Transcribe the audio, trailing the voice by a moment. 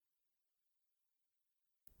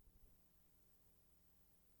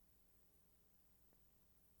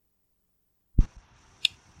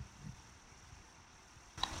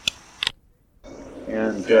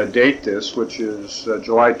and date this, which is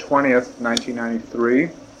July 20th, 1993.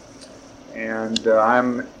 And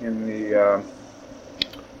I'm in the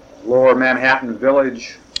Lower Manhattan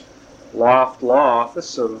Village Loft Law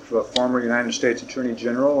Office of former United States Attorney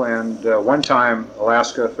General and one-time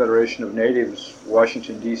Alaska Federation of Natives,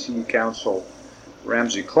 Washington, D.C. Counsel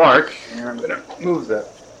Ramsey Clark. And I'm going to move the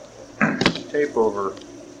tape over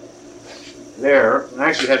there. And I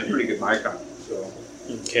actually had a pretty good mic on, so.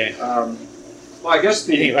 Okay. Well, I guess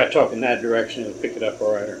You think if I talk in that direction, it'll pick it up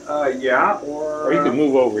all right? yeah, or... Or you can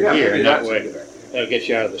move over yeah, here, maybe and that that's a way good idea. that'll get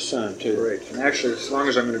you out of the sun, too. Great. And actually, as long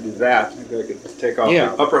as I'm going to do that, maybe I could take off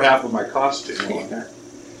Yeah. the upper half of my costume on there.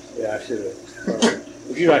 Yeah, I should have.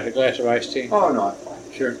 Would you like a glass of iced tea? Oh, no, I'm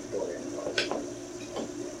fine. Sure.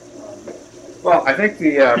 Well, I think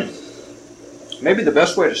maybe the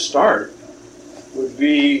best way to start would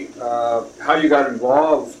be how you got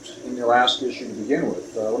involved in the Alaska issue to begin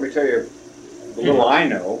with. Let me tell you the little I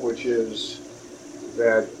know, which is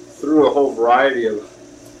that through a whole variety of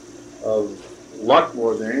luck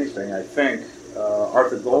more than anything, I think,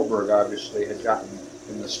 Arthur Goldberg obviously had gotten,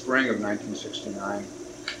 in the spring of 1969,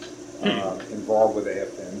 involved with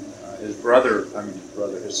AFN. His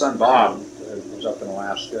son Bob was up in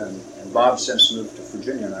Alaska, and Bob since moved to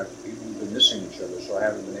Virginia, and we've been missing each other, so I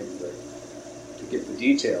haven't been able to get the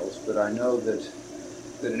details. But I know that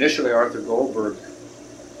initially Arthur Goldberg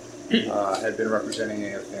had been representing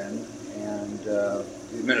AFN, and the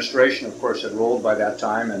administration, of course, had rolled by that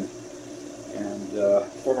time, and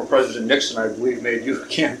former President Nixon, I believe, made you a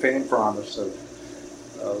campaign promise of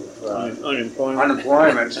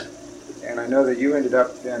unemployment. And I know that you ended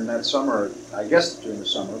up in that summer, I guess during the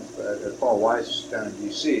summer, at Paul Weiss down in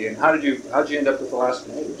D.C. And how'd you end up with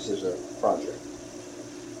Alaska Natives as a project?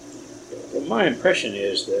 Well, my impression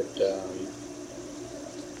is that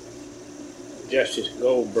Justice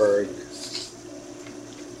Goldberg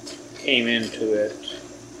came into it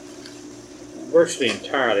virtually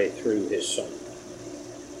entirely through his son,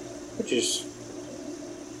 which is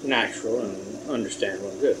natural and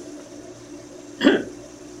understandable and good.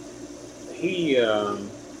 He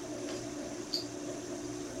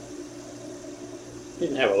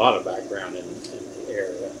didn't have a lot of background in the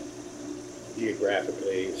area,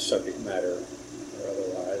 geographically, subject matter, or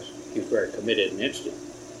otherwise. He was very committed and interested.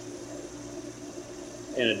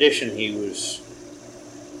 In addition, he was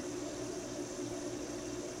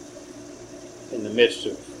in the midst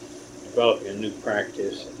of developing a new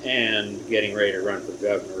practice and getting ready to run for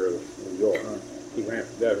governor of New York. He ran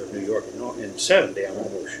for governor of New York in 70, I'm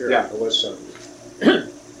almost sure. Yeah, it was 70.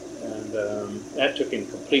 And that took him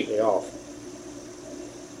completely off.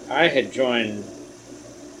 I had joined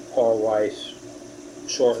Paul Weiss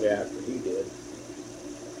shortly after he did.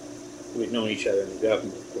 We'd known each other in the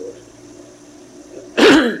government, of course.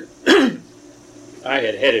 I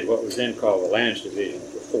had headed what was then called the Lands Division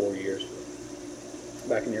for 4 years,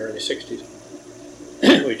 back in the early 60s,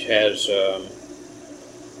 which has,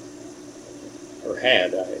 or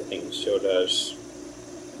had, I think it still does,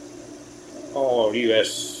 all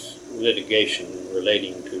U.S. litigation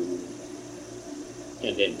relating to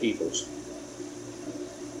Indian peoples,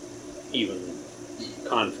 even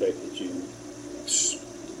conflict that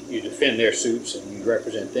you defend their suits and you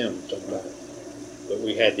represent them sometimes. But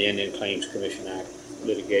we had the Indian Claims Commission Act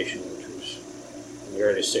litigation, which was in the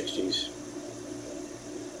early 60s,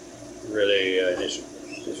 really in its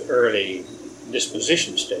early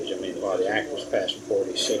disposition stage. I mean, while the act was passed in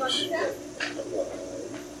 46, I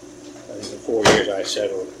think in 4 years I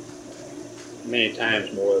settled many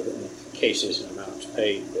times more than cases and amounts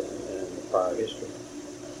paid than in the prior history.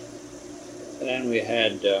 And then we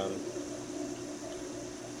had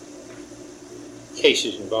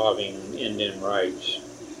cases involving Indian rights,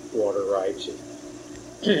 water rights.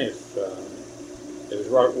 If there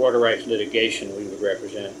was water rights litigation, we would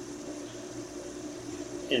represent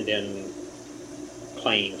Indian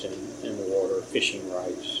claims in the water, fishing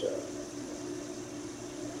rights,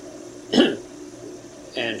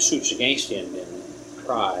 and suits against the Indian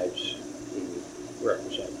tribes we would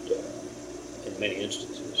represent in many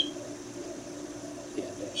instances.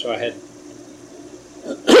 And so I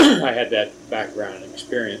had that background and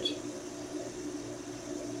experience.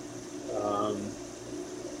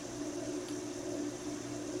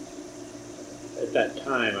 At that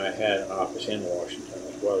time, I had an office in Washington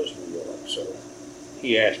as well as New York, so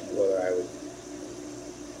he asked me whether I would.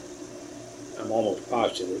 I'm almost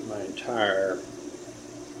positive that my entire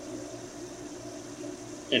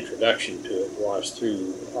introduction to it was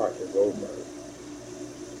through Arthur Goldberg.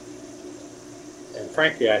 And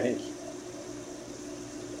frankly, I think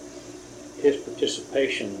his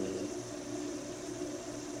participation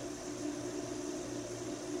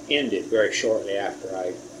ended very shortly after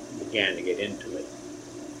I began to get into it.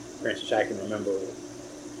 For instance, I can remember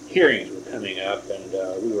hearings were coming up, and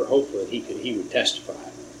we were hopeful that he would testify.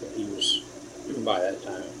 But he was, by that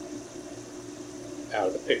time, out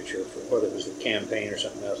of the picture for whether it was the campaign or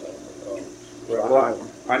something else. I don't recall. Well,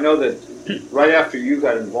 I know that right after you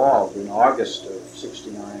got involved in August of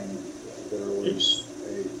 '69, there was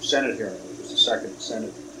a Senate hearing, which was the second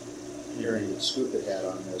Senate hearing that Scoop had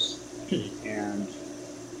on this, and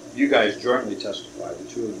you guys jointly testified, the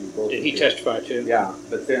two of you both. Did he testify too? Yeah,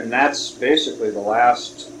 but then that's basically the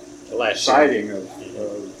last sighting of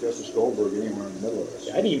Justice Goldberg anywhere in the middle of this.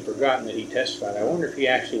 I'd even forgotten that he testified. I wonder if he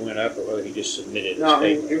actually went up or whether he just submitted a No,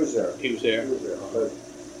 statement. he was there. He was there? He was there, but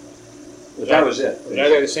that was it. Was I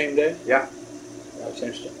there the same day? Yeah. That's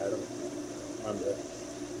interesting. I don't remember.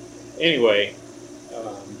 Anyway,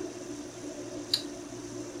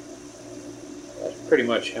 that's pretty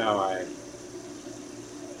much how I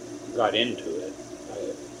got into it.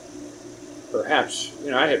 Perhaps,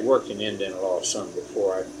 I had worked in Indian law some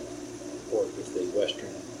before. I worked with the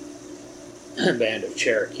Western Band of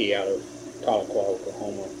Cherokee out of Tahlequah,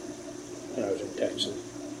 Oklahoma, when I was in Texas.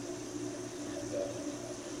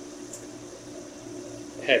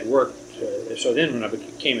 Had worked, so then when I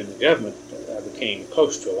came in the government, I became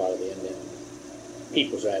close to a lot of the Indian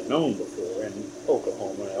peoples I had known before in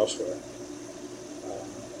Oklahoma and elsewhere,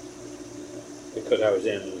 because I was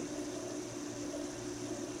in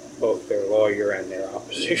both their lawyer and their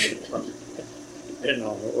opposition, depending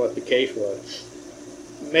on what the case was.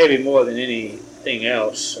 Maybe more than anything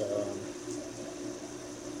else,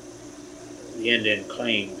 the Indian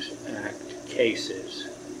Claims Act cases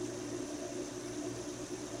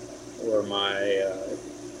were my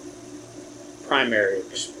primary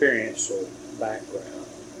experiential background,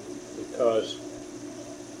 because,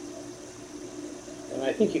 and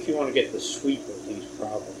I think if you want to get the sweep of these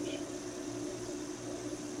problems,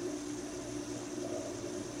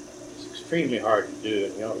 it's extremely hard to do,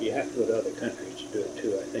 and you have to go to other countries to do it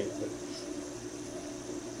too, I think. But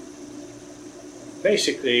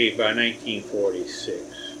basically, by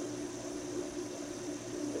 1946,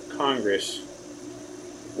 the Congress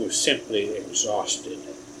was simply exhausted,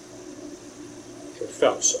 or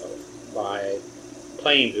felt so, by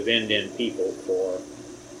claims of Indian people for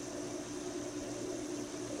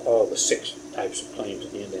all the 6 types of claims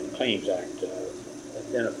that the Indian Claims Act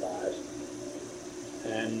identifies.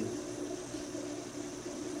 And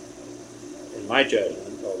in my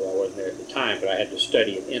judgment, although I wasn't there at the time, but I had to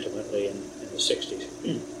study it intimately in the 60s,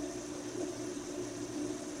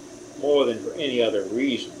 more than for any other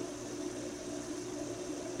reason,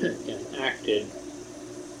 enacted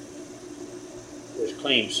this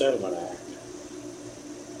Claims Settlement Act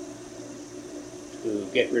to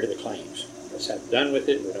get rid of the claims. Let's have done with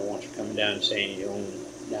it. We don't want you coming down and saying you own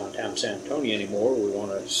downtown San Antonio anymore. We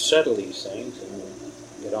want to settle these things and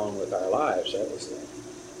get on with our lives. That was the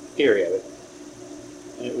theory of it.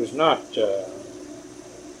 And it was not,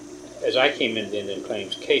 as I came into Indian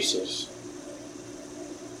claims cases,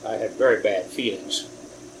 I had very bad feelings,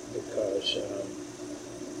 because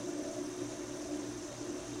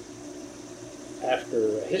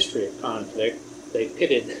after a history of conflict, they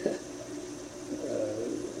pitted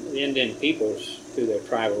the Indian peoples through their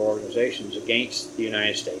tribal organizations against the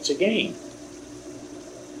United States again.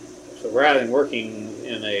 So rather than working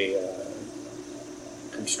in a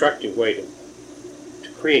constructive way to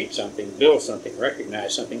create something, build something,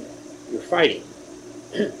 recognize something, you're fighting.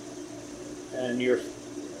 And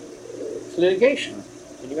it's litigation.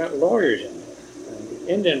 And you got lawyers in there. And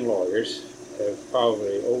Indian lawyers have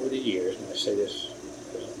probably, over the years, and I say this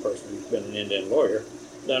as a person who's been an Indian lawyer,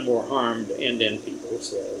 done more harm to Indian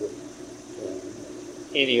peoples than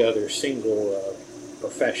any other single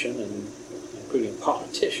profession, and including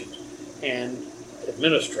politicians and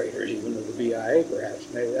administrators, even of the BIA, perhaps.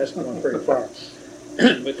 Maybe that's going pretty far.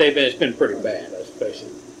 But it's been pretty bad, let's face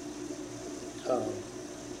it.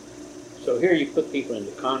 So here you put people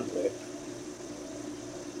into conflict,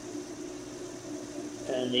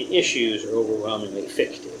 and the issues are overwhelmingly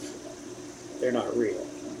fictive. They're not real.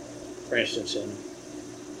 For instance, in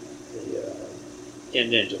the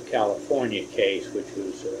Indians of California case, which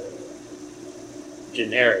was a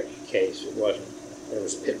generic case, there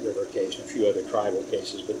was a Pitt River case and a few other tribal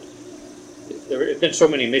cases, but there had been so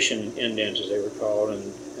many mission Indians, as they were called,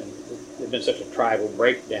 and there had been such a tribal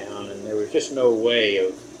breakdown, and there was just no way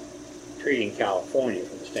of treating California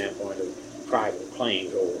from the standpoint of tribal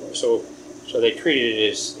claims over. So they treated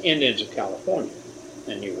it as Indians of California,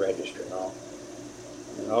 and you register and all.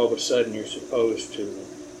 And all of a sudden you're supposed to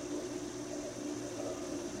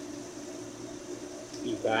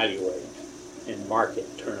evaluate in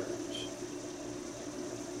market terms,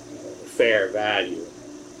 the fair value of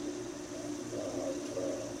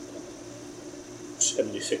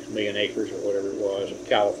 76 million acres or whatever it was of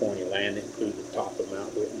California land, that included the top of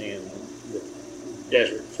Mount Whitney and the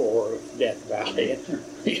desert floor of Death Valley,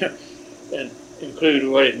 and include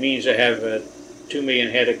what it means to have 2 million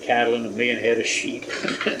head of cattle and 1 million head of sheep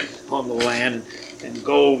on the land, and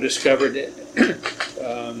gold discovered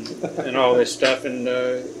and all this stuff. And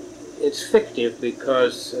it's fictive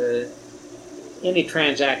because any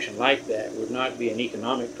transaction like that would not be an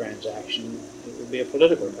economic transaction, it would be a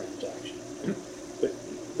political transaction.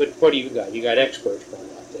 But what do you got? You got experts going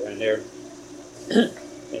out there, and they're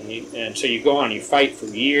and so you go on and you fight for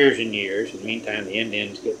years and years. In the meantime, the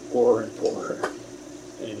Indians get poorer and poorer,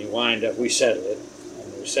 and you wind up, we settled it,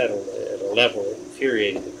 and we settled at a level that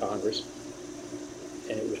infuriated the Congress,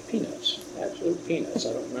 and it was peanuts, absolute peanuts.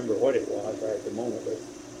 I don't remember what it was right at the moment, but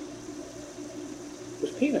it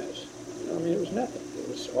was peanuts. I mean, it was nothing. It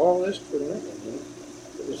was all this for nothing.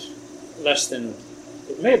 It was less than,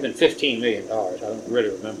 it may have been $15 million. I don't really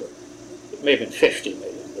remember. It may have been $50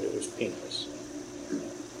 million, but it was peanuts.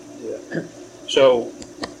 Yeah. So,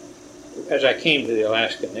 as I came to the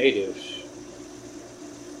Alaska Natives,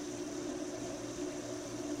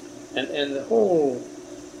 and the whole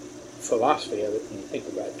philosophy of it, when you think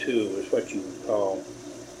about it too, is what you would call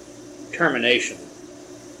termination.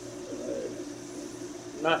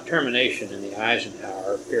 Not termination in the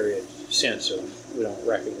Eisenhower period sense of we don't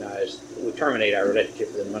recognize, we terminate our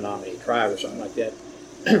relationship with the Menominee tribe or something like that.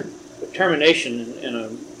 But termination in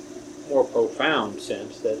a more profound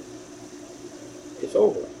sense that it's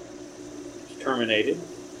over. It's terminated.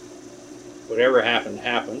 Whatever happened,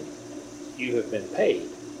 happened. You have been paid.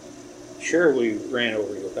 Sure, we ran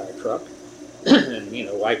over you with our truck and,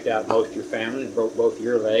 wiped out most of your family and broke both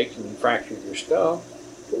your legs and fractured your skull,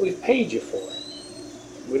 but we've paid you for it.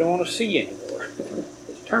 We don't want to see you anymore.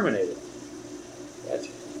 It's terminated.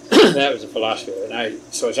 That was the philosophy of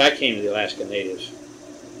it. So as I came to the Alaska Natives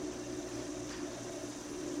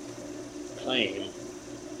claim,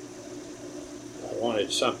 I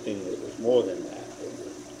wanted something that was more than that.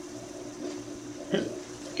 That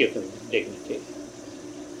would give them dignity,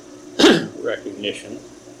 recognition,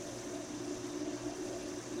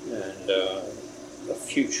 and a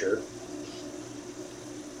future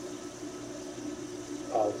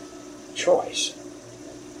of choice.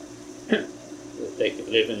 That they could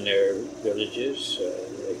live in their villages,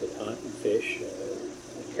 they could hunt and fish,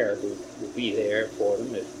 the caribou would be there for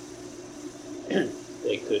them if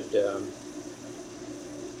they could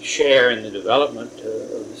share in the development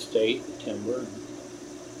of the state, the timber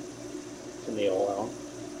and the oil.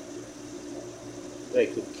 They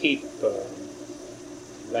could keep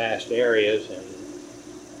vast areas in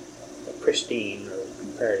a pristine or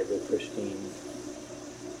comparatively pristine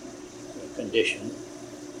condition.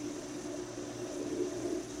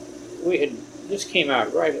 This came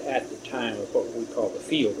out right at the time of what we call the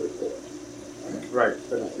field report. Right.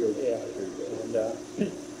 Yeah, and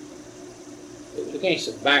it was against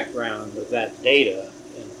the background of that data,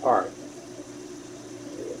 in part.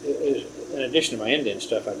 In addition to my Indian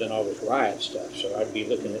stuff, I've done all this riot stuff, so I'd be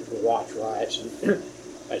looking at the Watts riots, and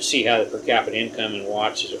I'd see how the per capita income in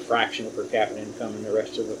Watts is a fraction of per capita income in the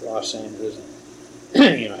rest of Los Angeles,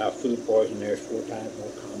 and how food poisoning there is 4 times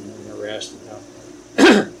more common than the rest, and how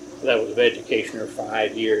levels of education are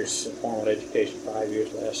 5 years, formal education 5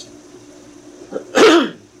 years less.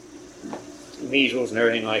 Measles and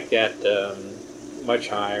everything like that, much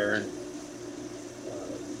higher, and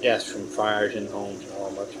deaths from fires in homes and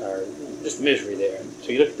all much higher. Just misery there.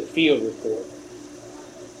 So you look at the field report,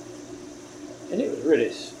 and it was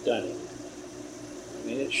really stunning. I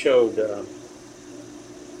mean, it showed the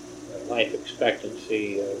life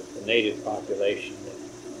expectancy of the native population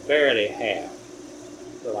at barely half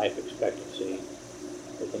the life expectancy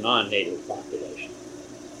of the non-native population,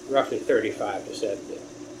 roughly 35 to 70. It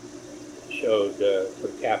showed per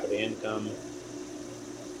capita income,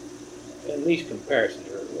 and these comparisons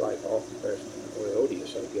are like all comparisons are really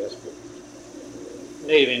odious, I guess, but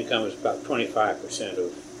native income is about 25%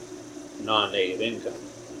 of non-native income.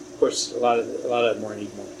 Of course, a lot of them were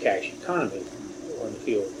even on a cash economy. When the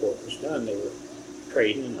field report was done, they were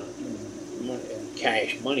trading, and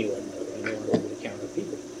cash money wasn't over-the-counter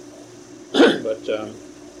people. But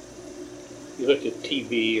you looked at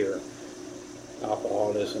TB or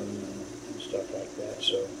alcoholism and stuff like that.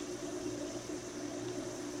 So,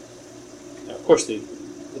 now, of course, the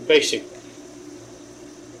basic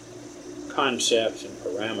concepts and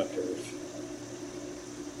parameters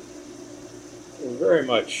were very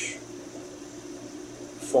much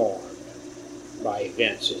formed by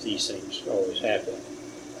events, as these things always have been.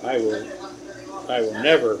 I will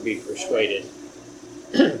never be persuaded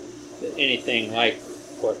that anything like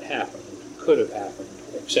what happened could have happened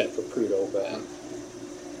except for Prudhoe Bay.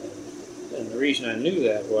 And the reason I knew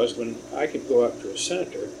that was when I could go up to a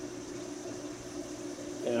senator,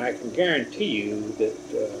 and I can guarantee you that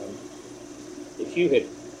if you had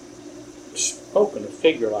spoken a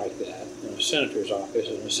figure like that in a senator's office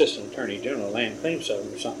as an assistant attorney general, land claim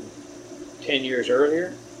settlement or something, 10 years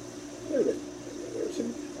earlier,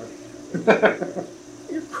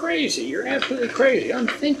 you're crazy. You're absolutely crazy.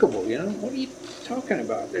 Unthinkable, you know. What are you talking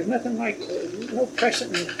about? There's nothing like, no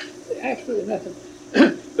precedent, absolutely nothing.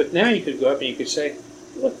 But now you could go up and you could say,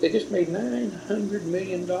 look, they just made $900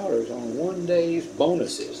 million on one day's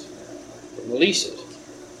bonuses from leases.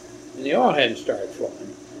 And they all hadn't started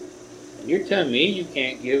flowing. And you're telling me you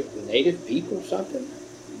can't give the native people something?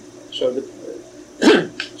 So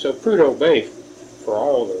so Prudhoe Bay, for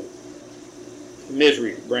all the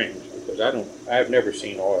misery it brings, because I've never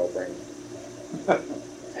seen oil bring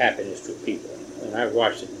happiness to people. And I've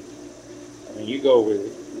watched it. I mean, you go over the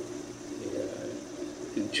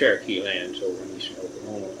Cherokee lands over in eastern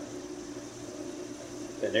Oklahoma,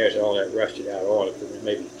 and there's all that rusted out oil that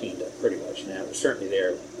may be cleaned up pretty much now. It was certainly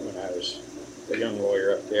there when I was a young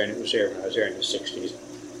lawyer up there, and it was there when I was there in the 60s.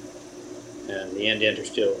 And the Indians are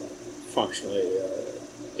still functionally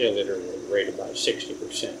illiterate at a rate of about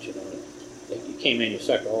 60%, you know. Like you came in, you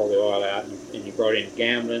sucked all the oil out, and you brought in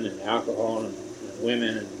gambling and alcohol and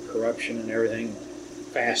women and corruption and everything,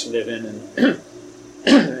 fast living, and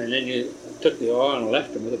and then you took the oil and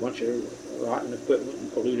left them with a bunch of rotten equipment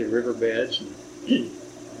and polluted riverbeds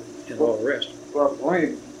and all the rest. Well, let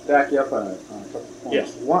me back you up on a couple of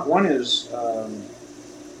points. Yeah. One is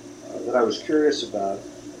that I was curious about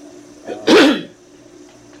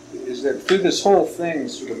is that through this whole thing,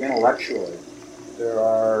 sort of intellectually, there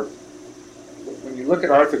are, when you look at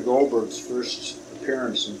Arthur Goldberg's first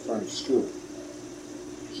appearance in front of Scoop,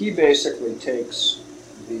 he basically takes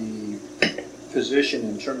the position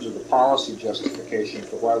in terms of the policy justification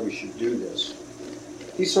for why we should do this.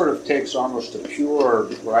 He sort of takes almost a pure,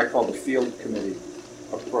 what I call the field committee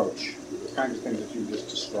approach, the kinds of things that you just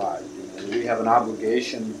described. You know, we have an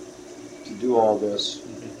obligation to do all this,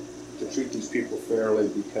 to treat these people fairly,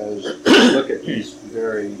 because look at these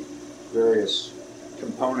various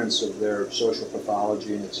components of their social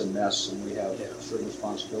pathology, and it's a mess, and we have a certain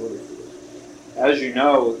responsibility for this. As you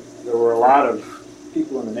know, there were a lot of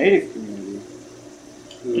people in the Native community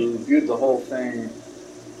who viewed the whole thing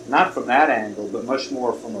not from that angle, but much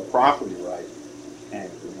more from a property right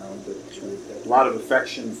angle. You know, that a lot of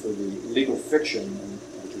affection for the legal fiction,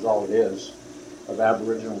 which is all it is, of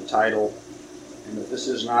Aboriginal title, and that this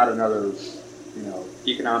is not another, you know,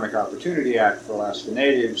 Economic Opportunity Act for Alaska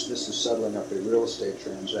Natives. This is settling up a real estate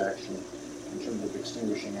transaction in terms of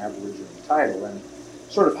extinguishing Aboriginal title, and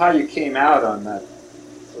sort of how you came out on that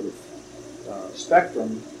sort of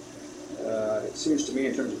spectrum. It seems to me,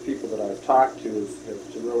 in terms of people that I've talked to,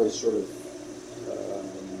 have really sort of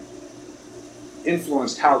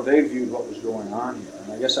influenced how they viewed what was going on here.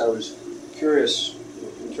 And I guess I was curious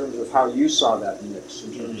in terms of how you saw that mix,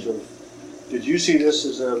 in terms of, did you see this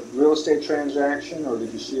as a real estate transaction, or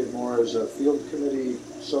did you see it more as a field committee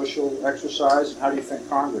social exercise? And how do you think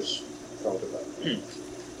Congress felt about it?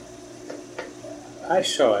 I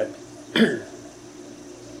saw it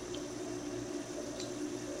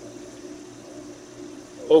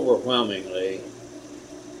overwhelmingly.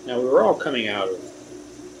 Now, we were all coming out of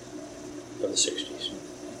the 60s.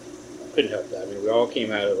 Couldn't help that. I mean, we all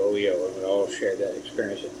came out of OEO, and we all shared that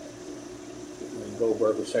experience. When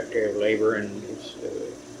Goldberg was Secretary of Labor, and it's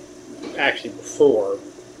actually before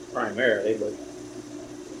primarily, but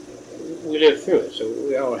we lived through it, so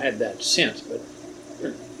we all had that sense. But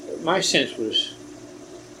my sense was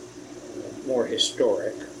more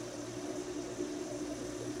historic.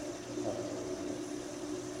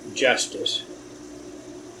 Justice.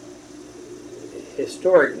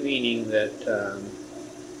 Historic meaning that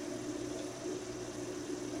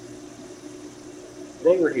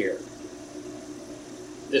they were here.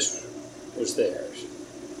 This was theirs.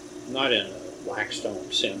 Not in a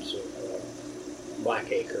Blackstone sense of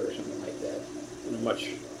Blackacre or something like that. In a much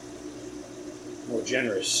more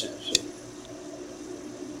generous sense of,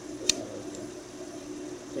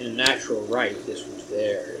 in a natural right, this was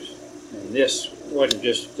theirs. And this wasn't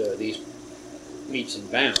just these meets and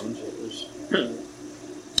bounds, it was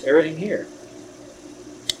everything here.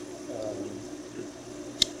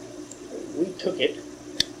 We took it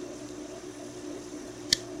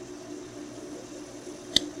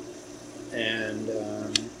and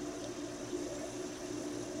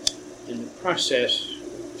in the process,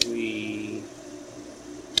 we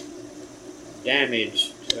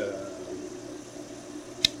damaged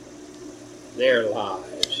their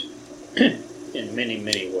lives in many,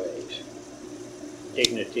 many ways.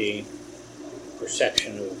 Dignity,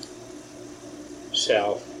 perception of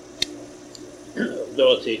self,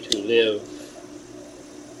 ability to live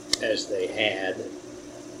as they had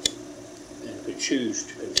and could choose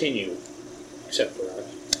to continue, except for us,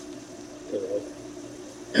 to live.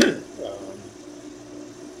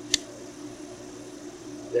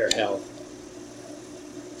 Their health.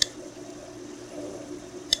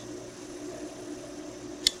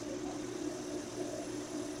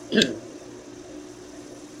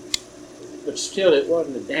 But still, it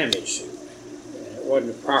wasn't a damage suit, and it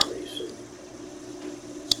wasn't a property suit.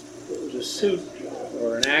 It was a suit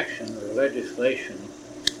or an action or legislation.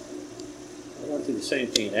 I went through the same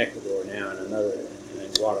thing in Ecuador now, and another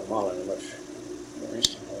in Guatemala in a much more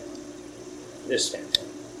instant way. This standpoint.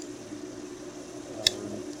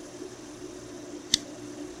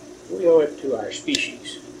 We owe it to our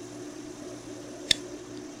species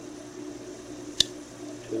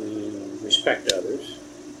to respect others,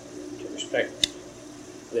 to respect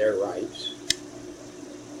their rights,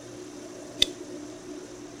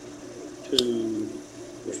 to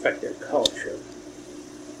respect their culture,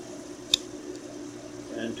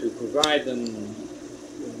 and to provide them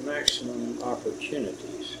with maximum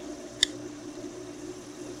opportunities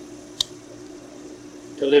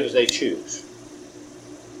to live as they choose.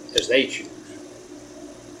 As they choose.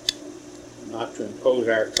 Not to impose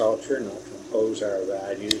our culture, not to impose our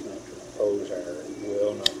values, not to impose our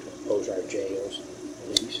will, not to impose our jails,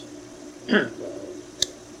 police,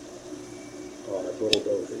 or our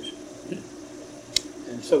bulldozers.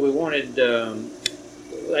 And so we wanted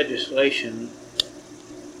legislation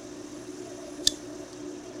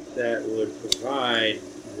that would provide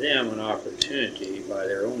them an opportunity by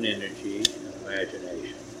their own energy and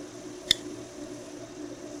imagination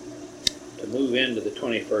to move into the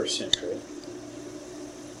 21st century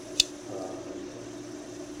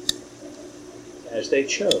as they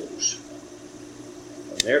chose,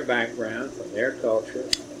 from their background, from their culture,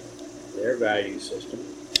 from their value system,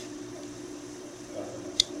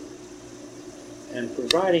 and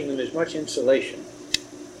providing them as much insulation,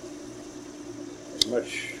 as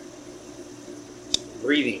much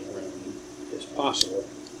breathing room as possible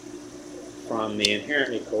from the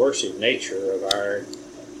inherently coercive nature of our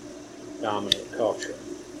dominant culture.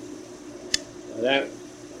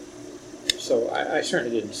 So I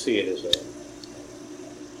certainly didn't see it as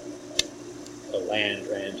a land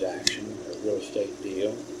transaction or a real estate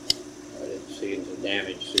deal. I didn't see it as a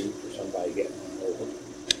damage suit for somebody getting run over.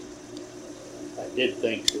 I did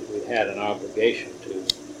think that we had an obligation to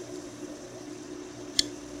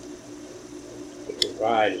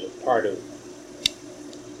provide as a part of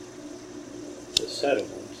the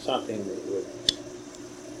settlement something that would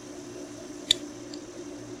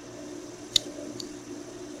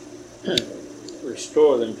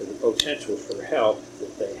restore them to the potential for health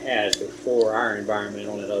that they had before our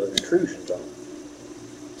environmental and other intrusions on them.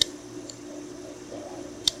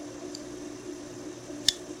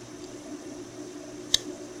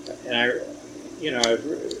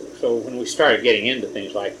 So when we started getting into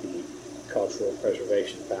things like the Cultural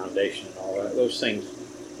Preservation Foundation and all that, those things,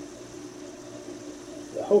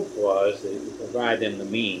 the hope was that it would provide them the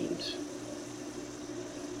means,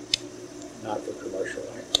 not for commercial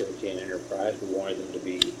activity and enterprise. We wanted them to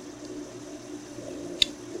be,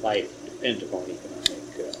 life depends upon economic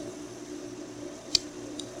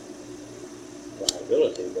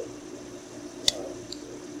viability, but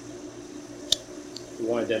we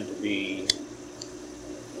wanted them to be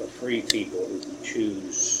a free people who could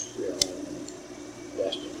choose their own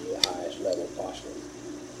destiny to the highest level possible.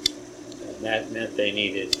 And that meant they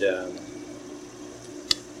needed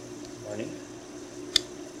money.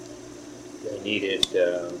 They needed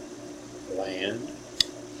land.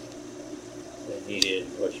 They needed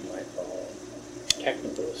what you might call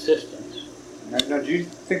technical assistance. Now, do you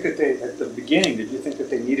think that they, at the beginning, did you think that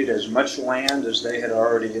they needed as much land as they had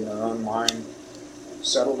already in their own mind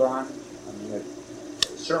settled on? I mean,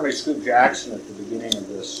 certainly Scoop Jackson at the beginning of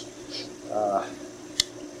this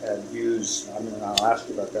had views, I mean, I'll ask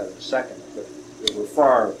you about that in a second, but they were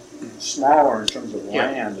far smaller in terms of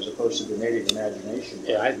land as opposed to the native imagination.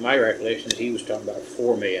 Yeah, my recollection is he was talking about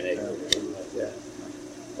 4 million acres or something like that.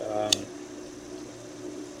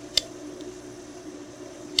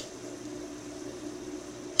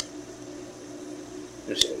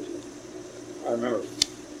 I remember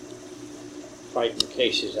fighting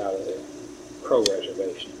cases out of the Crow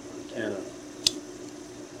Reservation in Montana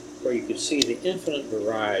where you could see the infinite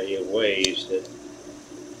variety of ways that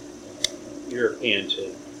Europeans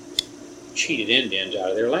had cheated Indians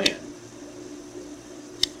out of their land.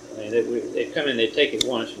 I mean, they'd come in, they'd take it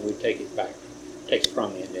once, and we'd take it back. Take it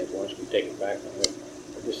from the Indians once, we'd take it back. And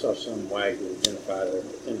I just saw some wag who identified an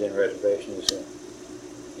Indian reservation as an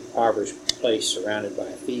impoverished place surrounded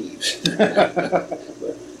by thieves. But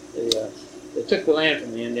they took the land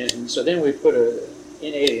from the Indians, and so then we put an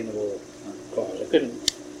inalienable clause.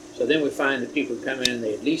 So then we find that people come in and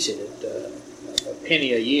they lease it at a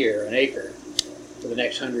penny a year, an acre, for the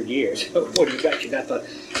next 100 years. What do you got? You got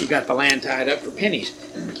the land tied up for pennies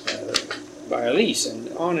by a lease,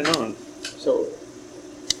 and on and on. So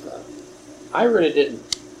I really didn't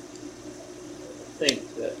think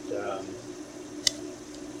that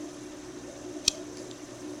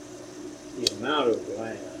the amount of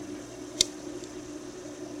land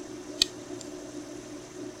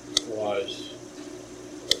was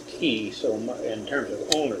a key so much in terms of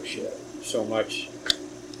ownership, so much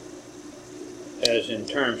as in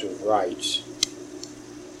terms of rights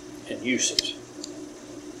and usage.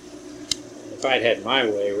 If I'd had my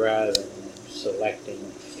way, rather than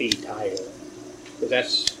selecting fee title, because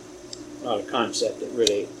that's not a concept that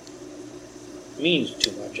really means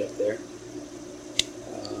too much up there,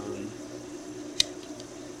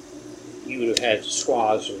 you would have had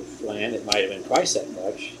swaths of land. It might have been twice that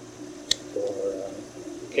much for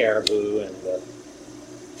caribou, and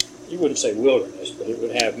you wouldn't say wilderness, but it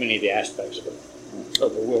would have many of the aspects of the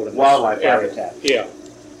wilderness. Wildlife area. habitat.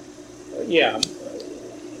 Yeah.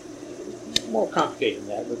 More complicated than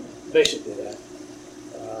that, but basically that.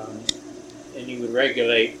 And you would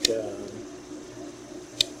regulate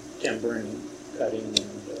timber and cutting and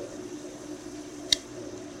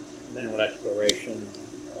mineral exploration,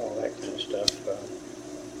 all that kind of stuff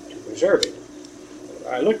to preserve it.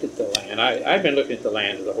 I looked at the land. I've been looking at the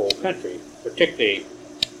land of the whole country, particularly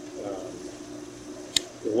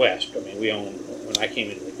the West. I mean, when I came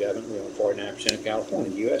into the government, we owned 49% of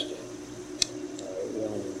California, the U.S. did. We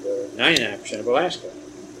owned 99% of Alaska.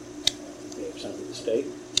 We have some of the state.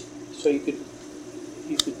 So you could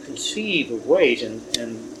conceive of ways, and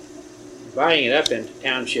dividing it up into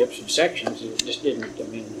townships and sections, it just didn't. I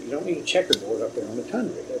mean, you don't need a checkerboard up there on the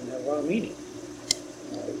tundra. It doesn't have a lot of meaning.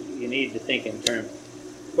 You need to think in terms.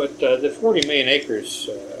 But the 40 million acres,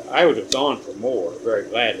 I would have gone for more very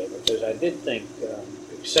gladly, because I did think,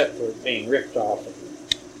 except for it being ripped off and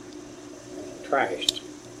trashed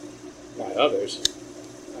by others,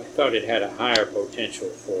 I thought it had a higher potential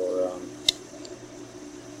for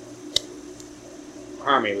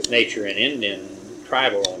harmony with nature and Indian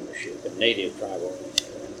tribal ownership and native tribal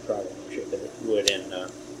ownership than it would in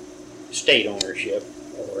state ownership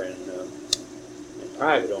or in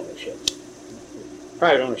private ownership.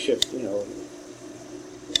 Private ownership,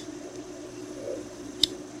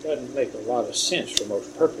 doesn't make a lot of sense for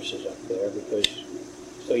most purposes up there, because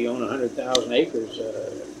so you own 100,000 acres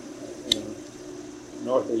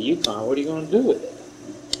north of the Yukon. What are you going to do with it?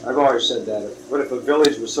 I've always said that. What if a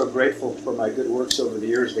village was so grateful for my good works over the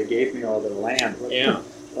years, they gave me all their land?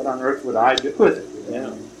 What on earth would I do with it?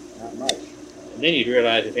 Not much. And then you'd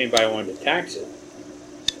realize if anybody wanted to tax it,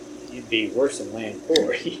 you'd be worse than land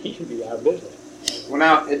poor. You'd be out of business. Well,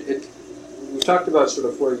 now, we talked about sort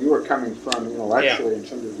of where you were coming from intellectually in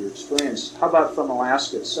terms of your experience. How about from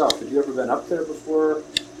Alaska itself? Had you ever been up there before?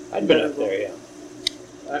 I'd been up there, yeah.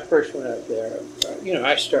 I first went up there.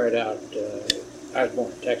 I started out, I was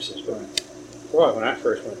born in Texas, but boy, when I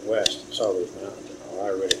first went west and saw these mountains, I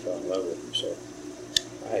really fell in love with them. So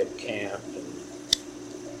I had camped, and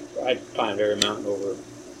I'd climbed every mountain over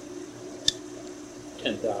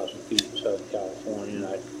 10,000 feet in Southern California, and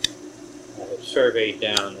I had surveyed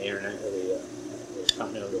down the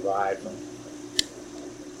Continental Divide from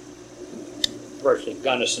virtually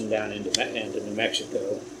Gunnison down into New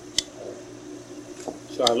Mexico.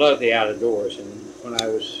 So I loved the outdoors, and when I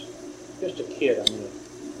was just a kid, I mean a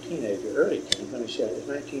teenager, early teen, let me see, it was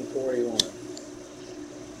 1941.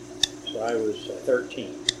 So I was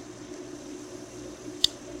 13.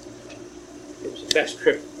 It was the best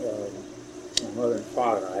trip my mother and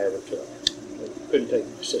father and I ever took. We couldn't take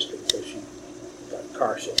my sister because she got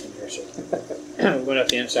car sick in there, so we went up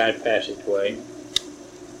the inside passageway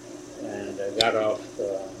and got off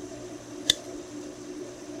in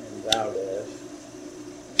Valdez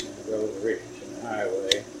and drove the Richardson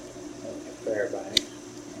Highway up to Fairbanks.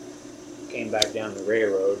 Came back down the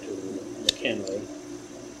railroad to McKinley,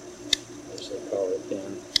 as they called it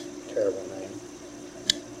then, terrible name,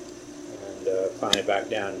 and finally back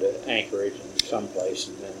down to Anchorage and someplace,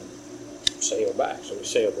 and then sail back. So we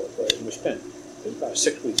sailed both ways, and it was about a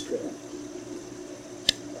 6-week trip.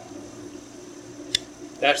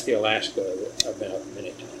 That's the Alaska that I've been up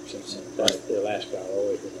many times since then. That's the Alaska I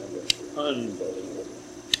always remember. Unbelievable.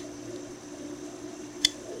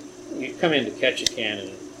 You'd come into Ketchikan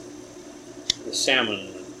and the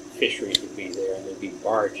salmon fisheries would be there, and there'd be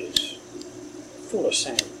barges full of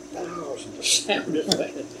salmon, thousands of salmon just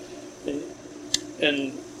like that.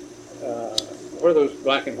 And what are those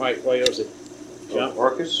black and white whales that jump?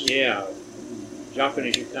 Orcas? Yeah, jumping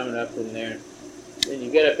as you're coming up in there. Then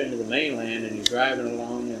you get up into the mainland and you're driving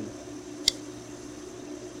along, and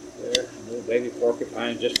there, a little baby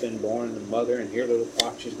porcupine just been born, and the mother, and here little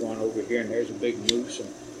foxes going over here, and there's a big moose,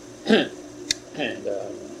 and and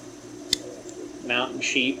mountain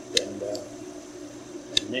sheep, and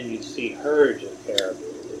then you'd see herds of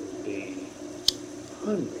caribou. There would be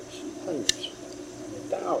hundreds,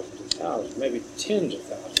 thousands and thousands, maybe tens of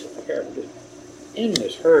thousands of caribou, just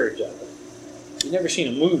endless herds of them. You've never seen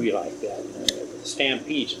a movie like that, with the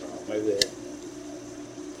stampedes and all. Maybe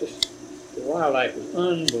just the wildlife was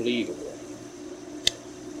unbelievable.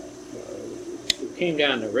 We came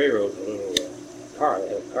down the railroad in a little car. They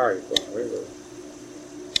had a car you put on the railroad.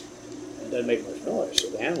 And it doesn't make much noise, so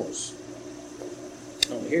the animals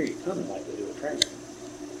don't hear you coming like they do a train.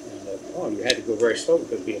 And you had to go very slow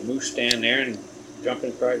because there'd be a moose stand there and jumping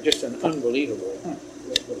across. Just an unbelievable. And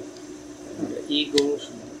the eagles,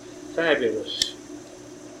 fabulous,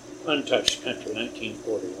 untouched country,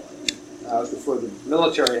 1941. That was before the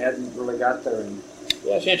military hadn't really got there. And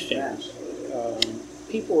Yeah, it's interesting.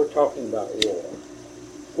 People were talking about war.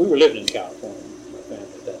 We were living in California, my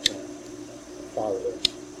family at that time. My father was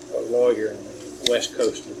a lawyer in the West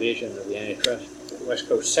Coast Division of the Antitrust, West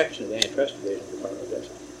Coast section of the Antitrust Division of the Department of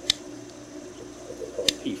Justice. What they call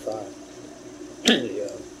P5.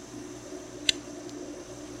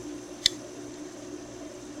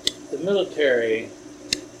 The military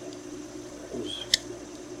was,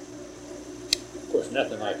 of course,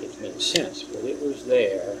 nothing like it's been since, but it was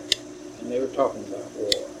there, and they were talking about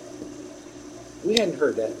war. We hadn't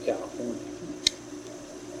heard that in California.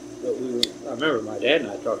 But I remember my dad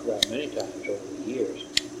and I talked about it many times over the years,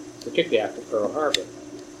 particularly after Pearl Harbor.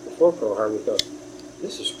 Before Pearl Harbor, we thought,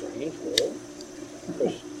 this is strange, war.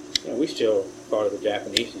 Because, we still thought of the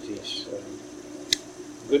Japanese as these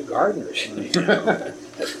good gardeners.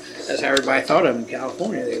 That's how everybody thought of them in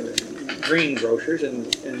California. They were greengrocers and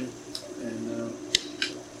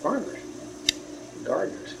farmers,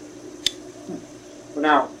 gardeners. Well,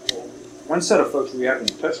 now, one set of folks we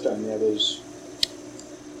haven't touched on yet is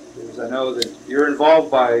I know that you're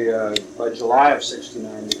involved by July of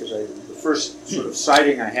 '69, because the first sort of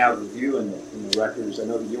sighting I have of you in the records, I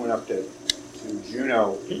know that you went up to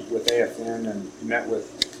Juneau with AFN and met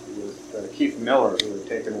with Keith Miller, who had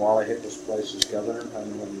taken Wally Hickel's place as governor. I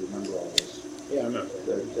don't know whether you remember all this. Yeah, I remember.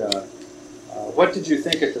 But, what did you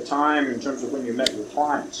think at the time in terms of when you met your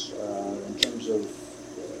clients? In terms of,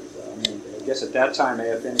 I guess at that time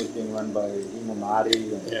AFN was being run by Emil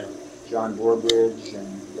Noddy and John Borbridge,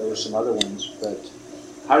 and there were some other ones. But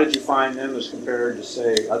how did you find them as compared to,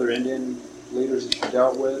 say, other Indian leaders that you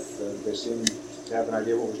dealt with? They seemed to have an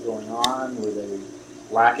idea what was going on. Were they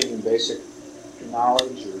lacking in basic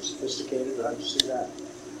knowledge or sophisticated? How did you see that?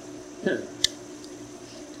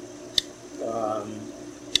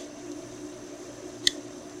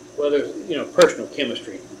 Well, there's, personal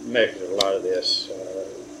chemistry measures a lot of this.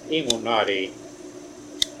 Emil Noddy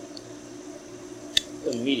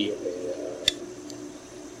immediately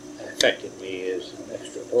affected me as an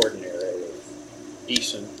extraordinarily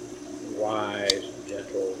decent, wise,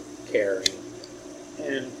 gentle, caring,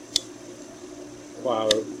 and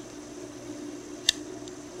while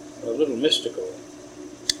a little mystical,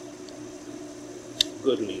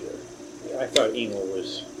 good leader. I thought Emil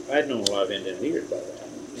was, I'd known a lot of Indian leaders by the time.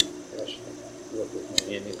 I worked with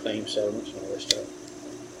Indian claim settlements and all this stuff.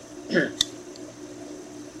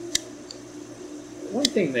 One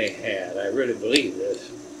thing they had, I really believe this,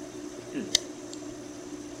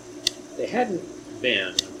 they hadn't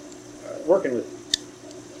been, working with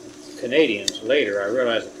Canadians later, I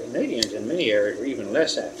realized the Canadians in many areas were even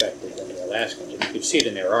less affected than the Alaskans. And you could see it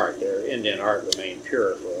in their art. Their Indian art remained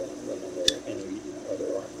pure for any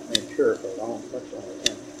other art. Remained pure for a much longer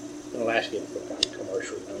time. In Alaska, it was kind of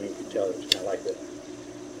commercial. You could tell it was kind of like the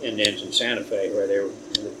Indians in Santa Fe, where they were,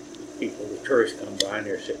 the people, the tourists come by and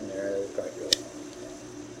they're sitting there. They look like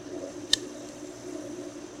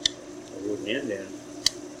a wooden Indian.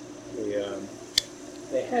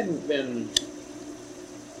 They hadn't been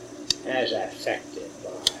as affected by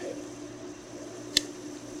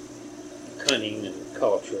cunning and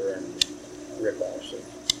culture and rip-offs.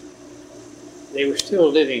 They were still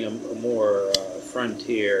living a more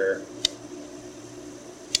frontier,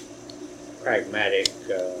 pragmatic,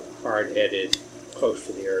 hard-headed, close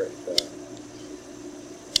to the earth.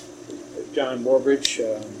 John Borbridge,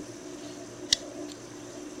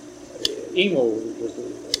 Emil was the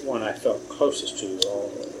one I felt closest to all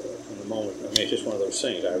from the moment. I mean, it's just one of those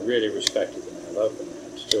things. I really respected him. I loved him.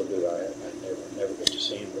 I still do. I never get to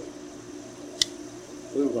see him, but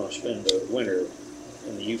we were going to spend the winter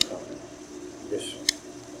in the Yukon. Just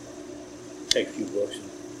take a few books and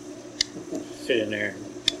sit in there and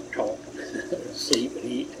talk, sleep and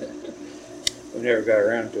eat. We never got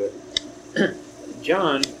around to it.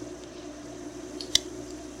 John,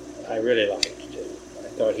 I really liked. I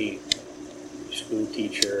thought he was a school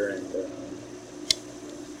teacher and a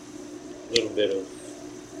little bit of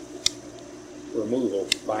removal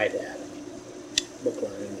by that. I mean, book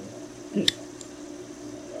learning.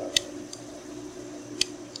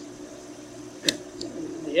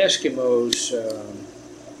 The Eskimos,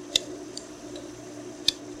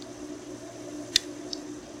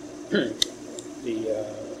 the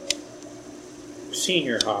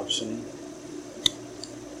senior Hobson,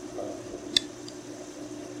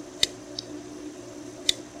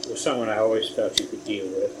 was someone I always felt you could deal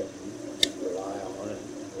with and rely on and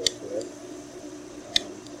work with.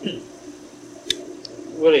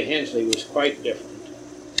 Willie Hensley was quite different.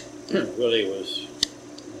 Willie was,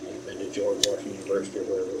 he'd been to George Washington University or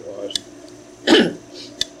wherever it was,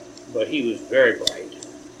 but he was very bright.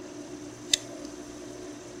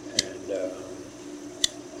 And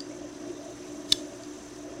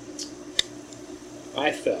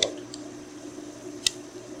I felt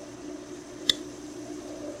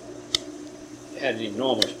had an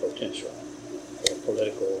enormous potential for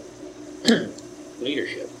political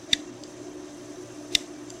leadership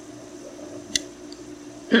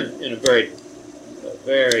in a very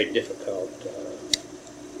difficult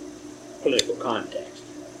political context.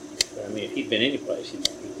 But I mean, if he'd been any place, he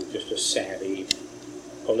was just a savvy,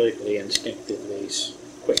 politically, instinctively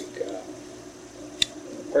quick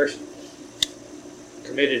person,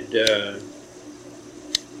 committed to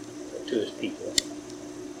his people.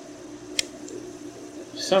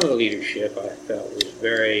 Some of the leadership I felt was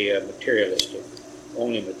very materialistic,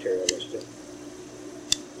 only materialistic.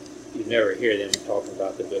 You'd never hear them talking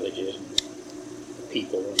about the villages and the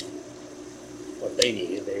people and what they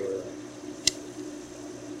needed. They were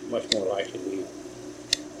much more likely to be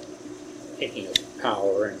thinking of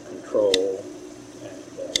power and control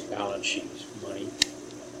and balance sheets, money,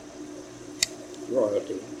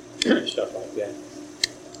 royalty, stuff like that.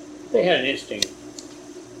 They had an instinct.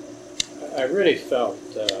 I really felt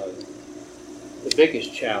the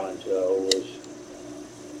biggest challenge, though, was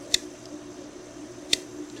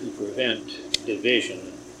to prevent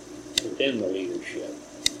division within the leadership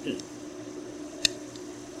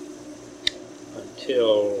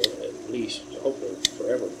until at least, hopefully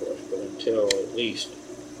forever, of course, but until at least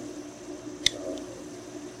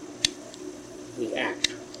the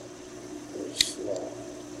act was law.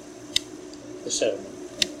 The settlement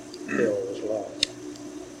bill was law.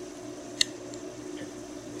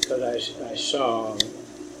 Because I saw the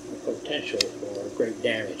potential for great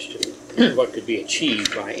damage to what could be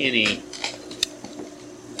achieved by any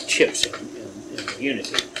chips in the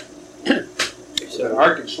unity. So the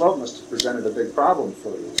Arctic slope must have presented a big problem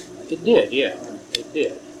for you. It did, yeah, it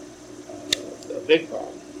did. A big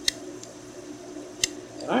problem.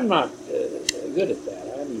 And I'm not good at that.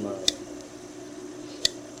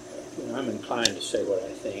 I'm inclined to say what I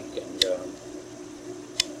think and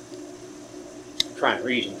try and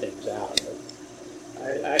reason things out.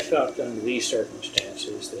 But I felt under these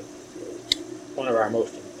circumstances that one of our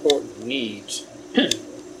most important needs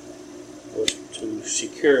was to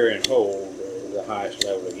secure and hold the highest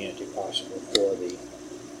level of unity possible for the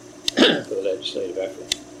legislative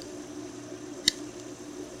effort.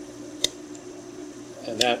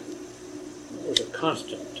 And that was a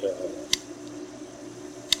constant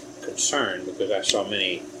concern because I saw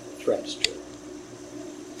many threats to it.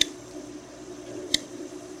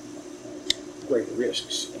 Great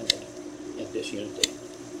risks in disunity.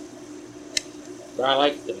 But I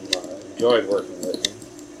liked them, enjoyed working with them.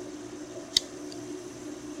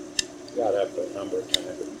 Got up a number of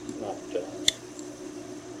times, but not,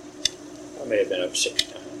 I may have been up 6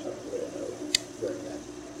 times, I don't really know during that.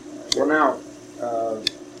 Well, now,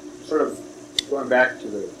 sort of going back to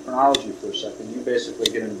the chronology for a second, you basically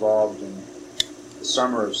get involved in the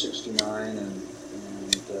summer of '69 and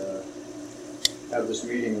have this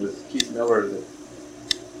meeting with Keith Miller that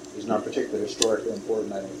is not particularly historically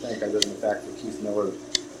important, I don't think, other than the fact that Keith Miller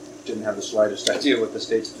didn't have the slightest idea what the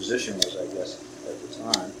state's position was, I guess, at the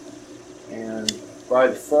time. And by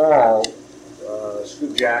the fall,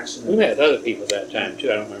 Scoop Jackson... We met other people at that time,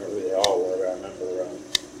 too. I don't remember who they all were.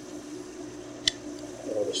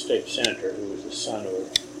 state senator who was the son of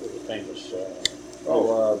the famous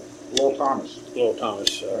Lowell Thomas. Lowell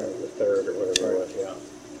Thomas the third or whatever it was, yeah.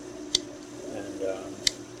 And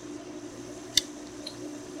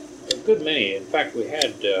a good many. In fact, we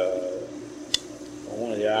had on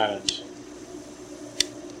one of the islands,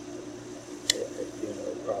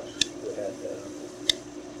 across, we had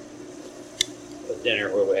a dinner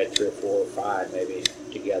where we had 3 or 4 or 5 maybe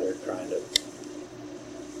together trying to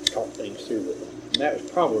talk things through with them. And that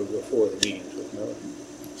was probably before the meetings with Miller.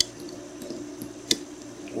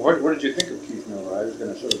 What did you think of Keith Miller? I was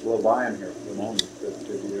going to sort of blow by him here for the moment. But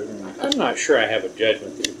did you ever... I'm not sure I have a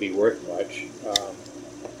judgment that would be worth much.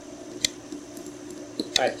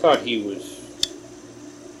 I thought he was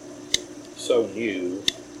so new,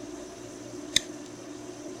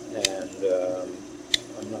 and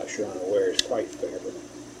I'm not sure unaware is quite fair, but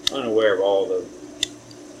unaware of all the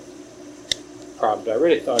problems. I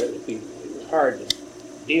really thought it was hard to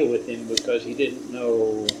deal with him because he didn't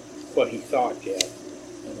know what he thought yet,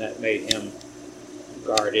 and that made him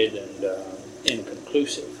guarded and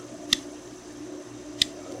inconclusive.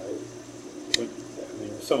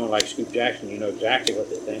 Someone like Scoop Jackson, you know exactly what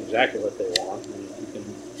they think, exactly what they want, and you can,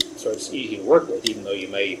 so it's easy to work with, even though you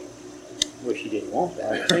may wish you didn't want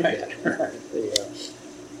that or think that.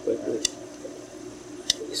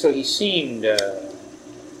 So he seemed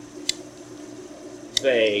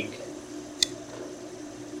vague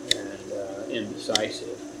and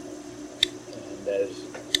indecisive,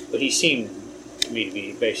 but he seemed to me to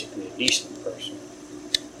be basically a decent person,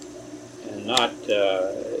 and not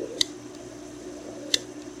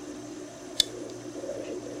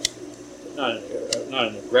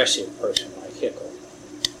an aggressive person like Hickel.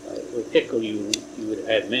 With Hickel, you would have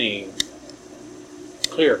had many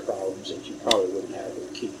clear problems that you probably wouldn't have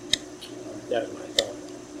with Keith. That was my thought.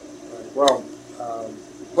 Right. Well,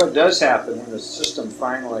 what does happen when the system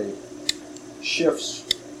finally shifts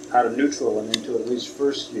out of neutral and into at least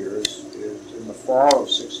first gear is in the fall of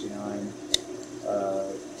 '69,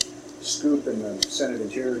 Scoop and the Senate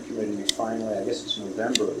Interior Committee finally, I guess it's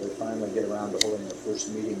November, they finally get around to holding their first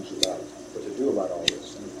meetings about what to do about all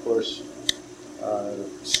this. And of course,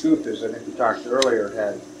 Scoop, as I think we talked earlier,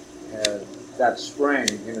 had that spring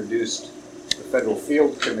introduced the Federal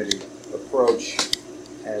Field Committee approach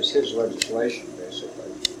as his legislation,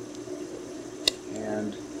 basically.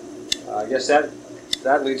 And I guess that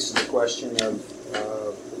leads to the question of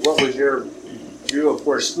what was your view of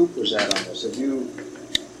where Scoop was at on this?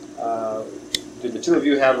 Did the two of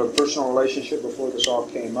you have a personal relationship before this all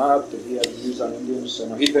came up? Did he have views on Indians? I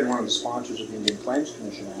know he'd been one of the sponsors of the Indian Claims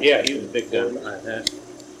Commission. Yeah, he was a big gun behind that.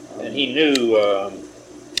 And he knew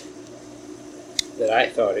that I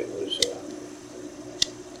thought it was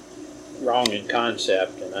wrong in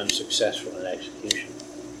concept and unsuccessful in execution.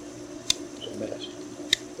 It was a mess.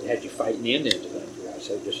 It had you fighting the Indians against you. I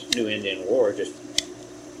said, just new Indian war, just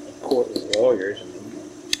in court with lawyers and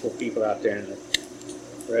put people out there in the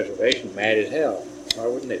reservation mad as hell. Why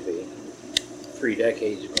wouldn't it be? 3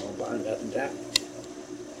 decades have gone by and nothing's happened.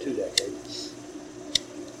 2 decades.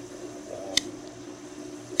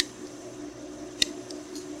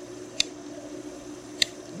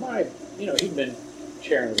 He'd been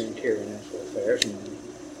chairman of the Interior and National Affairs, and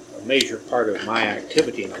a major part of my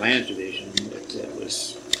activity in the Lands Division that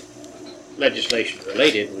was legislation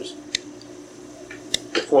related was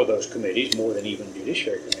before those committees, more than even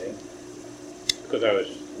Judiciary Committee, because I was,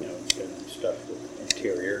 doing stuff with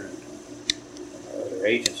Interior and other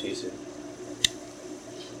agencies.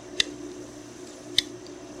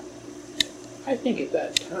 I think at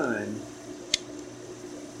that time,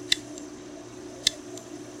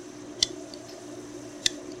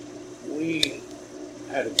 we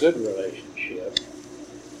had a good relationship.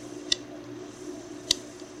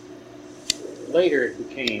 Later it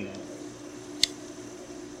became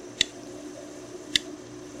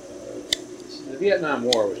the Vietnam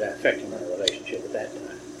War was affecting our relationship at that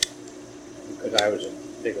time because I was a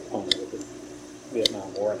big opponent of the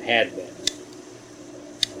Vietnam War and had been.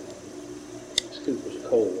 Scoop was a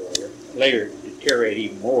Cold Warrior. Later it deteriorated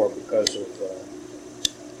even more because of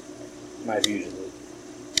my views of the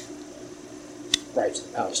rights of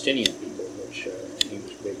the Palestinian people, which he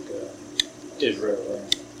was a big Israel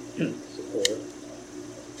supporter.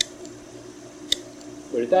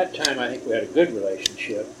 But at that time, I think we had a good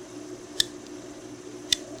relationship.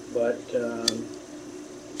 But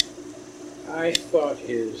I thought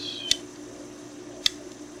his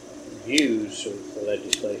views of the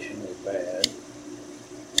legislation were bad.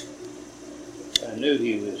 I knew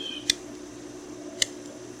he was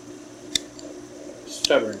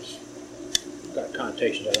stubborn. Got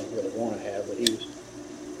connotations I don't really want to have, but he was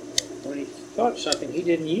when he thought something, he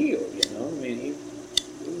didn't yield, you know. I mean, he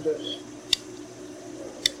was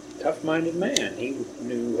a tough-minded man. He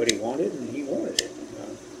knew what he wanted, and he wanted it.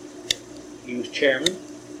 He was chairman.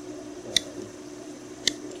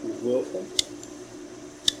 He was willful.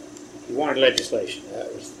 He wanted legislation.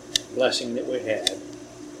 That was the blessing that we had.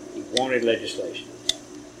 He wanted legislation.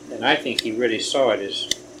 And I think he really saw it as,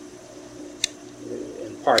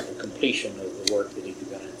 in part, the completion of the work that he'd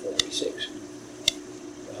begun in 46.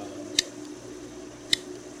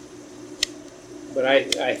 But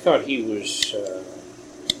I thought he was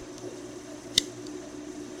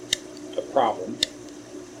a problem,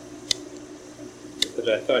 because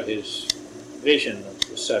I thought his vision of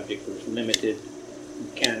the subject was limited,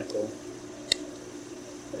 mechanical,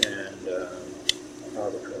 and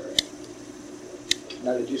arbitrary.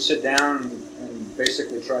 Now, did you sit down and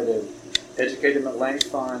basically try to educate him at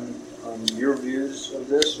length on your views of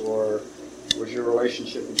this, or was your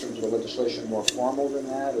relationship in terms of the legislation more formal than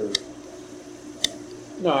that, or?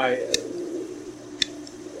 No, I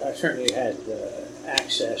certainly had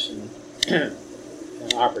access and an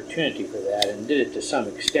opportunity for that, and did it to some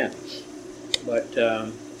extent. But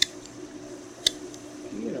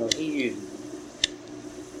you know, he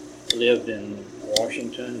lived in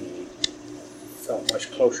Washington. He felt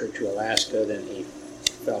much closer to Alaska than he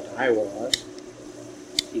felt I was.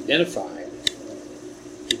 He identified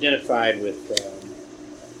with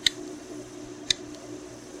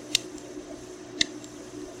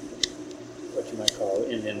what you might call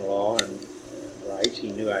Indian law and rights.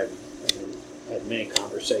 He knew I had many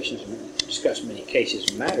conversations and discussed many cases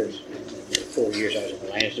and matters in the 4 years I was in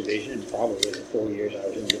the Lands Division, and probably the 4 years I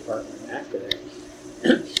was in the department after that.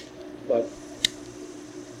 But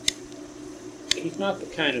he's not the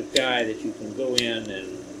kind of guy that you can go in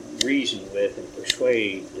and reason with and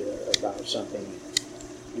persuade about something.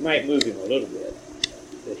 You might move him a little bit,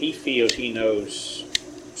 but he feels he knows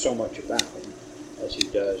so much about him as he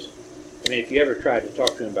does. I mean, if you ever tried to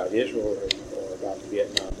talk to him about Israel or about the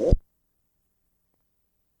Vietnam War,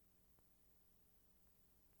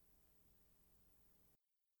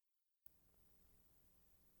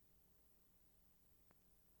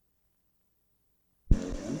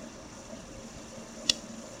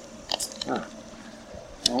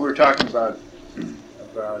 When we were talking about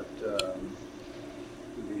the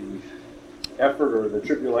effort or the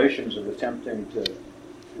tribulations of attempting to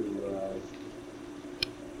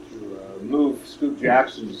move Scoop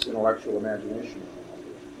Jackson's intellectual imagination.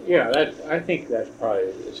 yeah, I think that's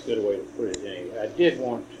probably as good a way to put it. I did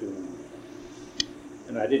want to,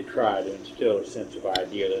 and I did try to instill a sense of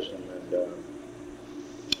idealism and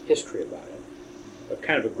history about it, a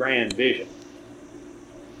kind of a grand vision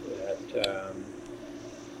that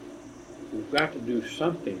we've got to do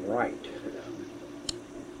something right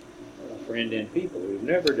for Indian people. We've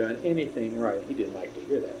never done anything right. He didn't like to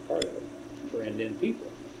hear that part of it, for Indian people.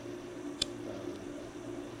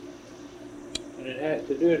 And it has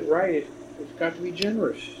to do it right. It's got to be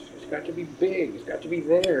generous. It's got to be big. It's got to be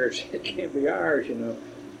theirs. It can't be ours, you know.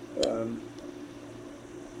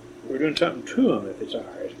 We're doing something to them if it's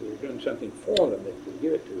ours. We're doing something for them if we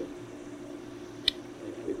give it to them.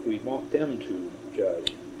 If we want them to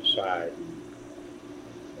judge, decide,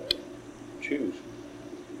 choose.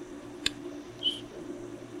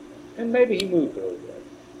 And maybe he moved a little bit.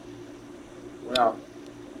 Well,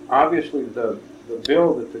 obviously the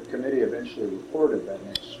bill that the committee eventually reported that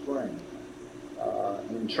next spring,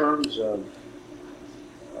 in terms of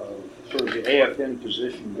sort of the AFN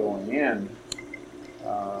position going in,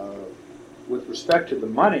 with respect to the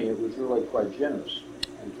money, it was really quite generous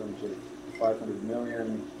in terms of $500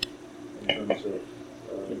 million, in terms of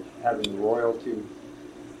having the royalty,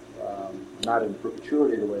 not in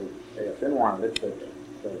perpetuity the way AFN wanted it,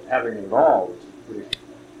 but having it all was a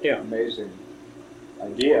pretty amazing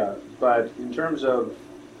idea. But in terms of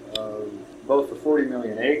both the 40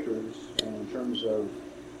 million acres and in terms of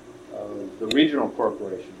the regional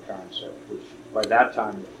corporation concept, which by that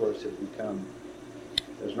time, of course, had become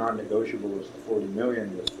as non-negotiable as the 40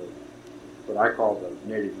 million with what I call the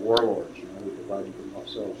native warlords, you know, who divided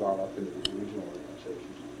themselves all up into these regional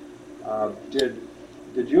organizations.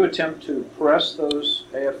 Did you attempt to press those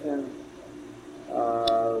AFN,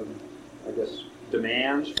 I guess,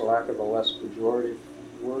 demands, for lack of a less pejorative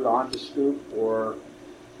word, onto Scoop, or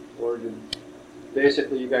did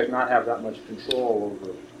basically you guys not have that much control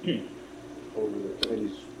over the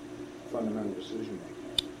committee's fundamental decision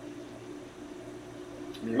making?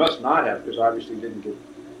 I mean, you must not have, because obviously you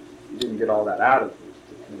didn't get all that out of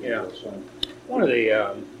the committee. Yeah. So. One of the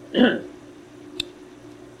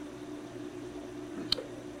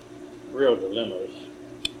real dilemmas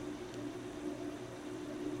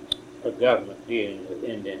a government dealing with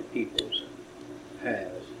Indian peoples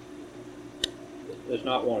has, does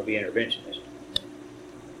not want to be interventionist,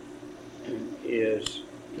 is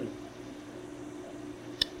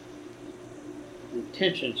the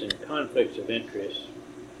tensions and conflicts of interest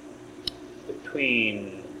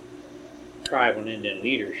between tribal and Indian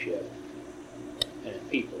leadership and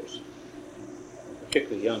peoples,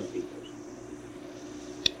 particularly young peoples.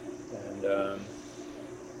 And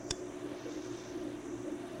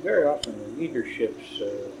very often the leadership's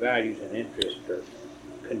values and interests are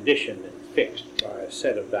conditioned and fixed by a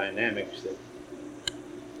set of dynamics that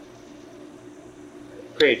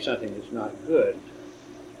create something that's not good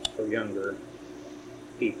for younger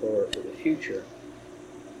people or for the future.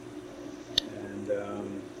 And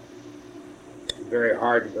very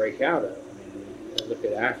hard to break out of. I mean, look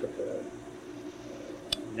at Africa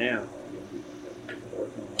now. I mean,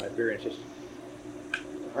 working on Liberia, it's just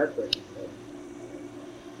heartbreaking.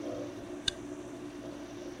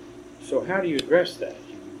 So how do you address that?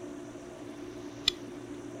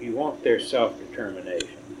 You want their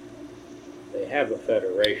self-determination. They have a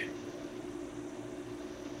federation.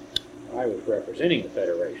 I was representing the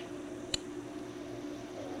federation.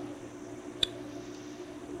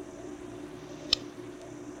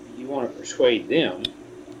 You want to persuade them,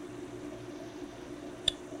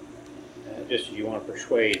 just as you want to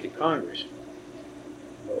persuade the Congress.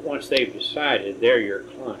 But once they've decided they're your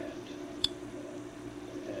client,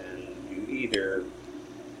 and you either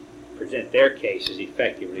present their case as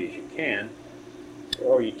effectively as you can,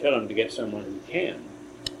 or you tell them to get someone who can.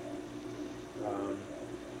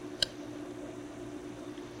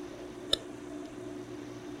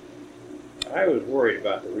 I was worried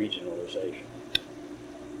about the regionalization.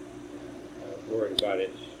 I was worried about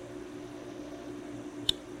its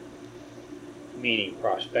meaning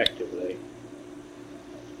prospectively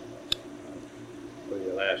for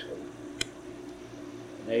the Alaskan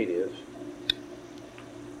natives.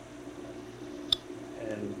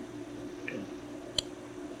 And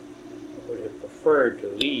would have preferred to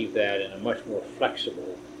leave that in a much more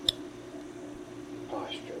flexible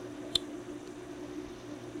posture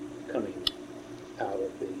coming out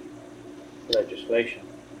of the legislation,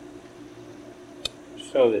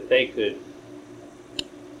 so that they could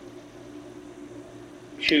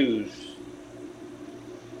choose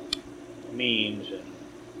means and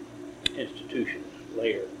institutions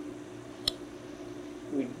later.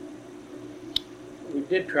 We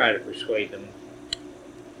did try to persuade them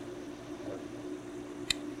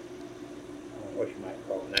on what you might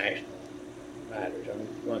call national matters. I'm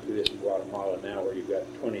going through this in Guatemala now, where you've got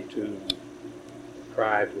 22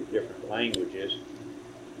 tribes with different languages,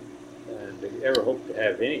 and if they ever hope to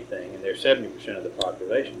have anything, and they're 70% of the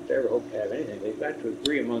population, if they ever hope to have anything, they've got to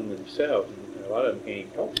agree among themselves, and a lot of them can't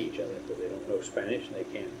even talk to each other because they don't know Spanish, and they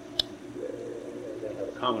don't have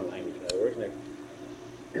a common language, in other words.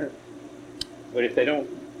 But if they don't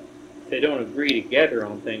agree together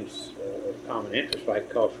on things of common interest, like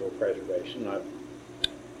cultural preservation, not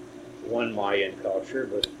one Mayan culture,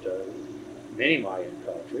 but many Mayan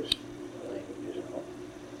cultures, languages and all,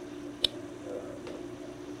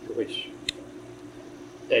 to which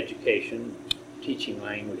education, teaching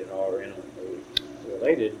language and all are intimately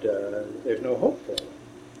related, there's no hope for them.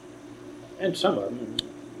 And some of them,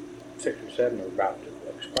 6 or 7, are about to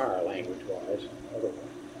expire language-wise, otherwise.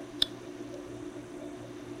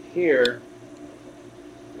 Here,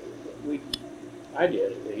 I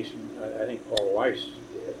did at least, I think Paul Weiss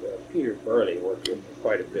did. Peter Burley worked with me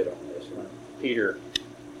quite a bit on this. Peter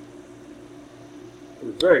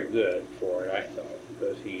was very good for it, I thought,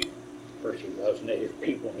 because he loves Native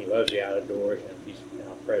people, and he loves the outdoors, and he's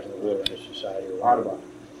now president of the Wilderness Society. Audubon.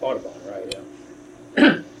 Audubon, right,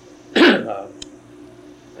 yeah.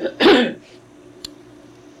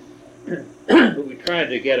 But we tried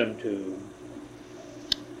to get him to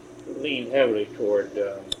lean heavily toward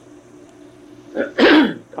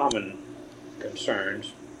common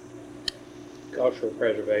concerns, cultural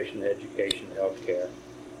preservation, education, healthcare,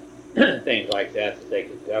 things like that they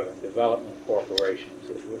could govern. Development corporations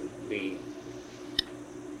that wouldn't be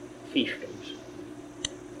fiefdoms,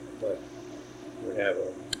 but would have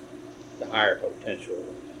the higher potential.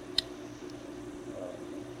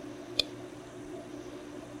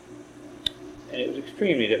 And it was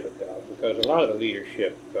extremely difficult because a lot of the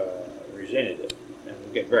leadership resented it and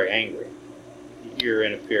would get very angry. You're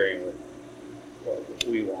interfering with what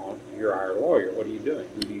we want. You're our lawyer. What are you doing?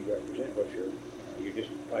 Who do you represent? You're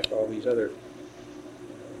just like all these other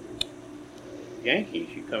Yankees.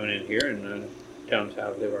 You coming in here and telling us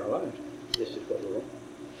how to live our lives. This is what we want.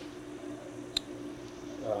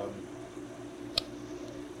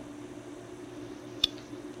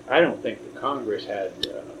 I don't think the Congress had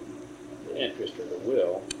the interest or the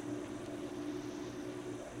will,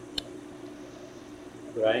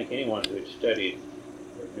 but I think anyone who had studied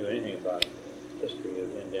or knew anything about the history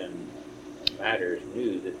of Indian matters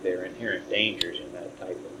knew that there are inherent dangers in that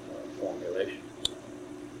type of formulation.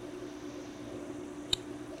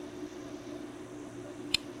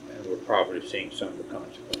 And we're probably seeing some of the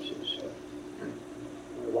consequences.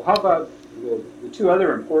 Well, how about the two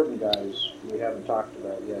other important guys we haven't talked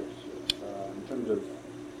about yet in terms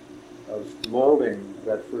of molding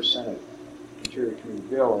that first Senate Interior Committee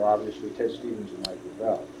bill are obviously Ted Stevens and Mike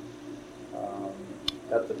Gravel.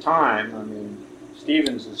 At the time, I mean,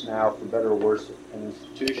 Stevens is now, for better or worse, an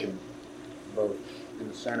institution, both in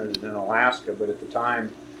the Senate and in Alaska, but at the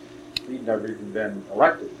time, he'd never even been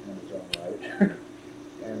elected in his own right.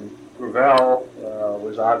 And Gravel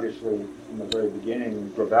was obviously, from the very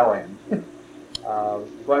beginning, Gravelian.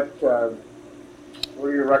 But what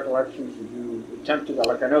are your recollections? Did you attempt to,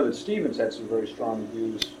 like I know that Stevens had some very strong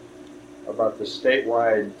views about the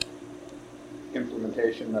statewide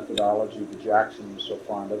implementation methodology that Jackson was so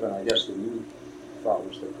fond of, and I guess that you thought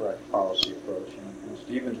was the correct policy approach. And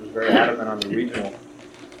Stevens was very adamant on the regional.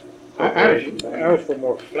 I was for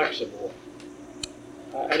more flexible.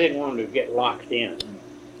 I didn't want them to get locked in.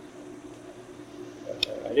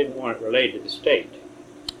 I didn't want it related to the state.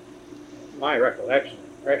 My impression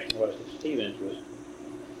was that Stevens was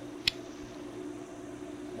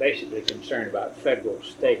basically concerned about federal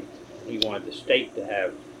state. He wanted the state to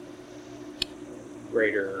have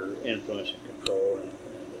greater influence and control, and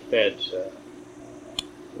the feds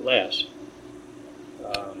less.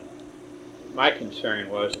 My concern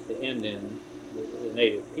was that the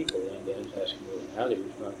native people, the Indians, Eskimos, and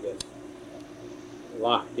Aleuts, not get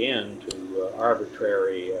locked into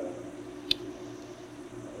arbitrary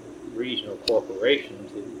regional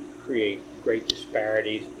corporations that would create great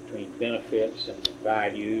disparities between benefits and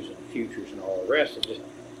values and futures and all the rest.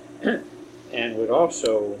 And would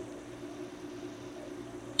also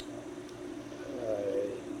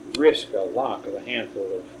risk a lock of a handful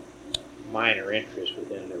of minor interests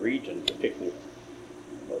within the region, particularly,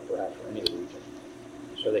 or perhaps any region,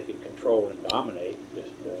 so they could control and dominate and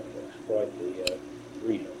just exploit the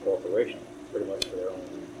regional corporation pretty much for their own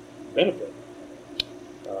benefit.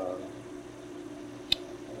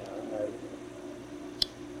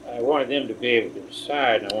 I wanted them to be able to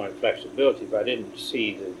decide, and I wanted flexibility, but I didn't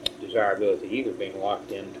see the desirability either being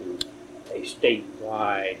locked into a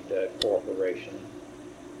statewide corporation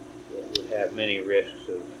that would have many risks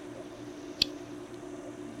of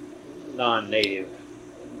non-native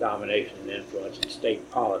domination and influence in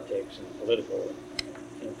state politics and political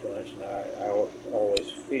influence. And I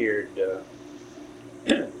always feared the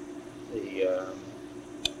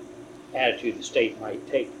attitude the state might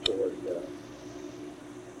take toward the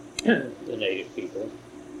native people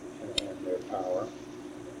and their power.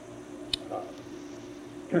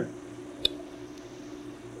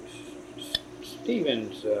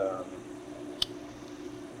 Stevens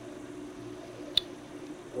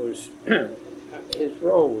was his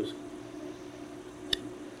role was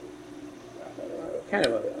kind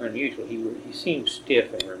of unusual. He seemed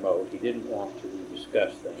stiff and remote. He didn't want to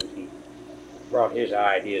discuss things. He brought his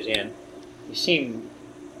ideas in. He seemed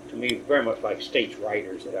to me very much like states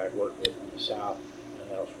writers that I'd worked with in the South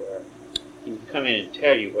and elsewhere. He would come in and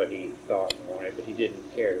tell you what he thought and wanted, but he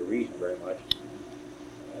didn't care to reason very much.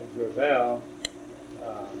 Gravel,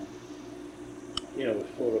 was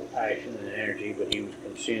full of passion and energy, but he was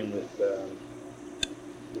consumed with the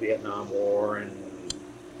Vietnam War and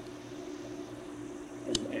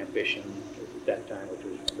ambition at that time, which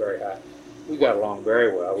was very high. We got along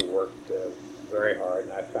very well. We worked very hard,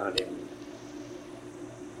 and I found him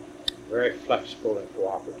very flexible and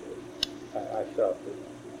cooperative. I felt that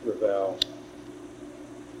Gravel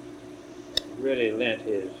really lent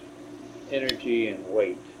his energy and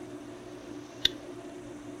weight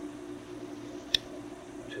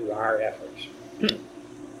to our efforts,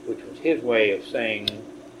 which was his way of saying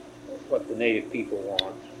what the native people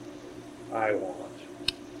want, I want,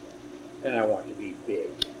 and I want to be big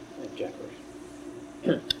and generous.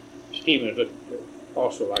 Stevens looked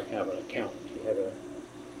also like kind of an accountant. He had to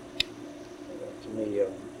me, a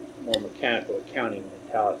more mechanical accounting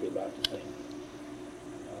mentality about the thing.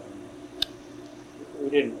 We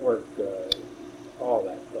didn't work all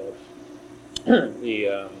that close.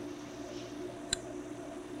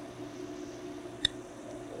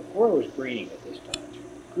 Where was Greening at this time?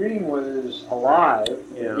 Greening was alive.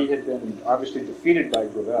 Yeah. He had been obviously defeated by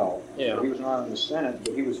Gravel. Yeah. So he was not in the Senate,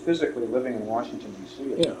 but he was physically living in Washington,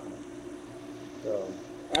 D.C. Yeah. So,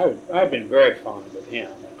 I've been very fond of him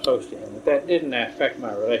and close to him, but that didn't affect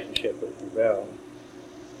my relationship with Rubel.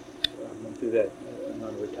 I've been through that a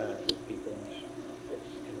number of times with people. It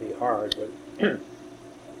can be hard, but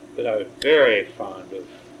but I was very fond of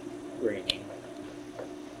Greening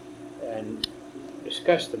and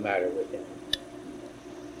discussed the matter with him.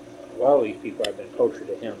 Of all these people, I've been closer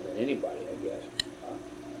to him than anybody, I guess.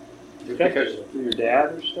 Just because of your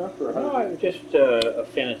dad or stuff, or No, it was just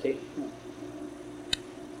affinity.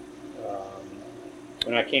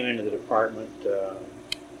 When I came into the department,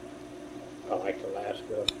 I liked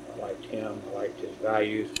Alaska. I liked him. I liked his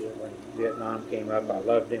values. When Vietnam came up, I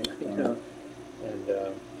loved him. You know, and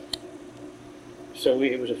so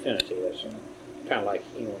it was affinity. That's kind of like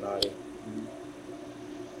Inonati.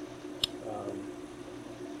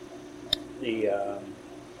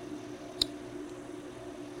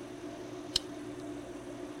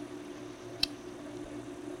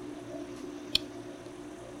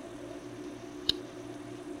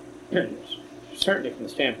 Certainly from the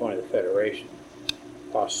standpoint of the Federation,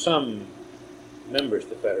 while some members of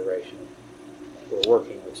the Federation were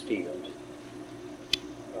working with Stevens,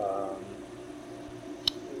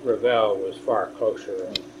 Revell was far closer,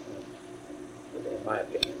 in my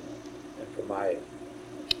opinion, and for my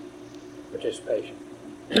participation,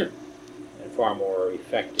 and far more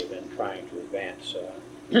effective in trying to advance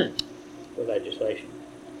the legislation.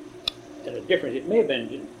 And the difference, it may have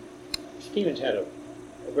been, Stevens had a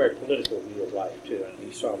very political view of life, too, and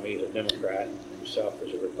he saw me as a Democrat and himself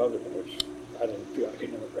as a Republican, which I didn't feel like a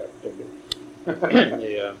Democrat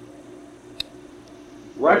particularly.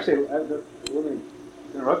 Well, actually, let me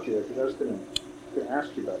interrupt you there, because I was going to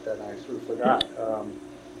ask you about that, and I sort of forgot.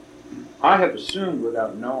 I have assumed,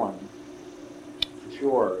 without knowing for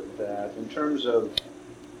sure, that in terms of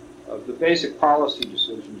the basic policy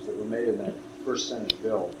decisions that were made in that first Senate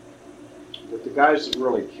bill, that the guys that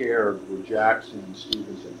really cared were Jackson and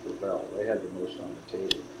Stevens and Revell. They had the most on the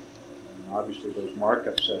table. And obviously those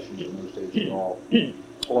markup sessions in those days were all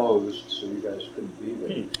closed, so you guys couldn't be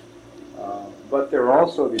there. But there were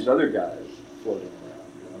also these other guys floating around.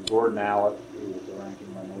 You know, Gordon Allett, who was the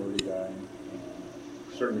ranking minority guy.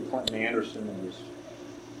 Certainly Clinton Anderson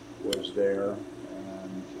was there,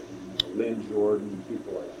 and Lynn Jordan and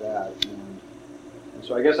people like that. And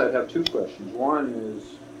so I guess I'd have two questions. One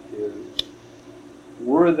is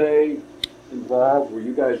were they involved? Were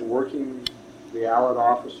you guys working the Allett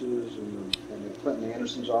offices and the Clinton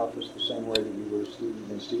Anderson's office the same way that you were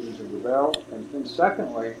Stevens and Revell? And then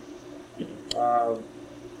secondly,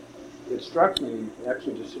 it struck me,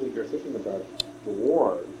 actually just sitting here thinking about the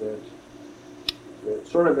war, that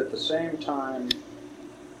sort of at the same time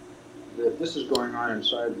that this is going on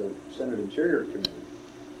inside the Senate Interior Committee,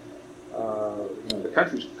 the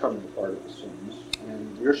country's coming apart at the seams,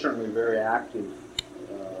 and you're certainly very active,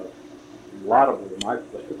 laudably in my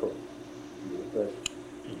political view, but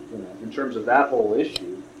in terms of that whole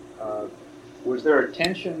issue, was there a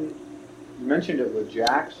tension? You mentioned it with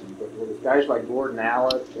Jackson, but with guys like Gordon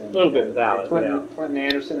Allett and a little bit with Allett, Clinton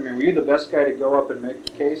Anderson, I mean, were you the best guy to go up and make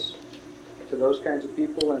the case to those kinds of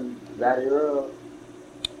people in that era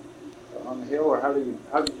on the Hill, or how did you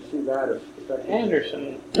see that affected?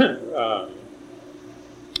 Anderson,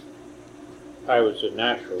 I was a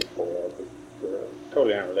natural for a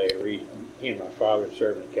totally unrelated reason. He and my father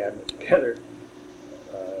served in the cabinet together.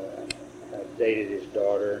 I dated his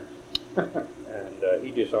daughter, and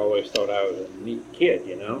he just always thought I was a neat kid,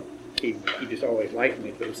 you know. He just always liked me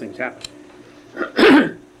if those things happened.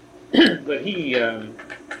 But he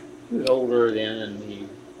was older then, and he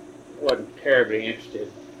wasn't terribly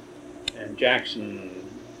interested. And Jackson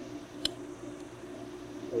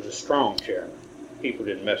was a strong chairman. People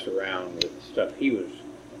didn't mess around with stuff he was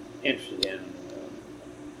interested in.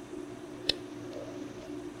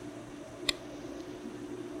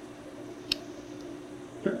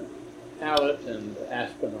 Allett and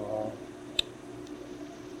Aspinall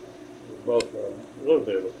were both a little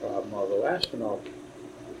bit of a problem, although Aspinall,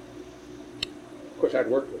 of course, I'd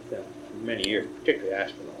worked with them for many years, particularly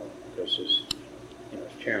Aspinall, because as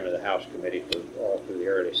chairman of the House Committee for all through the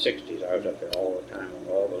early 60s, I was up there all the time on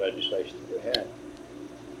all the legislation that we had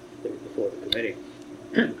before the committee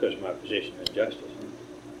because of my position in justice.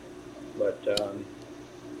 But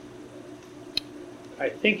I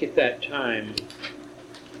think at that time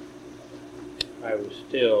I was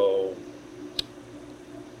still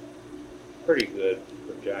pretty good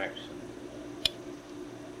for Jackson.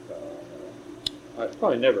 I was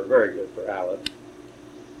probably never very good for Allett.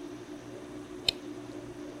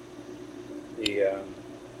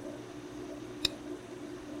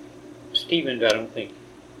 Stevens, I don't think,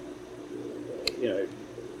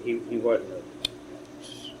 he wasn't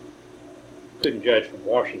couldn't judge from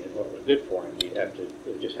Washington what was good for him. You'd have to, it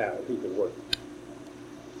was just how he could work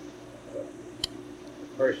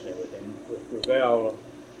personally with him. With Revell,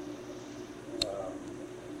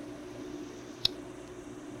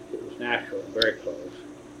 it was natural and very close.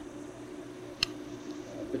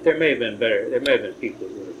 But there may have been better. There may have been people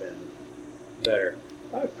that would have been better.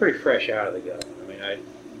 I was pretty fresh out of the government. I mean,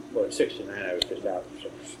 in '69, I was just out for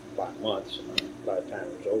 5 months, and by the time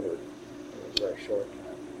it was over, it was a very short time.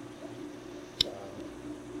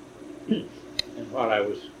 And while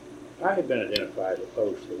I had been identified as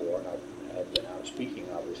opposed to the war, and I had been out speaking,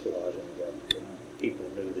 obviously, while I was in the government. People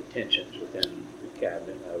knew the tensions within the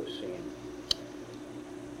cabinet. I was seeing,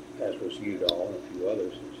 as was Udall and a few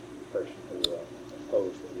others, as the person who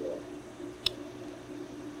opposed the war.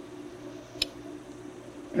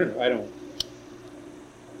 I don't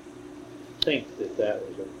think that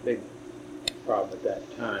was a big problem at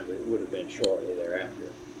that time, but it would have been shortly thereafter.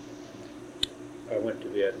 I went to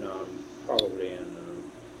Vietnam probably in,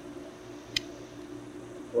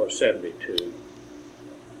 72.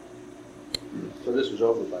 So this was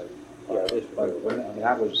over by when? I mean,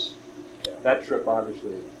 that trip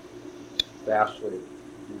obviously vastly.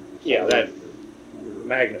 Yeah, that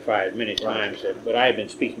magnified many times, but I had been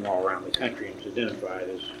speaking all around the country and was identified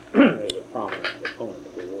as a prominent opponent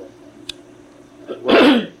of the war.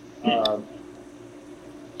 Well,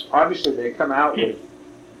 obviously, they come out with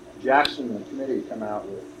Jackson and the committee come out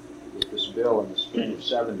with this bill in the spring of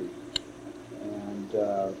 '70, and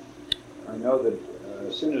I know that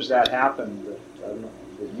as soon as that happened,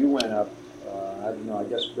 that you went up. I don't know. I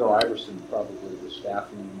guess Bill Iverson probably was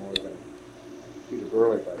staffing you more than Peter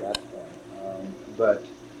Burley by that point. But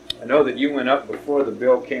I know that you went up before the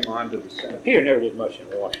bill came onto the Senate. Peter never did much in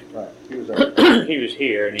Washington. Right. He was He was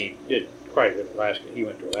here, and he did quite a bit in Alaska. He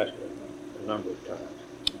went to Alaska a number of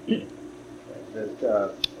times.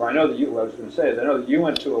 Well, I know that what I was going to say is I know that you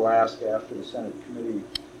went to Alaska after the Senate committee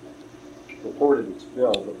reported its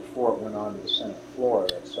bill, but before it went on to the Senate floor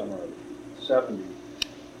that summer of '70.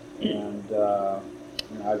 And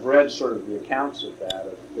I've read sort of the accounts of that,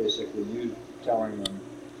 of basically you telling them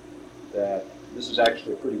that this is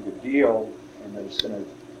actually a pretty good deal, and that it's going to,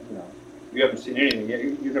 you haven't seen anything yet.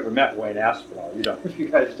 You've never met Wayne Aspinall. You don't. If you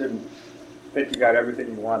guys didn't think you got everything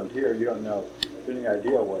you wanted here, you don't know any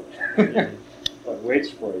idea what waits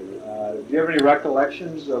for you. Do you have any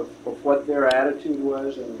recollections of what their attitude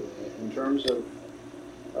was in terms of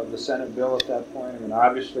the Senate bill at that point? I mean,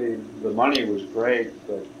 obviously the money was great,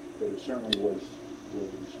 but it certainly was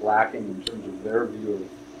lacking in terms of their view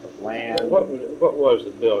of land. What was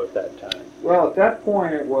the bill at that time? Well, at that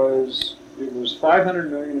point it was $500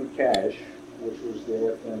 million in cash, which was the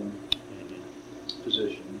AFN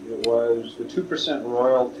position. It was the 2%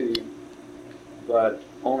 royalty, but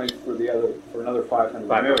only for another $500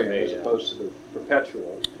 million as opposed to the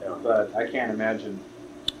perpetual. Yeah. But I can't imagine,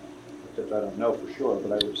 because I don't know for sure,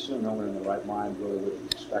 but I would assume no one in the right mind really would have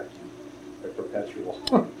expected a perpetual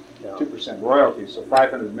 2% royalty. So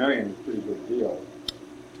 $500 million is a pretty good deal.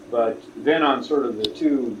 But then on sort of the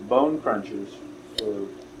two bone crunchers for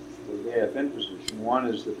the AFN position, one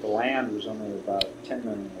is that the land was only about 10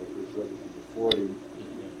 million acres rather than the 40.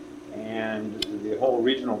 And the whole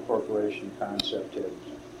regional corporation concept had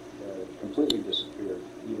completely disappeared,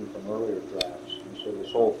 even from earlier drafts. And so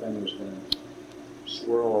this whole thing was going to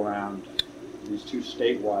swirl around these two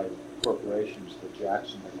statewide corporations that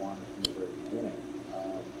Jackson had wanted from the very beginning.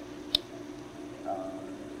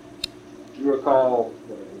 Do you recall,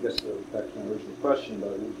 I guess back to my original question,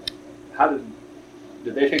 but how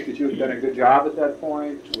did they think that you had done a good job at that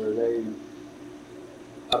point? Were they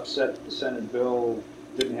upset that the Senate bill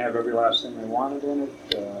didn't have every last thing they wanted in it?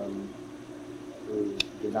 Or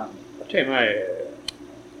did not? I'll tell you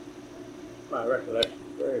my recollection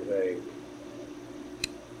is very vague.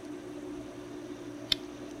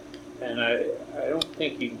 And I don't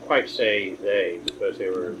think you can quite say they, because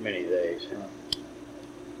there were many theys.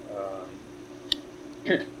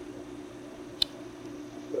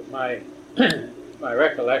 But my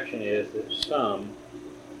recollection is that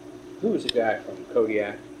who was the guy from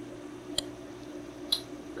Kodiak?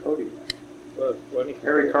 Kodiak. Wasn't he?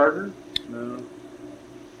 Harry Carter? No.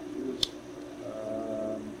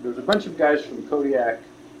 There was a bunch of guys from Kodiak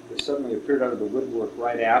that suddenly appeared out of the woodwork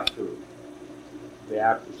right after the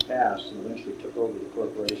act was passed, and eventually took over the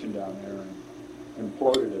corporation down there and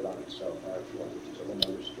imploded it on itself, actually, which is a whole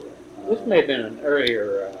other story. This may have been an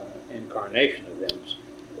earlier incarnation of them,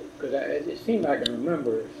 because it seemed I can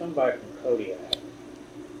remember somebody from Kodiak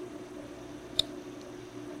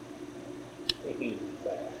thinking he was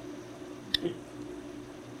bad.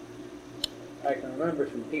 I can remember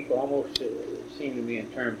some people almost, it seemed to me in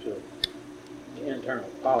terms of the internal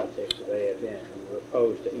politics of AFN who were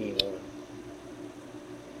opposed to E1.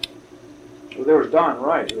 Well, there was Don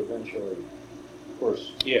Wright, who eventually, of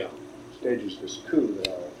course, Yeah. stages this coup that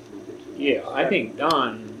I'll leave it to. Yeah, I think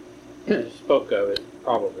Don spoke of it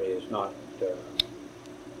probably as not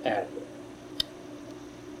adequate.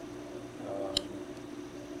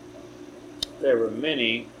 There were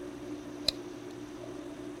many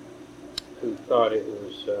who thought it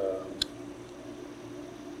was I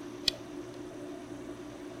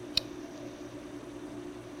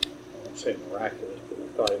won't say miraculous, but who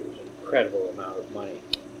thought it was an incredible amount of money.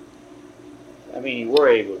 I mean, you were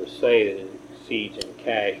able to say that it exceeds in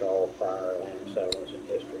cash all prior land settlements in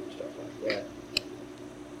history and stuff like that.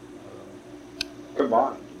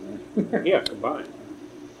 Combined. Yeah, combined.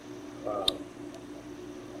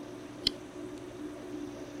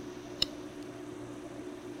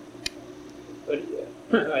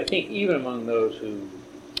 But I think even among those who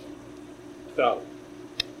felt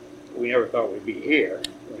we never thought we'd be here,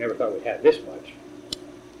 we never thought we'd have this much,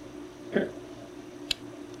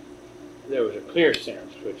 there was a clear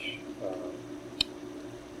sense, which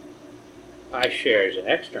I share as an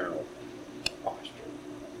external posture,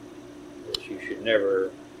 that you should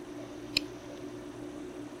never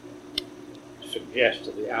suggest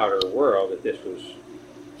to the outer world that this was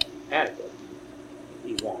adequate.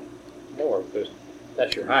 You want more, because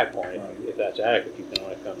that's your high point. If that's adequate, you can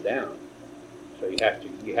only come down. So you have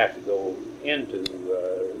to go into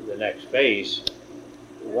the next phase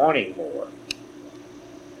wanting more.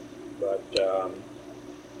 But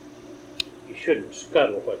you shouldn't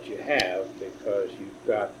scuttle what you have, because you've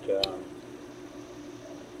got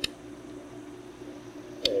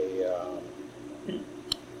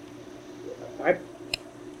I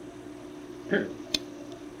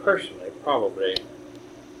personally probably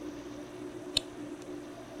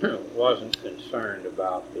wasn't concerned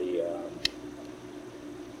about the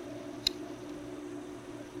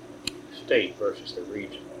state versus the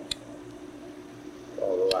regional,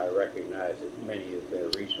 although I recognize that many of their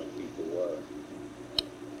regional people were,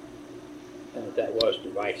 and that was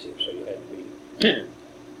divisive, so you had to be,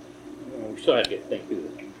 we still had to get things through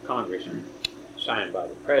the Congress and signed by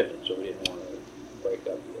the President, so we didn't want to break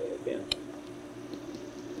up the AFN.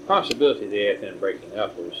 The possibility of the AFN breaking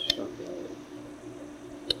up was something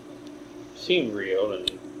that seemed real and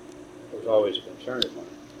was always a concern of mine.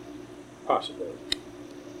 Possibility.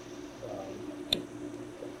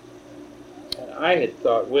 And I had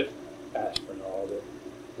thought with Aspinall that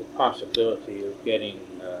the possibility of getting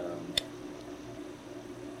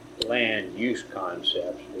land use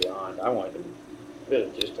concepts beyond, I wanted the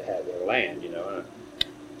villages to have their land, you know.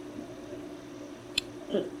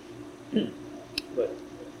 But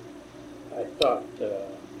I thought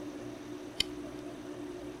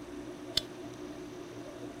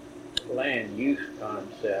land use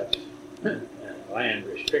concepts and land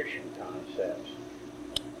restriction concepts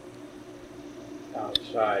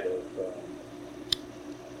outside of,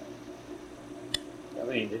 I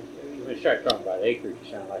mean, when you start talking about acreage,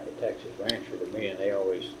 you sound like a Texas rancher to me, and they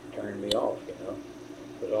always turned me off, you know,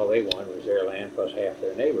 because all they wanted was their land plus half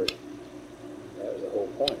their neighbors. That was the whole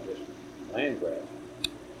point, just land grab.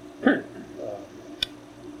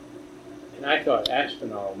 And I thought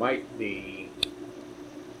Aspinall might be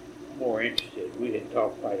more interested. We had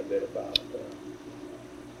talked quite a bit about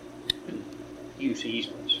use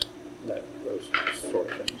easements, those sort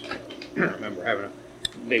of things. I remember having a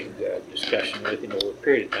big discussion with him over a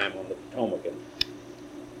period of time on the Potomac, and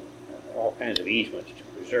all kinds of easements to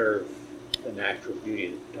preserve the natural beauty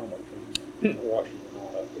of the Potomac from Washington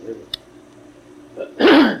on up the river. But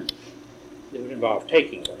it would involve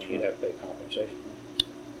taking them, you'd have to pay compensation.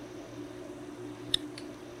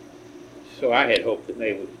 So I had hoped that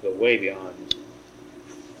they would go way beyond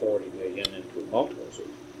 40 million into multiples of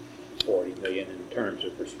 40 million in terms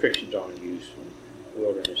of restrictions on use in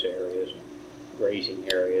wilderness areas and grazing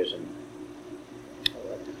areas and all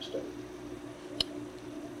that kind of stuff.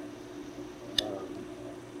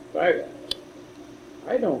 But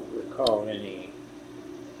I don't recall any,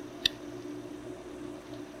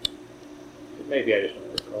 maybe I just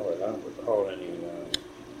don't recall it, I don't recall any,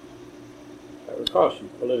 I recall some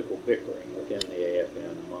political bickering within the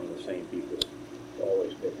AFN among the same people who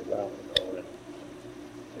always bickered. I don't recall any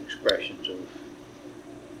expressions of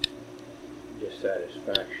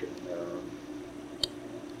dissatisfaction.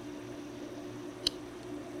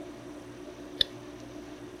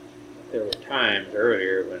 There were times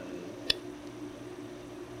earlier when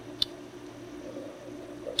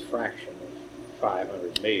a fraction of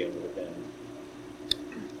 500 million would have been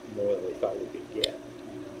more than we thought we could get.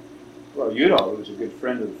 Well, Udall was a good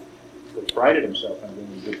friend of, that prided himself on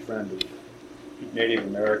being a good friend of Native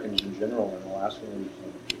Americans in general and Alaskans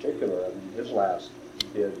in particular. I mean, his last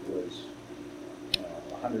bid was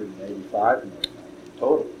 185 million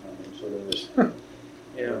total. I mean, so there was,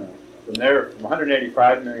 from there, from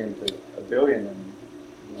 185 million to a billion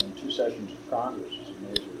in 2 sessions of Congress is a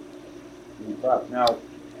major leap up. Now,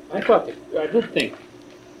 I did think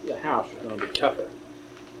the House was going to be tougher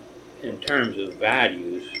in terms of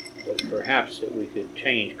values, but perhaps that we could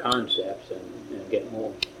change concepts and get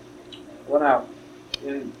more. Well, now,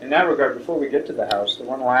 in that regard, before we get to the House, the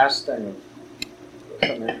one last thing of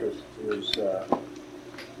some interest is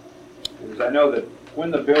I know that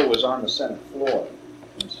when the bill was on the Senate floor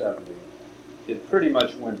in '70, it pretty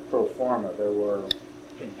much went pro forma. There were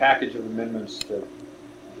a package of amendments that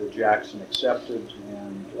Jackson accepted,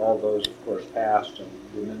 and all those, of course, passed, and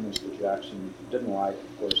the amendments that Jackson didn't like,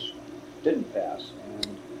 of course, didn't pass.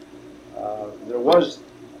 And there was,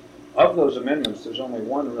 of those amendments, there's only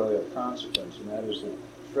one really of consequence, and that is that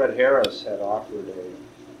Fred Harris had offered a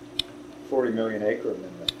 40 million acre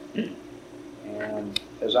amendment. And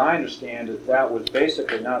as I understand it, that was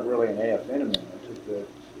basically not really an AFN amendment.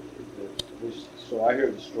 At least, so I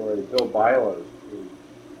hear the story, Bill Byler, who you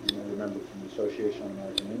may remember from the Association of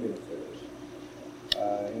American Indian Affairs,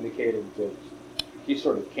 indicated that he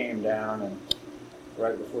sort of came down and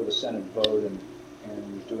right before the Senate vote and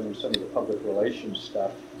was doing some of the public relations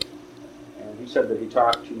stuff. And he said that he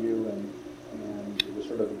talked to you and it was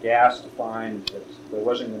sort of aghast to find that there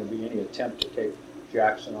wasn't going to be any attempt to take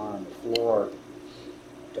Jackson on the floor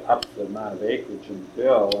to up the amount of acreage in the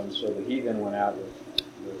bill, and so that he then went out with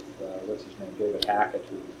what's his name, David Hackett,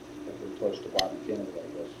 who had been close to Bobby Kennedy, I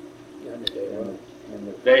guess. And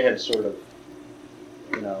that they had sort of,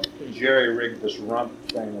 jerry-rigged this rump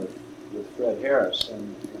thing with Fred Harris.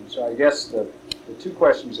 And so I guess the two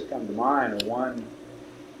questions that come to mind are, one,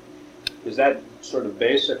 is that sort of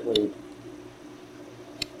basically,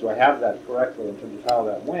 do I have that correctly in terms of how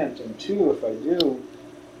that went? And two, if I do,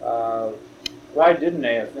 why didn't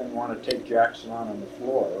AFN want to take Jackson on the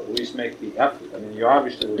floor, or at least make the effort? I mean, you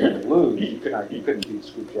obviously were going to lose. You couldn't beat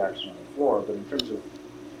Scoop Jackson on the floor, but in terms of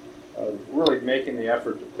really making the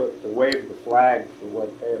effort to wave the flag for what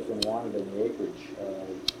AFN wanted in the acreage,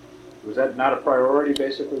 was that not a priority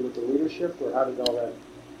basically with the leadership, or how did all that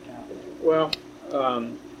happen? Well,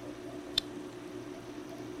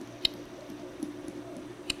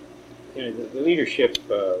 the leadership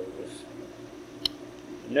was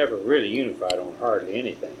never really unified on hardly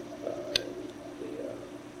anything.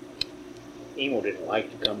 Emil didn't like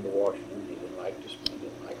to come to Washington. He didn't like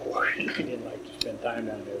Washington. He didn't like to spend time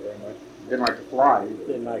down there very much. Didn't like to fly either.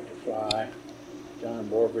 Didn't like to fly. John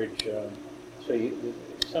Borbridge.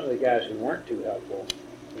 Some of the guys who weren't too helpful,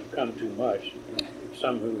 who come too much.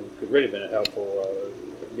 Some who could really have been helpful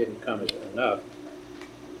didn't come enough.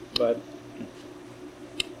 But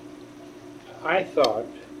I thought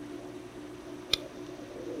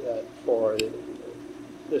that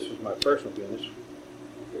this was my personal view,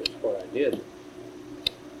 this is what I did.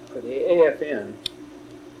 For the AFN,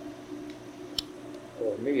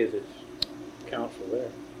 or me as its counsel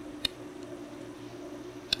there,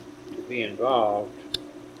 to be involved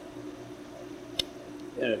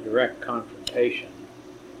in a direct confrontation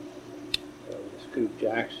with Scoop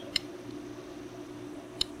Jackson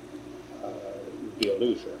would be a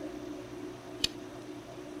loser,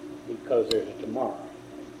 because there's a tomorrow.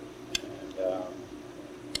 And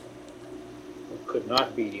we could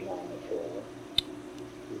not beat him on the floor.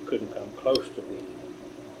 We couldn't come close to beating him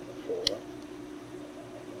on the floor.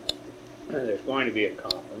 And there's going to be a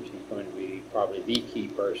conference. He's going to be probably the key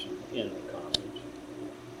person in the conference.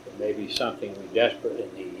 It may be something we desperately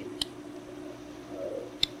need.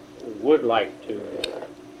 We would like to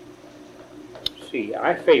see.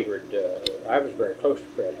 I was very close to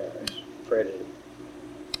Fred Harris.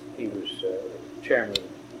 He was chairman of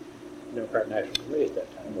the Democratic National Committee at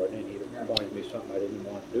that time, wasn't he? He appointed me something I didn't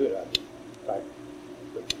want to do it. In fact,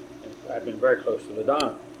 I'd been very close to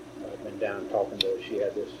LaDonna. I'd been down talking to her. She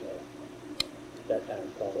had this, at that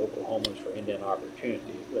time, called Oklahomans for Indian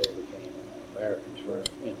Opportunity. It later became Americans for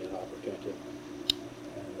Indian Opportunity.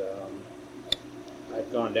 And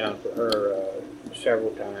I'd gone down for her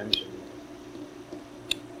several times and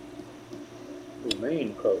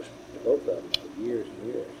remained close to both of them for years and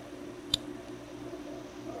years.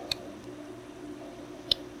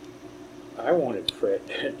 I wanted Fred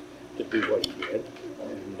to do what he did,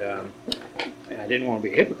 and I didn't want to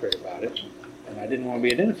be a hypocrite about it, and I didn't want to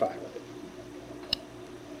be identified with it.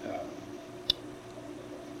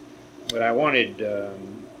 But I wanted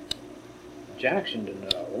Jackson to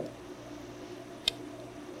know,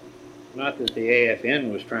 not that the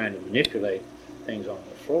AFN was trying to manipulate things on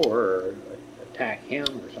the floor or attack him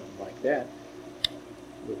or something like that,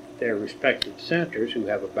 with their respective senators who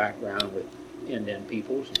have a background with Indian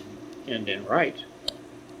peoples and Indian rights,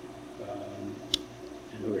 and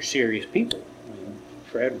who are serious people. I mean,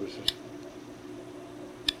 Fred was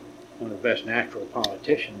one of the best natural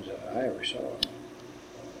politicians I ever saw.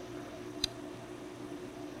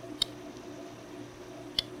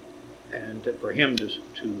 And for him to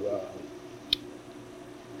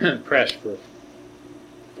press for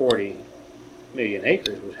 40 million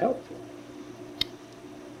acres was helpful.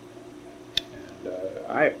 And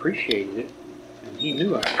I appreciated it, and he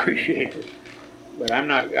knew I appreciated it. But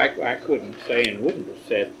I couldn't say and wouldn't have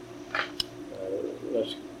said,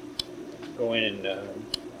 let's go in and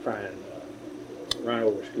try and run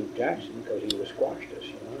over Scoop Jackson because he would have squashed us,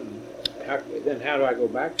 you know. And then how do I go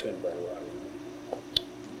back to him very well?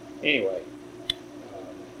 Anyway,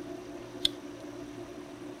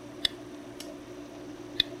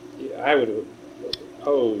 I would have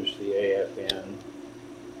opposed the AFN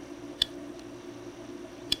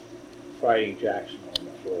fighting Jackson on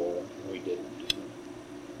the floor, and we didn't.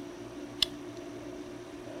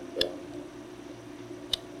 But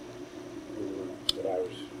I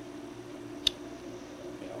was,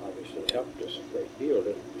 obviously it helped us a great deal.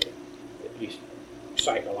 At least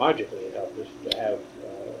psychologically, it helped us to have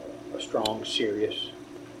a strong, serious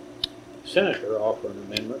senator offer an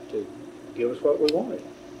amendment to give us what we wanted.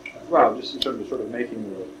 Well, just in terms of sort of making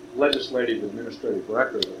the legislative administrative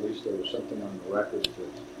record, at least there was something on the record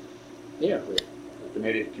that the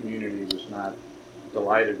Native community was not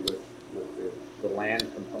delighted with the land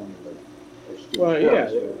component of Scoop. Well, yeah,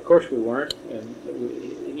 of course we weren't, and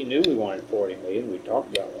he knew we wanted 40 million. We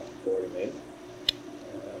talked about wanting 40 million,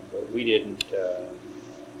 but we didn't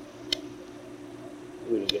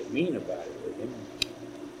get mean about it with him.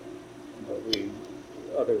 But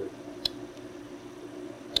other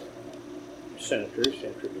senators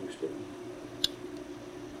introduced it, and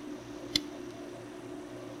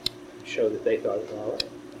showed that they thought it was all right.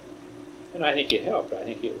 And I think it helped. I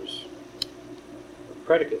think it was a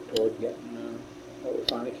predicate toward getting what we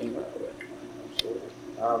finally came up with. Absolutely.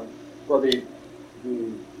 Well, the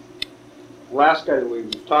last guy that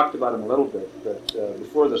we've talked about him a little bit, but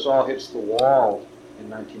before this all hits the wall in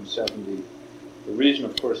 1970, the reason,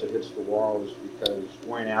 of course, it hits the wall is because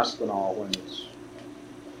Wayne Aspinall, when it's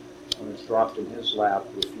dropped in his lap,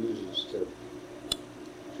 refuses to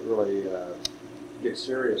really get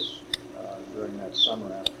serious during that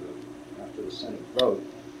summer after the Senate vote.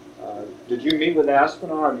 Did you meet with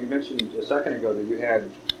Aspinall? You mentioned a second ago that you had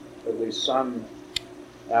at least some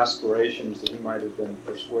aspirations that he might have been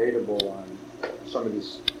persuadable on some of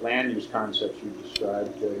these land use concepts you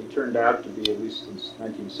described. He turned out to be, at least in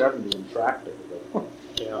 1970, intractable.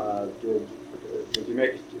 Did you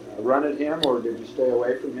make a run at him, or did you stay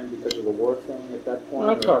away from him because of the war thing at that point?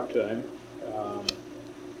 Well, I talked to him.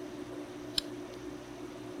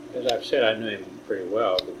 As I've said, I knew him pretty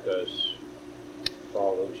well because for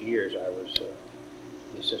all those years I was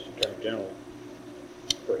the Assistant Attorney General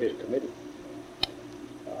for his committee.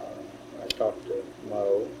 I talked to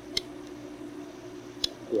Mo,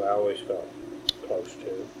 who I always felt close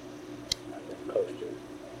to. I've been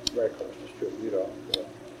very close to Stuart Udall, and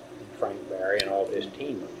Frank Barry, and all of his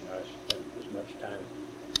team. I mean, I spent as much time,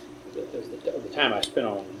 the time I spent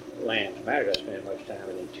on land matters, I spent as much time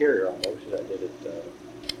in the interior almost as I did at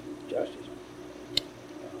Justice.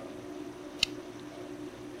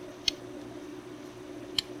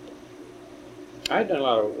 I had done a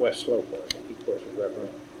lot of West Slope work. He, of course, was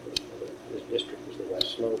representing, his district was the West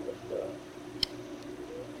Slope. And,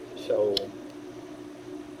 so,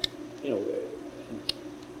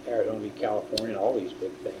 Arizona, California, and all these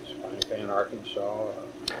big things. Frying Pan, Arkansas.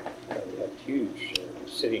 We had huge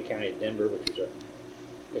city and county of Denver, which was a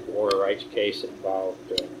big water rights case that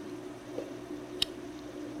involved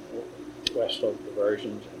West Slope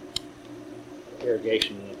diversions and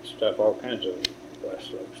irrigation and stuff, all kinds of West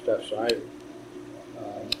Slope stuff. So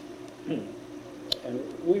and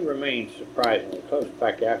we remained surprisingly close. In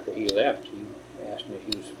fact, after he left, he asked me if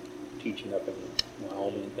he was teaching up in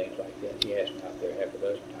Wyoming and things like that. He asked me out there half a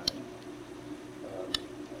dozen times.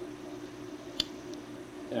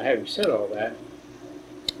 Now, having said all that,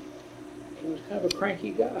 he was kind of a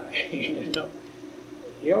cranky guy.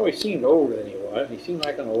 He always seemed older than he was. He seemed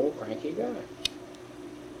like an old, cranky guy.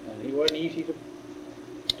 And he wasn't easy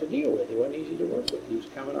to deal with. He wasn't easy to work with. He was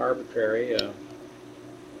kind of arbitrary.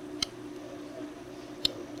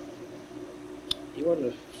 He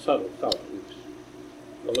wasn't a subtle fellow. He was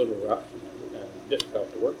a little rough and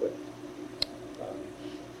difficult to work with.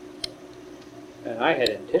 And I had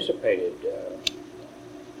anticipated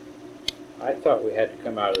I thought we had to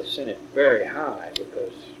come out of the Senate very high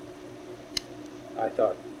because I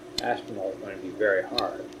thought Aspinall was going to be very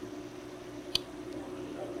hard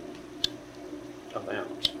on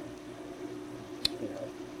amounts. You know.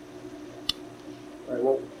 All right,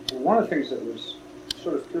 well, one of the things that was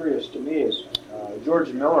sort of curious to me is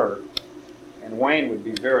George Miller and Wayne would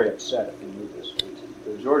be very upset if he knew this.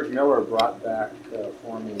 George Miller brought back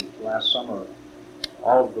for me last summer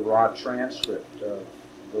all of the raw transcript of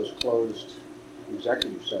those closed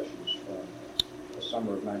executive sessions from the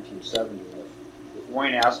summer of 1970. If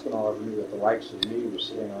Wayne Aspinall ever knew that the likes of me were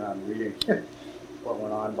sitting around reading what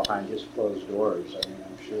went on behind his closed doors, I mean,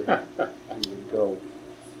 I'm sure he would go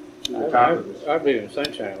to the top of this. I believe in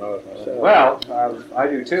sunshine laws myself. Well, I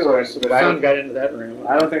do too. So the sun got into that room.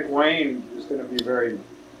 I don't think Wayne is going to be very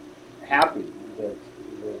happy that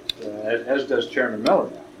as does Chairman Miller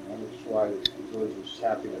now. You know, which is why George was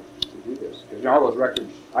happy to do this. Because all those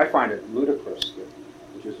records, I find it ludicrous that,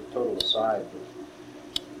 which is a total aside,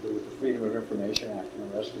 but with the Freedom of Information Act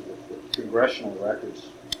and the rest of it, that congressional records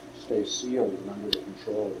stay sealed and under the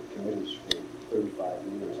control of the committees for 35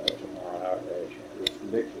 years. That's a moral outrage. It's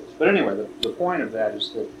ridiculous. But anyway, the point of that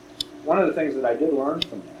is that one of the things that I did learn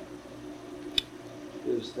from that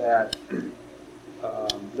is that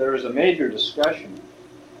there is a major discussion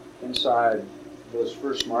inside those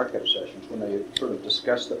first markup sessions when they sort of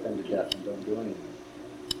discuss the thing to death and don't do anything,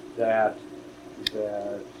 that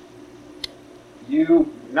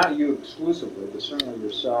you, not you exclusively, but certainly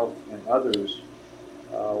yourself and others,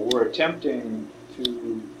 were attempting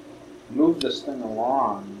to move this thing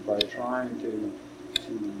along by trying to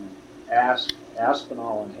ask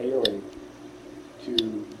Aspinall and Haley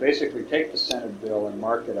to basically take the Senate bill and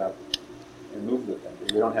mark it up and move the thing.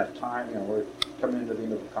 We don't have time, you know, we're coming into the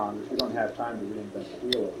end of the Congress, we don't have time to reinvent the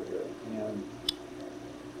wheel over here. And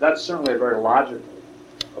that's certainly a very logical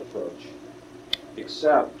approach,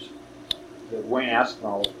 except that Wayne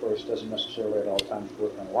Aspinall, of course, doesn't necessarily at all times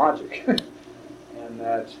work on logic. And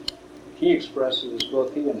that he expresses,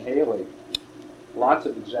 both he and Haley, lots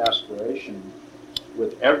of exasperation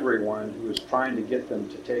with everyone who is trying to get them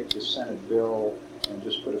to take the Senate bill and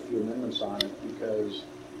just put a few amendments on it, because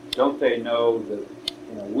don't they know that,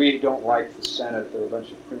 you know, we don't like the Senate, they're a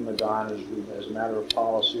bunch of prima donnas, as a matter of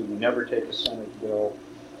policy, we never take a Senate bill.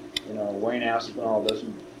 You know, Wayne Aspinall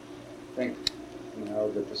doesn't think, you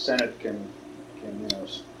know, that the Senate can you know,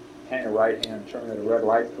 hang a right hand turn at a red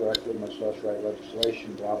light correctly, much less write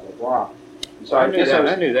legislation, blah, blah, blah. And so I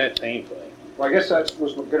knew that painfully. Well, I guess that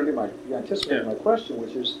was going to be you anticipated my question,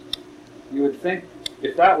 which is, you would think,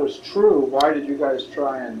 if that was true, why did you guys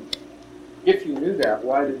try and, if you knew that,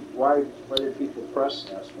 why did people press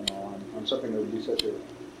Aspinall on something that would be such a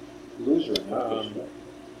loser in that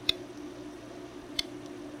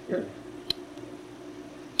respect?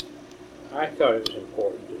 I thought it was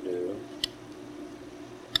important to do.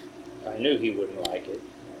 I knew he wouldn't like it.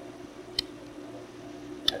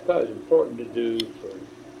 I thought it was important to do for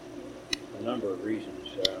a number of reasons.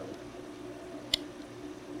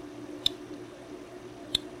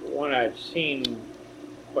 One, I'd seen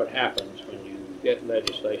what happens when you get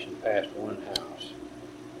legislation passed one house,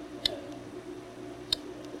 and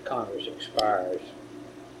the Congress expires,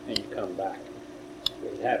 and you come back.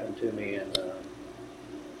 It happened to me in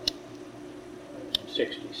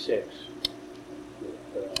 66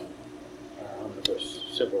 with our Omnibus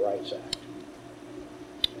Civil Rights Act.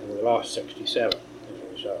 And we lost 67 as a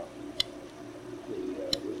result.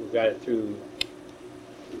 We got it through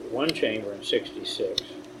one chamber in 66, and it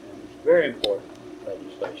was very important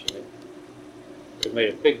legislation. It made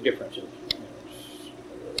a big difference in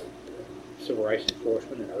civil rights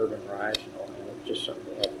enforcement and urban rights and all, and it was just something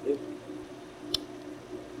they had to do.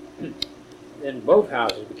 Then both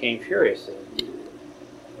houses became furious.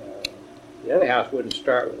 The other house wouldn't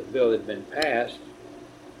start with a bill that had been passed,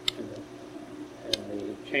 and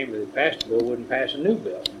the chamber that passed the bill wouldn't pass a new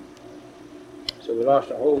bill. So we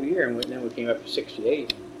lost a whole year, and then we came up to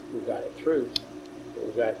 68, and we got it through. But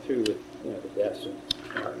we got it through with, you know, the deaths of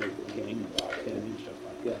Martin Luther King and Bob Kennedy and stuff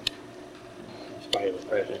like that, in spite of the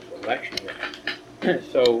presidential election.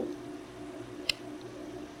 So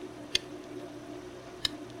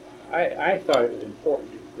I thought it was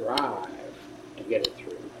important to drive to get it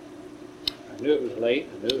through. I knew it was late,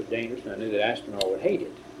 I knew it was dangerous, and I knew that Aspinall would hate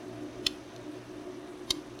it.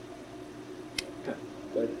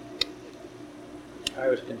 But I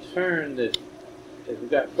was concerned that as we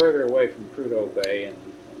got further away from Prudhoe Bay and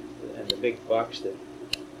the big bucks, that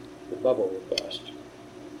the bubble would bust.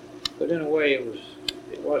 But in a way, it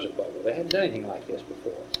was a bubble. They hadn't done anything like this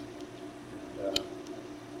before.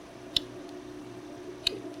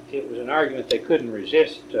 it was an argument they couldn't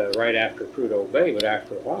resist right after Prudhoe Bay, but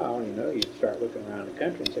after a while, you'd start looking around the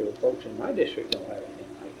country and say, well, folks in my district don't have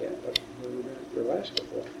anything like that. What were we doing it for Alaska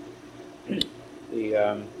for?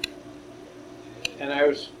 And I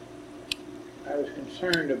was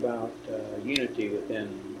concerned about unity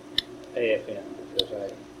within AFM because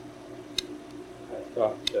I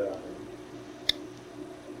thought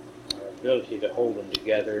our ability to hold them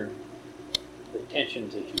together, the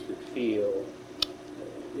tensions that you could feel,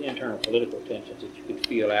 the internal political tensions that you could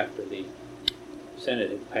feel after the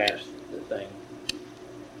Senate had passed the thing.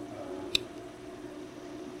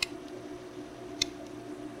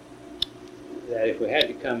 That if we had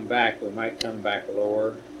to come back, we might come back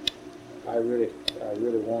lower. I really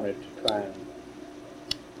wanted to try and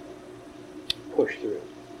push through it.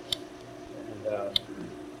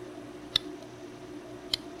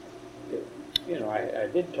 And I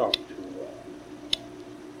did talk to who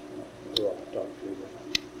I talked to.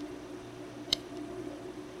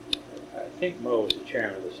 I think Mo was the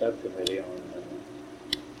chairman of the subcommittee on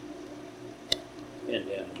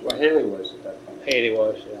Indian. Well, Haley was at that point. Haley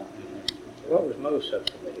was, yeah. What was Mo's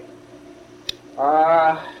subcommittee?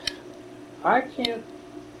 I can't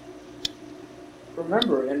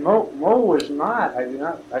remember. And Mo was not.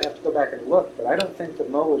 I'd have to go back and look, but I don't think that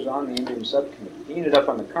Mo was on the Indian subcommittee. He ended up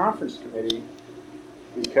on the conference committee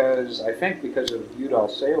because of Udall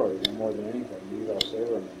Saylor, more than anything. Udall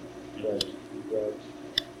Saylor. But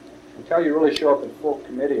until you really show up in full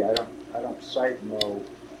committee, I don't cite Mo in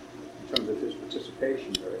terms of his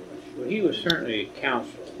participation very much. Well, he was certainly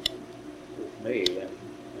counsel with me, and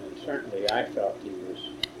certainly I felt he was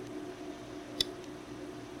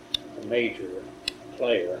a major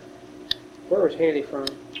player. Where was Haley from?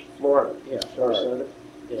 Florida. Yeah, Florida.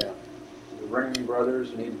 Yeah. The Ringling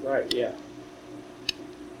Brothers, and he. Right. Yeah.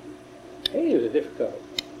 Haley was a difficult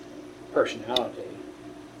personality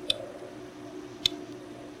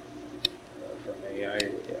for me. I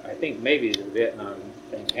think maybe the Vietnam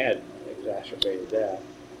thing had exacerbated that.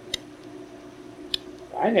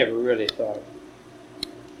 I never really thought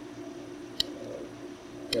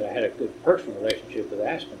that I had a good personal relationship with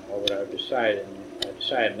Aspinall, but I decided in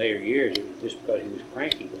later years it was just because he was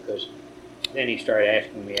cranky, because then he started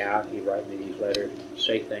asking me out, he'd write me these letters and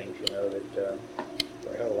say things, that were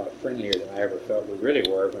a hell of a lot friendlier than I ever felt we really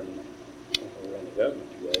were when we were in the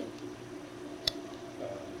government together.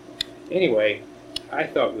 Anyway, I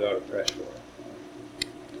thought we ought to press for it.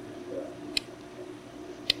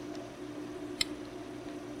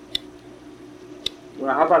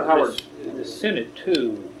 Well, how about Howard? The Senate,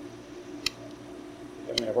 too,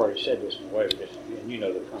 I've already said this in a way, and you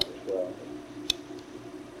know the Congress well.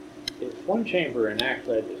 If one chamber enacts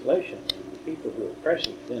legislation, and the people who are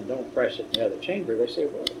pressing it then don't press it in the other chamber, they say,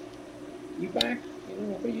 well, you back?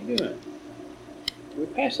 What are you doing? We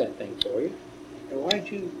passed that thing for you. And why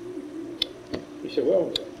didn't you? He said,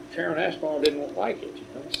 well, Chairman Aspinall didn't like it,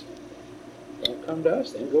 Don't come to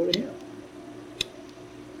us, then go to him.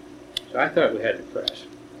 So I thought we had to press.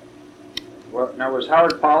 Well, now, was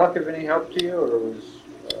Howard Pollock of any help to you, or was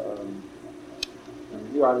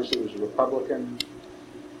you obviously was a Republican?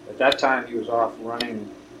 At that time, he was off running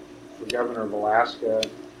for governor of Alaska,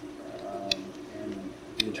 and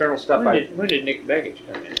the internal stuff. When did Nick Begich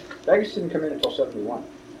come in? Begich didn't come in until '71.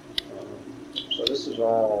 So this is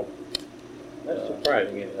all. That's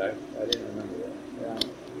surprising, isn't it? I didn't remember that. Yeah.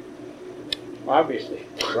 Obviously,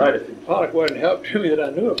 right. If Pollock wasn't help to me that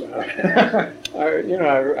I knew about.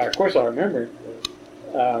 Of course I remember.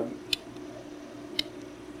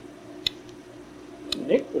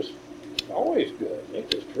 Nick was always good.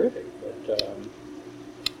 Nick was terrific, but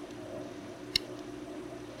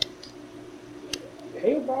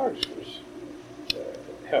Hale Boggs was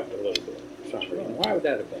helped a little bit for some reason. Why would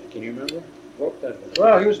that have been? Can you remember? What would that have been?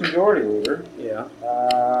 Well, he was majority leader. Yeah.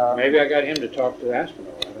 Maybe I got him to talk to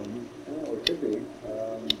Aspinall. I don't know. Well, it could be.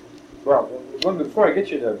 Well, before I get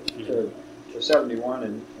you to 71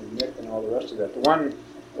 and Nick and all the rest of that, the one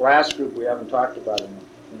last group we haven't talked about in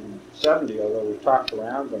 70, although we've talked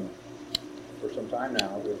around them for some time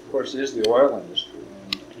now, of course, is the oil industry.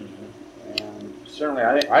 And certainly,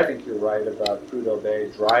 I think you're right about Prudhoe Bay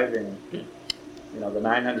driving, the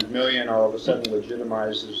 900 million all of a sudden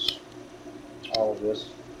legitimizes all of this.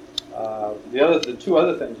 The two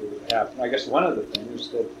other things that have happened, I guess one of the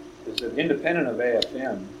things is that independent of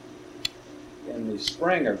AFM, in the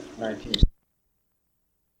spring of 19.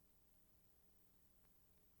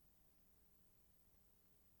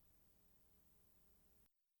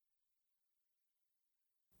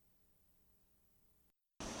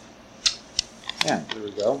 Yeah, there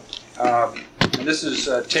we go. And this is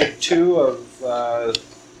take 2 of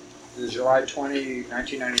the July 20,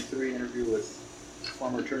 1993 interview with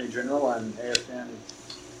former Attorney General and AFN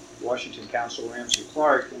Washington Counsel Ramsey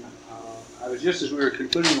Clark. And I was just as we were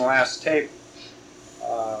concluding the last tape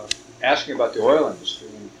asking about the oil industry.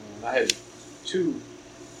 And I had two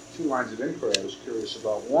lines of inquiry I was curious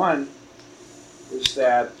about. One is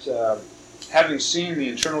that having seen the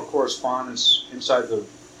internal correspondence inside the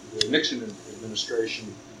Nixon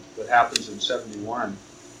administration that happens in '71,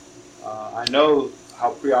 I know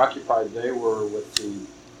how preoccupied they were with the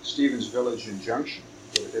Stevens Village injunction,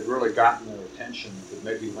 that it had really gotten their attention that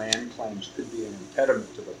maybe land claims could be an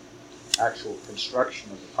impediment to the actual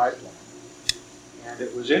construction of the pipeline. And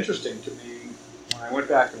it was interesting to me when I went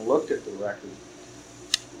back and looked at the record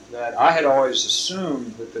that I had always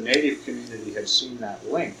assumed that the Native community had seen that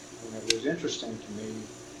link. And it was interesting to me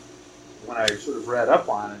when I sort of read up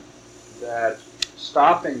on it that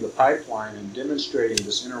stopping the pipeline and demonstrating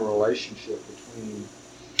this interrelationship between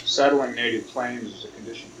settling Native claims as a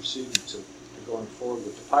condition precedent to going forward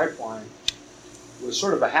with the pipeline was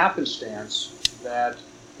sort of a happenstance that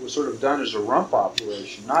was sort of done as a rump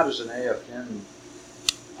operation, not as an AFN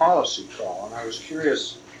policy call. And I was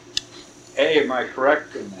curious, A, am I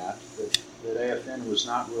correct in that AFN was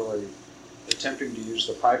not really attempting to use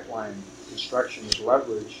the pipeline construction as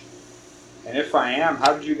leverage? And if I am,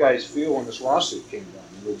 how did you guys feel when this lawsuit came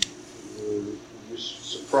down? Were you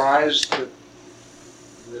surprised that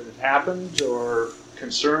it happened, or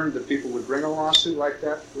concerned that people would bring a lawsuit like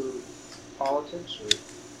that for politics? Or?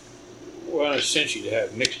 Well, essentially, to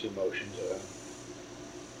have mixed emotions.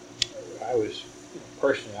 I was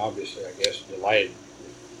personally, obviously, I guess, delighted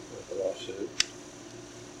with the lawsuit.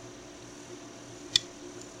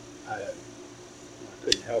 I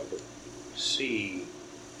couldn't help but see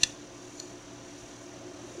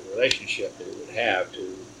the relationship that it would have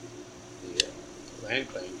to the land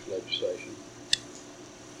claims legislation.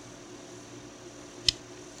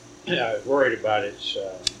 I was worried about its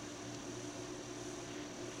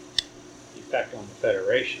effect on the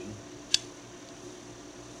Federation,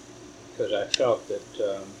 because I felt that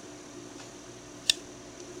the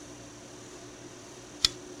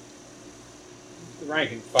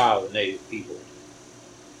rank and file of the Native people,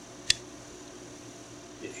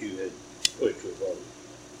 if you had put it to a vote,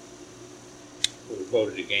 would have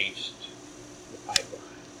voted against the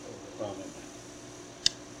pipeline overwhelmingly.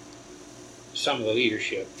 Some of the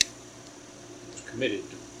leadership was committed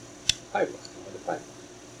to the pipeline.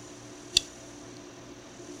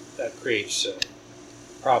 That creates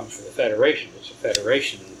problems for the Federation. It's a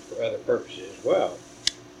federation for other purposes as well,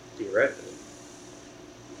 theoretically.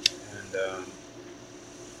 And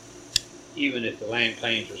even if the land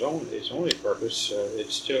claims was its only purpose,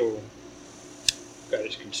 it's still got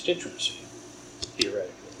its constituency,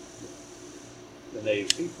 theoretically, the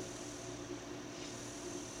Native people.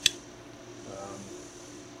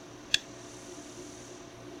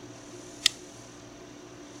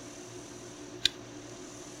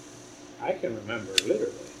 I can remember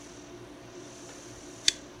literally,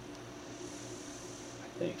 I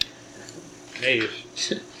think,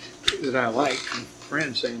 natives that I liked, and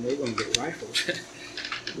friends saying they're going to get rifles.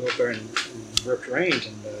 Go up there in Brooks Range,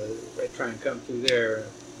 and they try and come through there,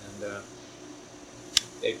 and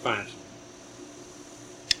they'd find some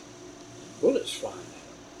bullets flying at them.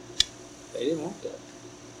 They didn't want that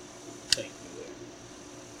thing through there.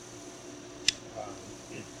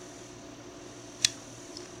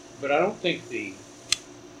 But I don't think the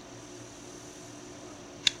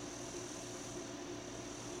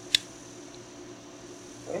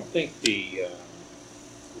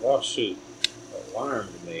lawsuit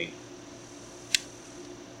alarmed me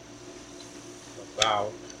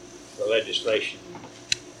about the legislation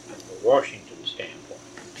from the Washington standpoint.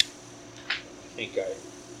 I think I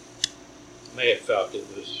may have felt it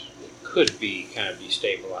could be kind of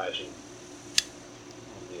destabilizing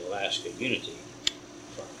on the Alaska Unity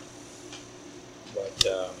front. But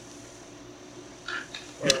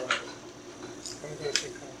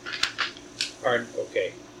pardon?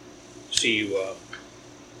 Okay. See you.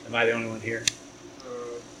 Am I the only one here?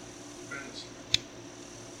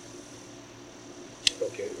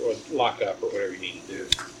 Okay. Or lock up or whatever you need to do.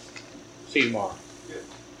 See you tomorrow. Good.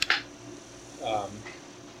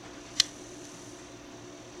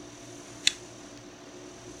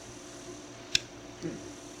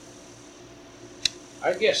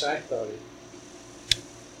 I guess I thought it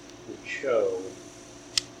would show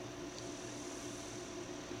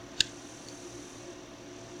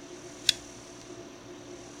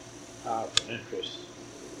powerful interest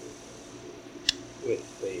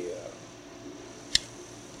with the,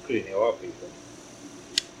 including the oil people,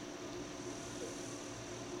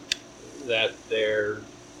 that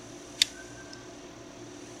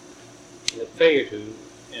the failure to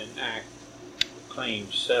enact the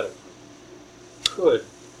claims settlement could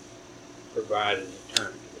provide a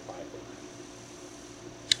deterrent to the pipeline,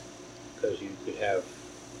 because you could have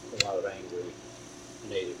a lot of angry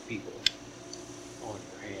native people on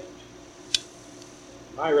your hands.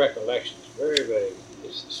 My recollection is very vague.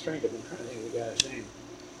 It's the strength. I've been trying to think of the guy's name.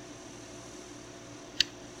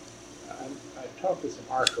 I talked with some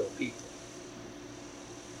ARCO people.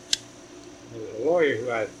 There was a lawyer who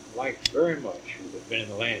I liked very much who had been in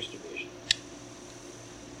the Lands Division.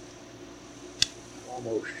 I'm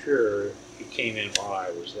almost sure he came in while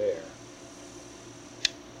I was there.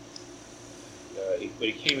 But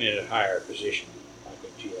he came in at a higher position, like a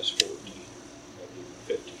GS 14, maybe even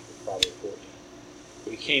 15, but probably 14.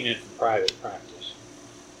 But he came in from private practice.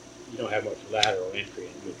 You don't have much lateral entry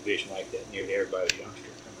into a division like that. Nearly everybody's a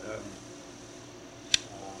youngster coming up.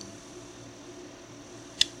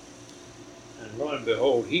 And lo and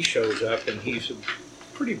behold, he shows up, and he's a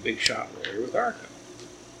pretty big shot lawyer with ARCO.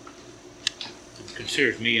 He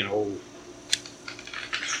considers me an old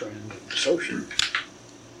friend and associate.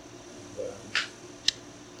 And,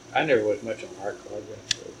 I never was much on ARCO. I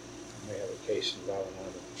may have a case involving one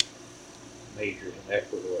of the majors in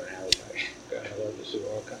Ecuador, and I was like, God, I love to sue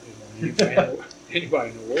all companies on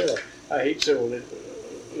anybody in the world. I hate civil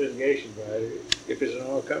litigation, but if it's an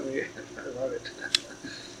oil company, I love it.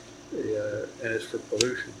 And it's for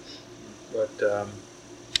pollution. But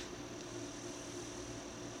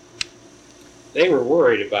they were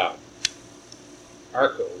worried about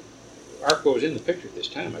ARCO. ARCO was in the picture this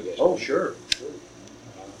time, I guess. Oh, sure.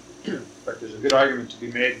 In fact, there's a good argument to be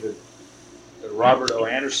made that Robert O.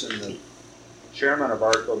 Anderson, the chairman of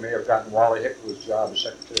ARCO, may have gotten Wally Hickley's job as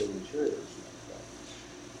Secretary of the Interior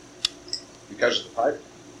because of the pipe.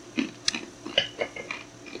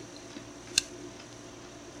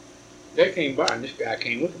 They came by, and this guy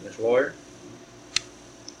came with him, this lawyer.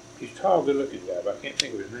 He's a tall, good-looking guy, but I can't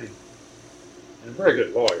think of his name. And a very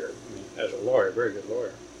good lawyer. I mean, as a lawyer, a very good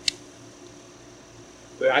lawyer.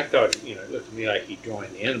 But I thought, it looked to me like he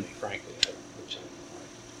joined the enemy, frankly. Which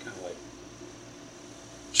I kind of like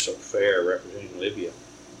so fair representing Libya.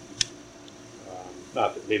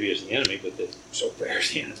 Not that Libya is the enemy, but that so fair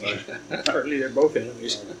is the enemy. Hardly they're both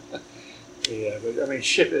enemies. Yeah, but I mean,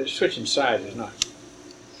 switching sides is not,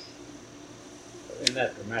 in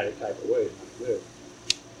that dramatic type of way, is not good.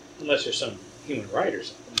 Unless there's some human right or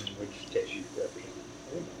something, in which case you represent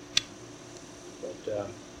everybody. But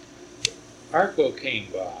ARCO came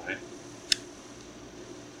by.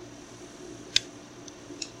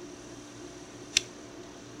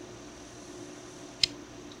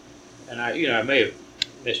 And I may have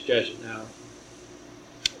misjudged it now.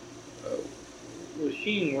 Was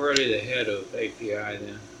Gene Worley the head of API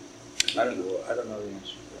then? I don't know the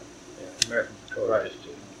answer to that. Yeah, American Petroleum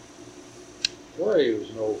Institute. Worley was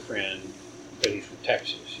an old friend, but he's from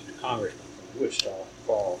Texas. He's a congressman from Wichita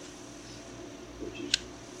Falls, which is,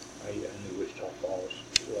 I knew Wichita Falls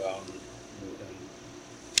well and knew them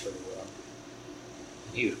pretty well.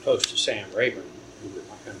 He was close to Sam Rayburn, who was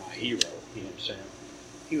kind of my hero, he and Sam.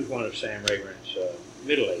 He was one of Sam Rayburn's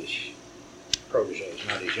middle-aged proteges,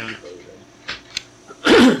 not his young protege.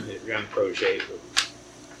 His young proteges were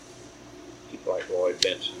people like Lloyd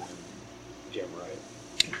Benson and Jim Wright.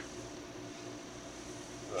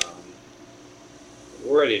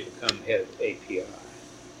 Worley had become head of API.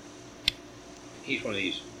 He's one of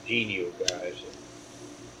these genial guys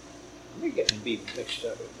that may get him beat mixed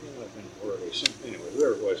up. It might have been Worley. Anyway,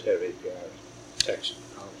 whoever it was head of API was Texan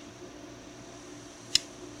congressman.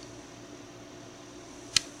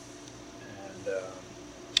 And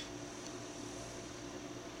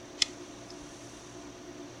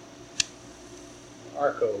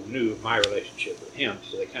ARCO knew of my relationship with him,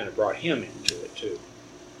 so they kind of brought him into it too.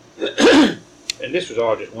 And this was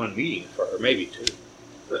all just one meeting, or maybe two.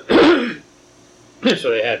 So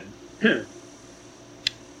they had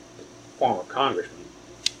former congressman,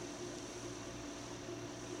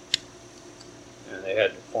 and they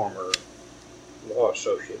had the former law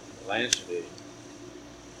associate from the Lands Division.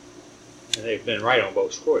 And they've been right on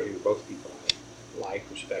both scores. They were both people I liked,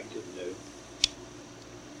 respected, knew.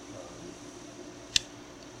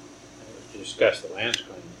 And it was to discuss the lands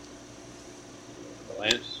claim, the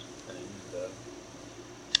lands thing.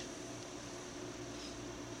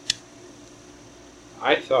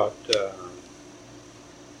 I thought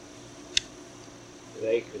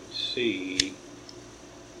they could see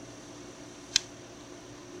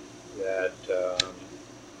that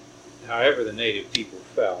however the native people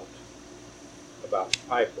felt about the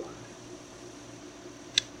pipeline,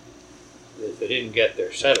 that if they didn't get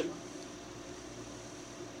their settlement,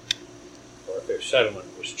 or if their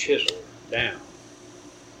settlement was chiseled down,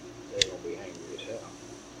 they're going to be angry as hell.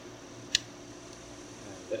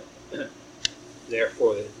 And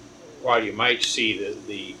therefore, while you might see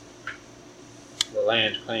the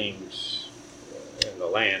land claims and the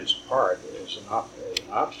land's part as an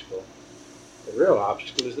obstacle, the real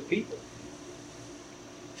obstacle is the people.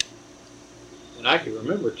 And I can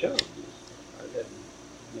remember telling you, I had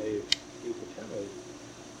Native people tell me,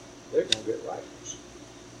 they're going to get rifles.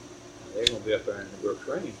 And they're going to be up there in the Brooks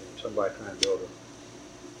Range, and somebody trying to build a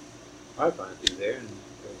pipeline through there, and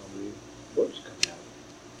there's going to be bullets coming out of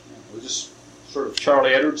it. Was this sort of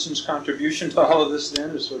Charlie Edwardson's contribution to all of this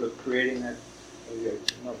then, is sort of creating that? I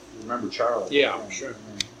don't know if you remember Charlie. Yeah, I'm sure.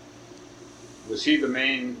 Was he the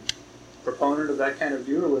main proponent of that kind of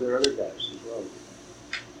view, or were there other guys as well?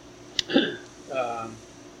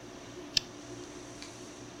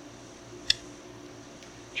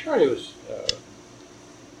 Charlie was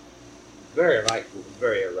very likable,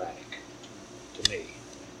 very erratic to me.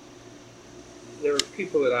 There were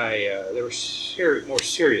people that there were more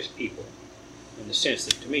serious people, in the sense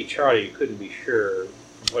that to me, Charlie, you couldn't be sure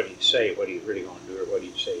from what he'd say, what he's really going to do, or what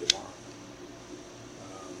he'd say tomorrow.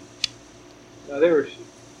 Now there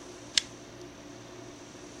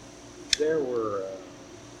were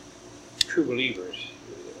true believers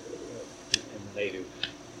in the Native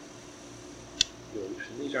groups,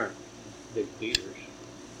 and these aren't big leaders.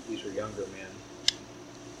 These are younger men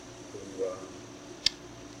who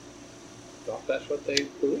thought that's what they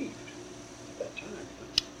believed at that time.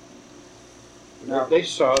 Now, they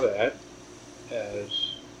saw that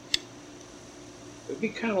as, it would be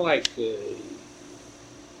kind of like,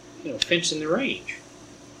 fencing the range.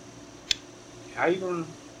 How are you going to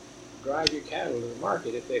drive your cattle to the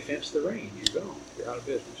market if they fence the range? You're gone. You're out of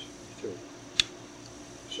business.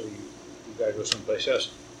 So you got to go someplace else.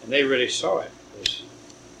 And they really saw it as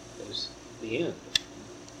the end.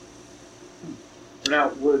 Now,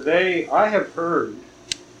 were they? I have heard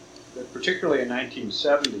that, particularly in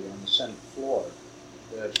 1970 on the Senate floor,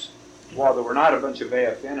 that while there were not a bunch of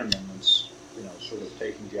AFN amendments, sort of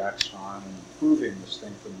taking Jackson on and improving this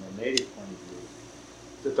thing from the Native point of view,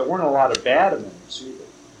 that there weren't a lot of bad amendments either.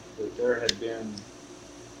 That there had been,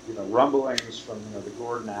 rumblings from the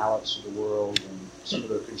Gordon Allett's of the world and some of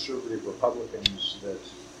the conservative Republicans that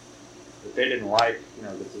they didn't like,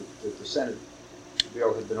 that the Senate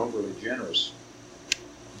bill had been overly generous.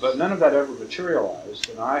 But none of that ever materialized,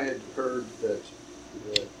 and I had heard that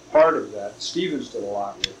part of that, Stevens did a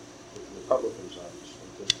lot with the Republicans,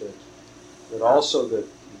 obviously, that also that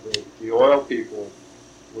the oil people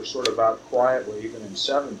were sort of out quietly, even in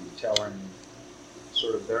 70, telling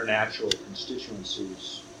sort of their natural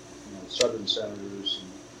constituencies, southern senators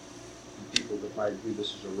and people that might view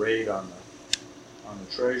this as a raid on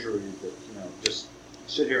the Treasury, that, just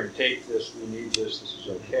sit here and take this, we need this is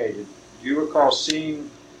okay. Do you recall seeing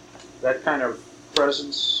that kind of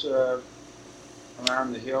presence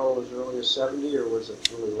around the Hill as early as 70, or was it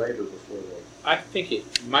really later before that? I think it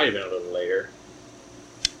might have been a little later.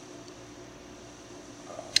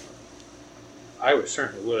 I was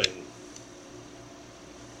certainly willing,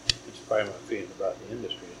 in spite of my feeling about the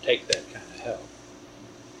industry, to take that kind of help.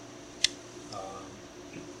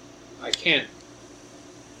 I can't,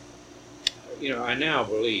 I now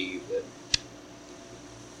believe that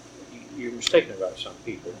you're mistaken about some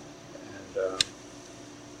people. And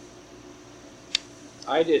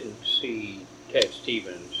I didn't see Ted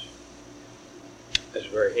Stevens as a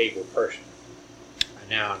very able person. I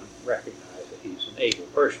now recognize that he's an able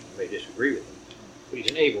person. You may disagree with him, but he's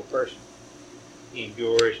an able person. He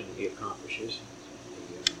endures and he accomplishes.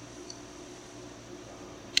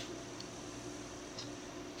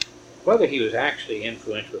 Whether he was actually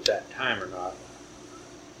influential at that time or not,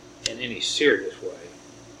 in any serious way,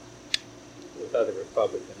 with other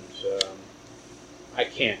Republicans, I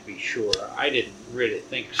can't be sure. I didn't really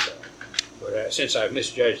think so. But since I've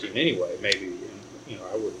misjudged him anyway, maybe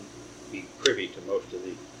I wouldn't be privy to most of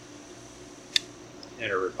the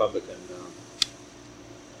inter-Republican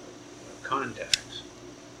contacts.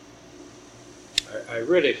 I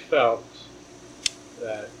really felt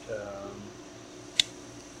that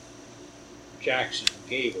Jackson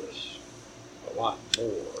gave us a lot more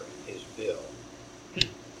in his bill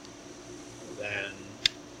than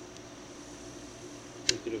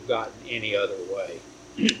we could have gotten any other way.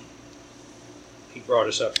 He brought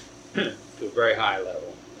us up to a very high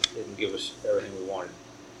level. Didn't give us everything we wanted,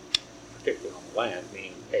 particularly on the land,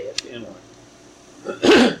 meaning pay at the inlet.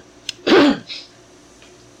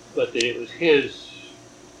 But that it was his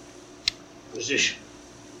position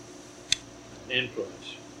and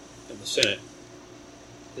influence in the Senate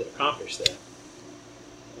that accomplished that.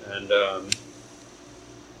 And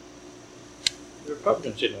The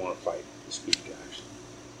Republicans didn't want to fight Scoop Jackson.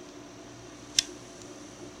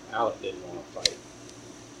 Alec didn't want to fight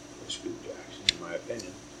Scoop Jackson, in my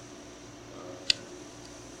opinion.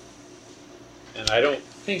 And I don't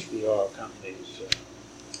think the oil companies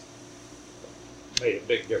made a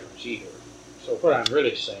big difference either. So what I'm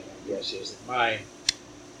really saying, I guess, is that my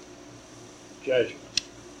judgment,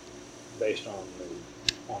 based on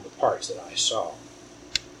the parts that I saw,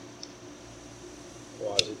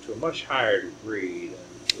 was that to a much higher degree than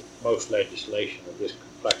with most legislation of this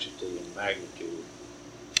complexity and magnitude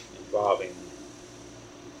involving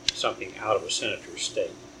something out of a senator's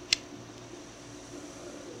state,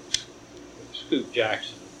 Scoop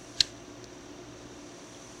Jackson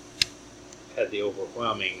had the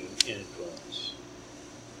overwhelming influence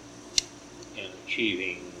in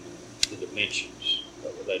achieving the dimensions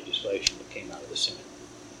of the legislation that came out of the Senate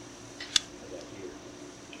that year.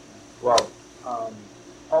 Well,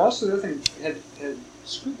 also the other thing, had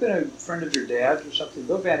Scoop been a friend of your dad's or something?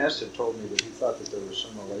 Bill Van Ness had told me that he thought that there was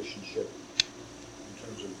some relationship in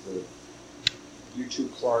terms of the U2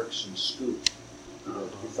 Clarks and Scoop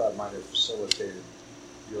that he thought might have facilitated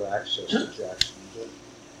your access to Jackson.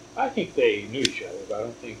 I think they knew each other, but I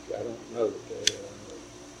don't know that they,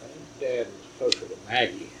 I think Dad was closer to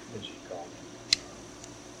Maggie, as he called him.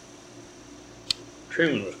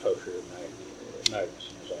 Truman was closer to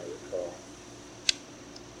Magnuson, as I recall.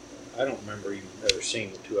 I don't remember even ever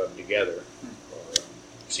seeing the two of them together, or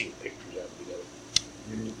seeing pictures of them together.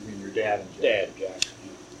 You mean your dad and Jackson? Dad and Jackson,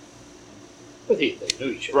 yeah. But they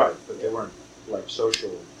knew each other. Right, but they weren't like old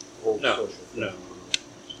social friends. No.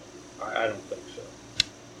 I don't think so.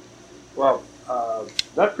 Well,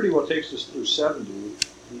 that pretty well takes us through 70.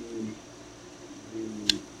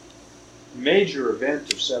 The major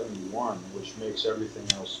event of 71, which makes everything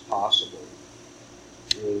else possible,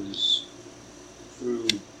 is through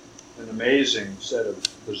an amazing set of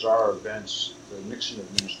bizarre events. The Nixon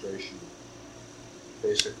administration,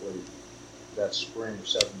 basically that spring of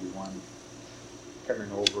 71,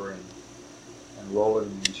 coming over and rolling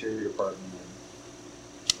in the Interior Department and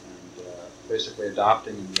basically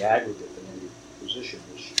adopting in the aggregate the Navy position,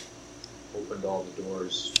 which opened all the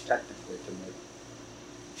doors technically to make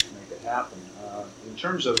it happen. In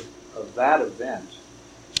terms of that event,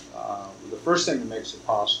 the first thing that makes it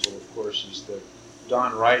possible, of course, is that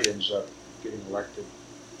Don Wright ends up getting elected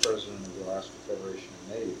president of the Alaska Federation of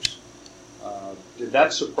Natives. Did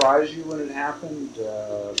that surprise you when it happened?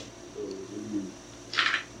 Were you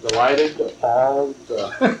delighted, appalled,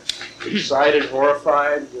 excited,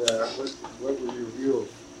 horrified? What was your view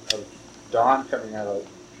of Don coming out of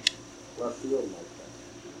left field like that?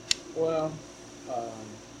 Well,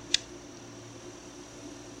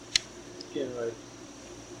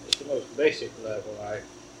 at the most basic level, I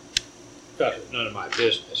felt it was none of my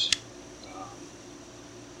business.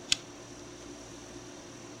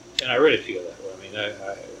 And I really feel that way. I mean, I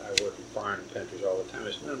work in foreign countries all the time.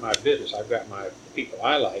 It's none of my business. I've got my people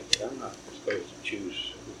I like, but I'm not supposed to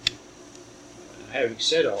choose. Having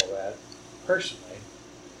said all that, personally,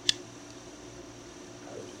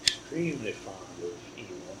 I was extremely fond of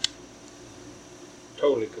Emil,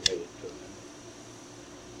 totally committed to him.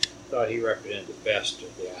 Thought he represented the best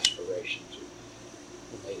of the aspirations of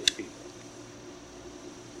the Native people.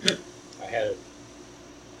 I had a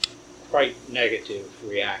quite negative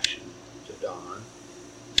reaction to Don.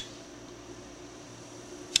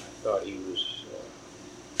 I thought he was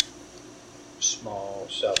small,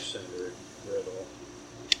 self-centered, brittle.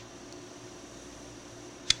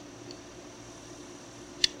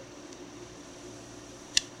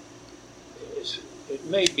 It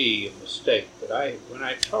may be a mistake, but when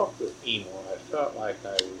I talked with Emil, I felt like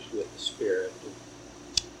I was with the spirit of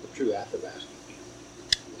the true Athabascan people.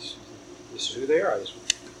 This is who they are.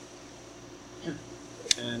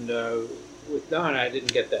 And with Don, I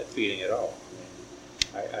didn't get that feeling at all.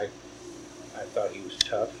 I mean, I thought he was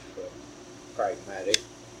tough, pragmatic.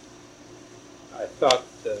 I thought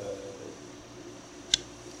the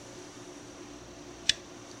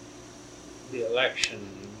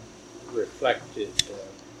election reflected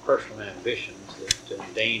personal ambitions that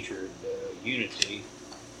endangered unity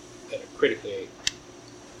at a critically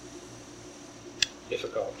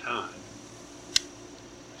difficult time. I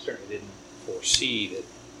certainly didn't foresee that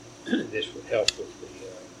this would help with the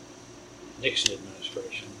Nixon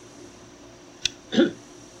administration.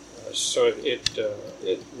 So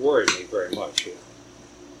it worried me very much. Yeah.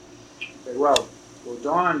 Okay, well,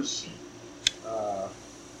 Don's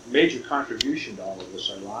major contribution to all of this,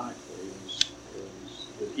 ironically, is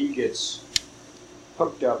that he gets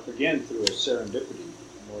hooked up again through a serendipity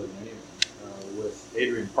more than anything with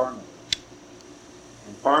Adrian Parnell.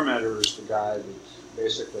 And Parmenter is the guy that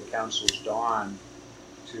basically counsels Don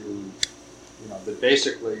to, that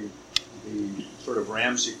basically the sort of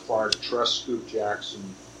Ramsey Clark, trust Scoop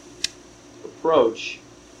Jackson approach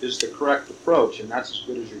is the correct approach, and that's as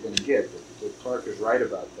good as you're going to get. That Clark is right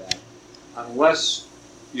about that, unless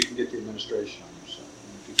you can get the administration on your side.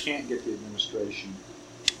 And if you can't get the administration,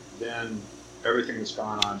 then everything that's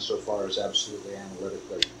gone on so far is absolutely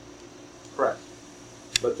analytically correct.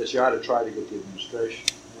 But that you ought to try to get the administration.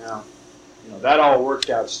 Now, that all worked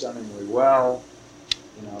out stunningly well.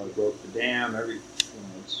 It broke the dam.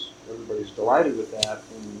 Everybody's delighted with that.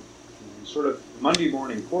 And sort of Monday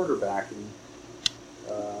morning quarterbacking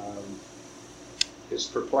is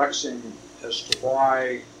perplexing as to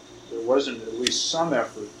why there wasn't at least some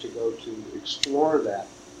effort to go to explore that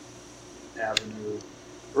avenue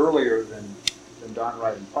earlier than Don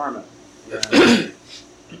Wright and Parmenter. And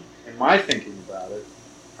in my thinking about it,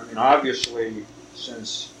 I mean, obviously,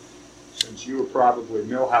 since you were probably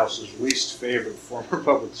Milhouse's least favorite former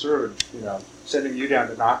public servant, sending you down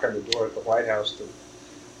to knock on the door at the White House to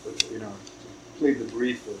plead the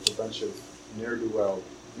brief with a bunch of ne'er-do-well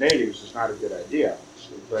natives is not a good idea,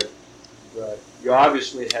 obviously. But you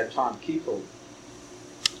obviously had Tom Kuchel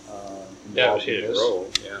That was involved in his this. role,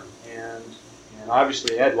 yeah. And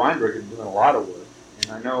obviously Ed Weinberg had been doing a lot of work.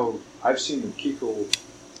 And I know I've seen that Kuchel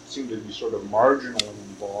seemed to be sort of marginally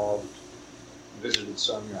involved, visited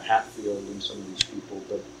some, Hatfield and some of these people,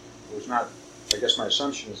 but it was not, I guess my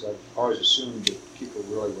assumption is I've always assumed that Kuchel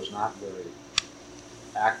really was not very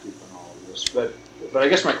active in all of this. But I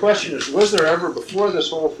guess my question is, was there ever, before this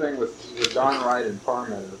whole thing with Don Wright and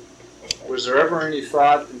Parmenter, was there ever any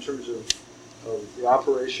thought in terms of the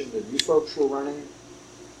operation that you folks were running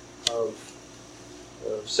of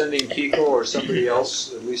sending Kuchel or somebody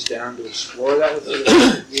else at least down to explore that with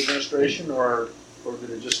the administration, or did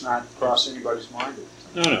it just not cross anybody's mind?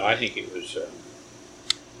 No, I think it was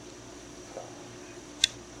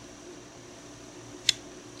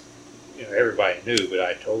everybody knew, but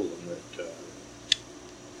I told them that,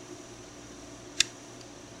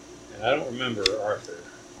 and I don't remember Arthur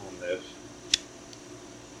on this.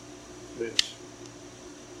 It's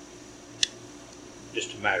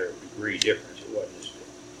just a matter of degree difference. It wasn't as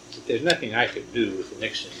but there's nothing I could do with the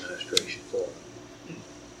Nixon administration for them.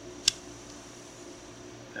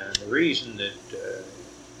 And the reason that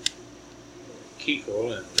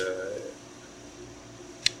Kuchel and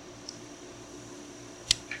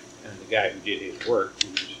the guy who did his work,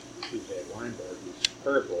 who's Ed Weinberg, was a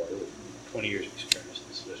herb lawyer with 20 years experience in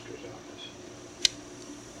the solicitor's office, a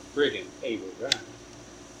brilliant, able guy,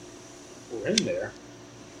 were in there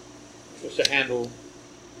was to handle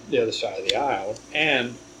the other side of the aisle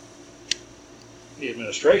and the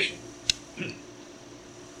administration. But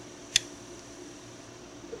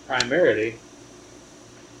primarily,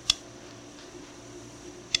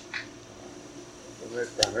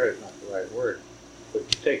 primarily is not the right word,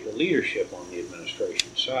 but to take the leadership on the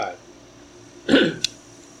administration side. Kuchel,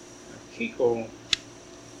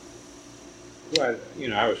 who I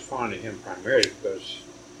was fond of him primarily because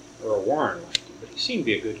Earl Warren liked him, but he seemed to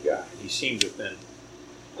be a good guy. He seemed to have been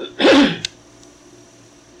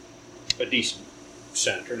a decent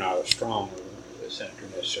senator, not a strong senator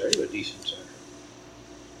necessarily, but a decent senator,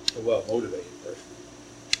 a well-motivated person.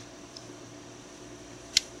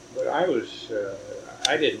 But I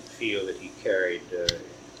didn't feel that he carried the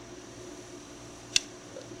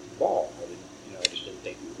ball. I just didn't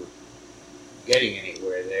think we were getting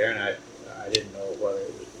anywhere there, and I didn't know whether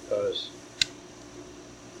it was because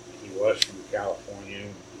he was from California,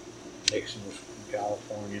 Nixon was from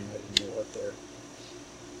California, and I didn't know what their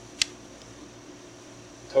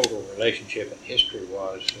total relationship and history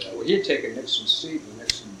was. Well, he had taken Nixon's seat when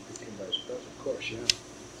Nixon became vice president. Of course, yeah.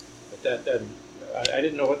 But that doesn't. I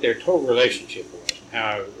didn't know what their total relationship was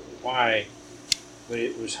and why. But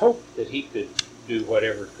it was hoped that he could do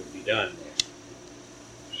whatever could be done there.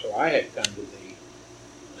 So I had come to the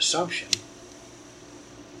assumption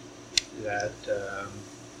that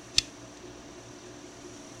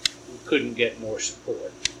we couldn't get more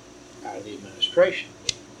support out of the administration.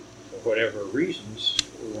 For whatever reasons,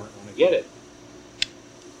 we weren't going to get it.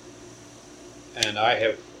 And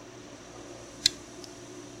I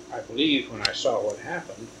believe when I saw what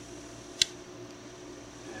happened,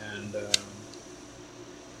 and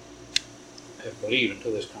I believe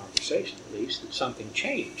until this conversation at least, that something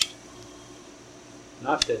changed.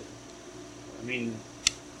 Not that, the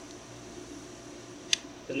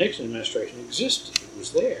Nixon administration existed. It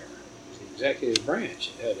was there. It was the executive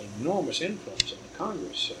branch. It had enormous influence in the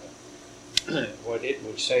Congress. What it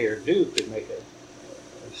would say or do could make a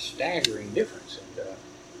staggering difference. And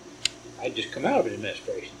I'd just come out of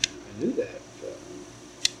administration. I knew that.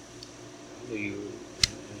 I knew you,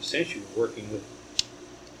 in a sense, you were working with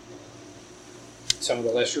some of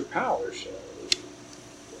the lesser powers,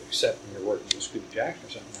 except when you're working with Scoop Jackson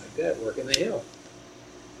or something like that, working the Hill.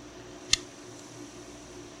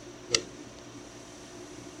 But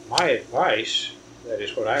my advice, that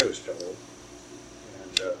is what I was told,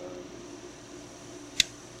 and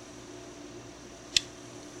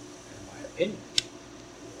my opinion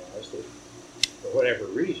was that for whatever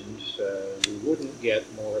reasons, we wouldn't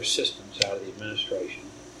get more assistance out of the administration.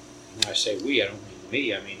 When I say we, I don't mean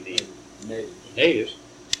me, I mean the natives,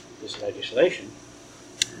 this legislation,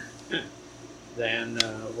 than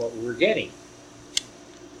what we were getting.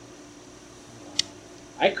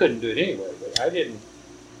 I couldn't do it anyway, but I didn't.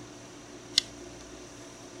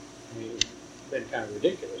 I mean, it would have been kind of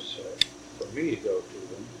ridiculous for me to go to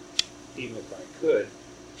them, even if I could,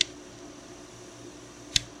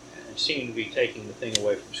 and seem to be taking the thing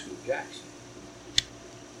away from Scoop Jackson.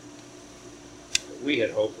 But we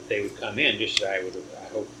had hoped that they would come in, just as I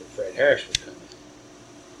hoped that Fred Harris would come in.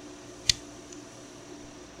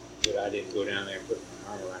 But I didn't go down there and put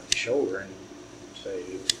my arm around his shoulder and say,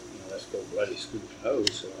 let's go bloody Scoop's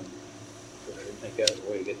nose. So I didn't think that was the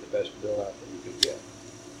way to get the best bill out that we could get.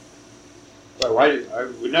 Well, I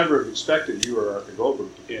would never have expected you or Arthur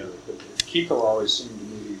Goldberg to do it, but Kuchel always seemed to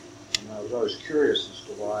me, and I was always curious as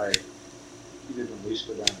to why he didn't at least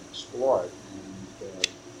go down and explore it. And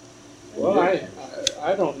well,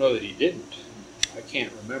 I don't know that he didn't. I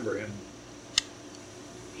can't remember him.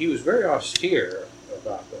 He was very austere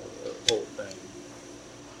about the whole thing.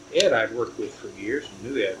 Ed I'd worked with for years and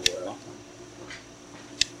knew Ed well.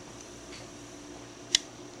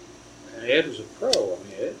 And Ed was a pro. I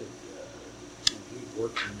mean, Ed, he'd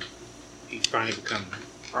worked and he'd finally become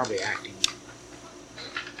probably acting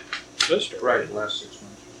solicitor. Right, the last 6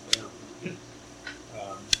 months. Yeah.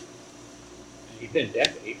 And he'd been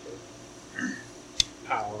deputy for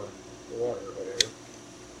power and water or whatever.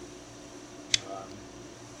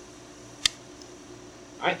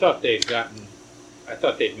 I thought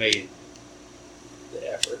they'd made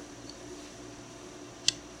the effort.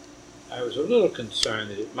 I was a little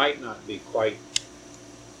concerned that it might not be quite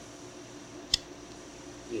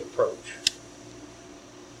the approach.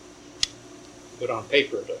 But on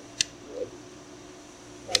paper it would.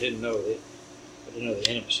 I didn't know the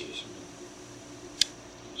intricacies.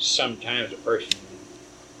 Sometimes a person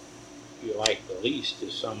you like the least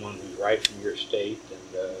is someone who's right from your state and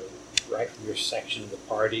right from your section of the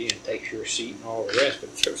party and takes your seat and all the rest.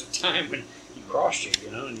 But there was a time when he crossed you,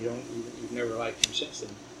 and you've never liked him since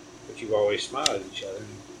then. But you've always smiled at each other and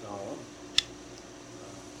gone on.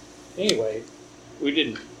 Anyway, we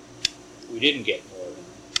didn't get more than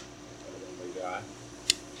we got,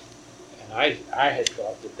 and I had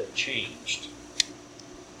thought that they changed.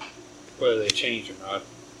 Whether they changed or not,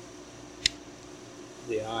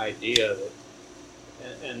 the idea that,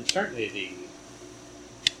 and certainly the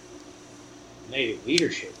Native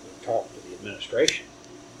leadership would talk to the administration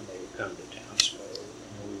when they would come to town. So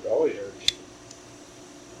we would always urge them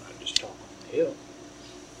not just talk on the Hill.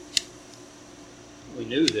 We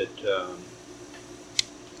knew that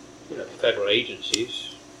the federal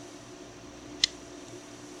agencies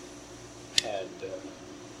had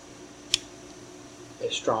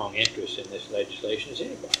as strong interest in this legislation as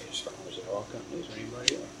anybody, as strong as the oil companies or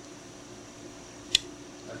anybody else.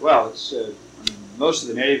 Well, it's most of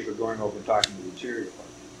the natives were going over and talking to the Interior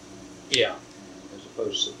Department. Yeah. As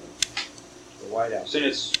opposed to the White House. And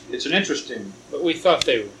it's an interesting... But we thought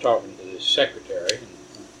they were talking to the Secretary, and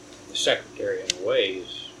the Secretary, in a way,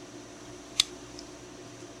 is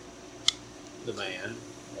the man.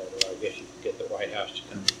 Although I guess you could get the White House to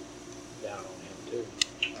come down on him, too.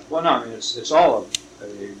 Well, no, I mean, it's all a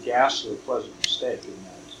ghastly pleasant mistake in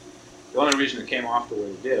that. The only reason it came off the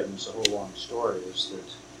way it did, and it's a whole long story, is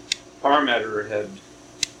that Parmeter had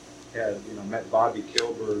met Bobby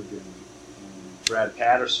Kilberg and Brad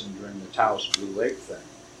Patterson during the Taos Blue Lake thing.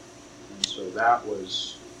 And so that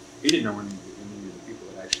was, he didn't know any of the people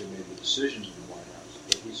that actually made the decisions in the White House,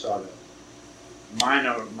 but he saw the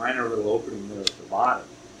minor little opening there at the bottom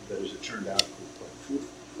that, as it turned out, was quite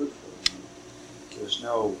fruitful. There's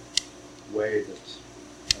no way that,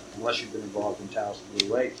 unless you've been involved in Taos Blue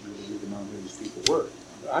Lake, you would have even known who these people were.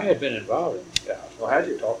 I had been involved in Taos. Well, had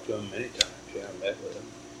you? Talked to him many times. Yeah, I met with him.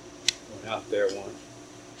 Went out there once.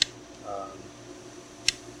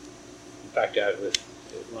 In fact, I was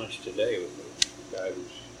at lunch today with a guy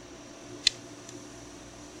who's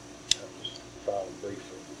I just filed a brief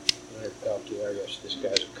for Leonard Peltier. I guess this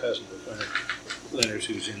guy's a cousin of Leonard's,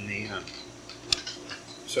 who's in the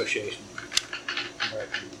association.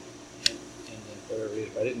 whatever it is.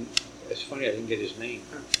 But I didn't. It's funny I didn't get his name.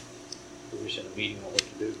 We were just in a meeting on what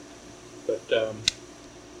to do. But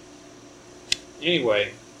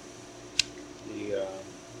anyway, the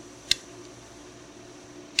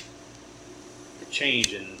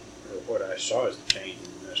change in, or what I saw as the change in the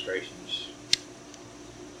administration's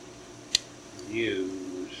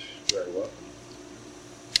views very welcome.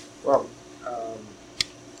 Well,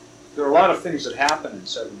 there are a lot of things that happened in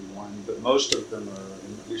 '71, but most of them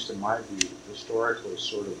are, at least in my view, historically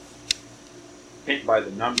sort of paint by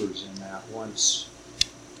the numbers in that once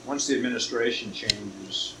the administration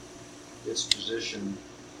changes its position,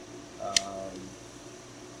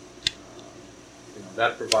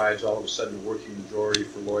 that provides all of a sudden a working majority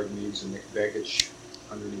for Lloyd Meads and Nick Begich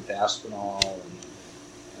underneath Aspinall,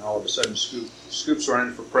 and all of a sudden Scoop's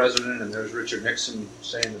running for president, and there's Richard Nixon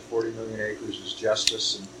saying that 40 million acres is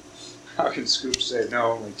justice, and how can Scoop say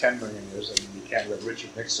no, only 10 million is? I mean, you can't let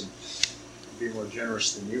Richard Nixon be more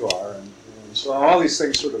generous than you are, and so all these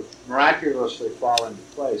things sort of miraculously fall into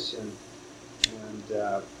place, and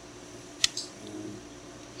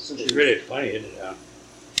it's really funny, isn't it?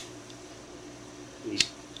 These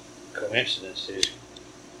coincidences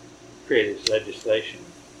created this legislation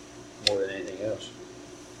more than anything else.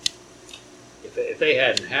 If they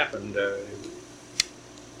hadn't happened,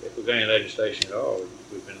 if we're getting legislation at all,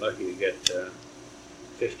 we've been lucky to get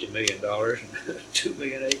 $50 million and 2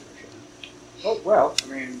 million acres. Oh, well, I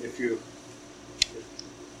mean,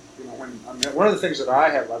 one of the things that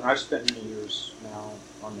I've spent many years now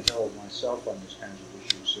on the Hill myself on these kinds of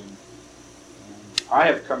issues, and I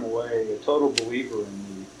have come away a total believer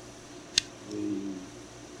in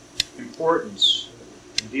the importance,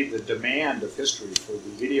 indeed the demand of history for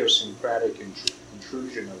the idiosyncratic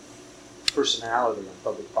intrusion of personality on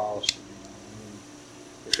public policy. I mean,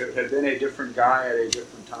 if it had been a different guy at a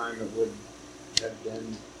different time, it would have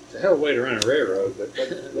been. It's a hell of a way to run a railroad, but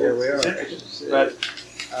there we are. But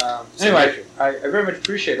anyway, I very much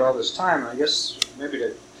appreciate all this time, and I guess maybe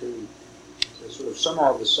to sort of sum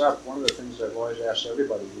all this up, one of the things I've always asked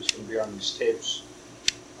everybody who's going to be on these tapes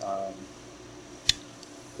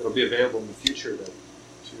that'll be available in the future to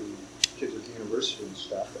kids at the university and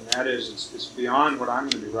stuff, and that is it's beyond what I'm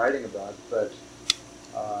going to be writing about, but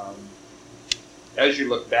as you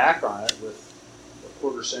look back on it with a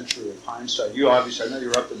quarter century of hindsight, you obviously, I know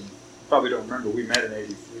you're up and probably don't remember, we met in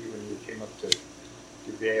 '83 when you came up to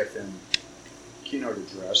give the AFN keynote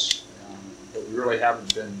address, but we really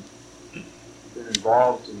haven't been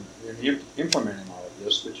involved in implementing all of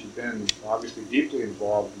this, but you've been obviously deeply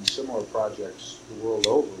involved in similar projects the world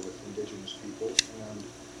over with indigenous people. And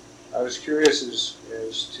I was curious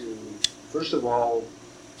as to, first of all,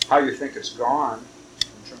 how you think it's gone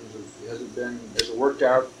in terms of, has it worked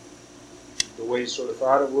out the way you sort of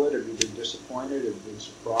thought it would? Have you been disappointed? Have you been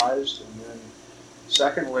surprised? And then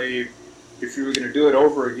secondly, if you were going to do it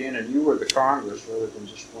over again and you were the Congress rather than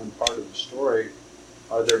just one part of the story,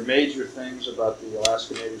 are there major things about the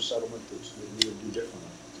Alaska Native settlement that you would do differently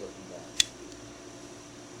looking back?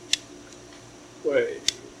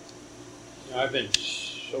 Well, I've been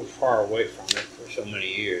so far away from it for so many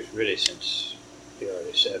years, really since the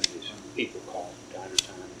early '70s. People call from time to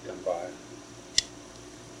time and come by.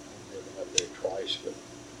 I've been up there twice, but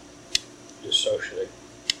just socially.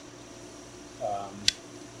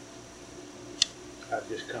 I've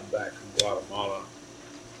just come back from Guatemala,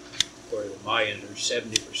 where the Mayans are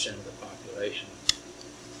 70% of the population.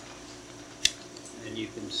 And you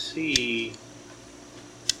can see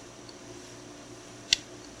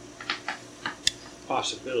the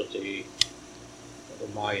possibility of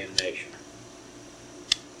a Mayan nation.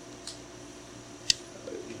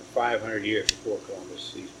 500 years before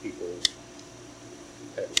Columbus, these people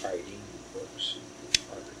had writing, books,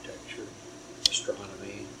 architecture,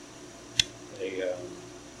 astronomy. They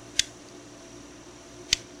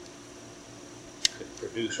could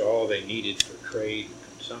produce all they needed for trade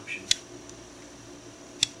and consumption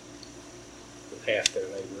with half their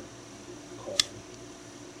labor, corn.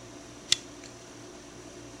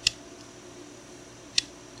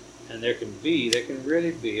 And there can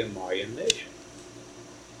really be a Mayan nation.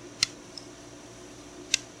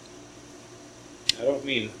 I don't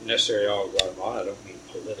mean necessarily all of Guatemala, I don't mean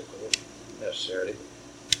political necessarily.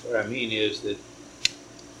 What I mean is that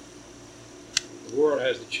the world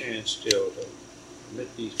has the chance still to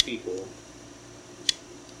permit these people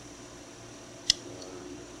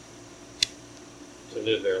to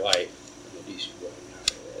live their life in a decent way. Now,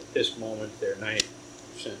 at this moment, they're 90%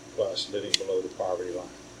 plus living below the poverty line.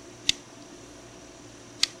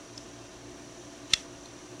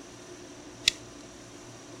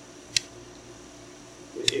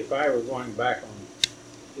 If I were going back on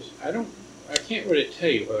this, I I can't really tell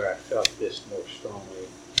you whether I felt this more strongly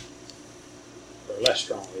or less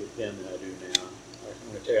strongly then than I do now.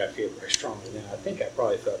 I'm going to tell you I feel very strongly then. I think I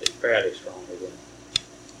probably felt it fairly strongly then.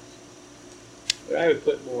 But I would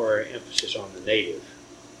put more emphasis on the native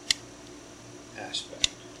aspect.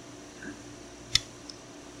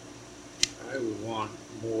 I would want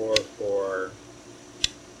more for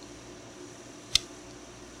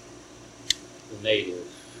the native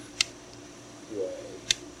way,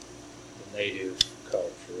 the native culture,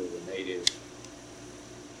 the native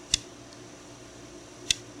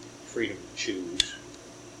freedom to choose.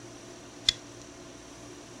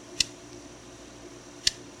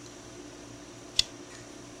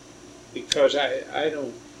 Because I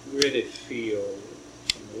don't really feel,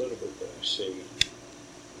 from the little bit that I see,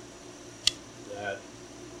 that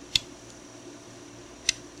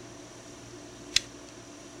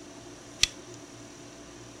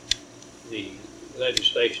the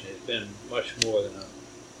legislation has been much more than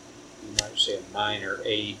you might say, a minor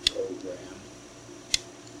aid program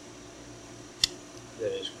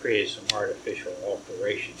that has created some artificial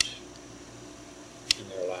alterations in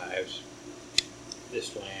their lives.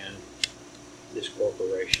 This land, this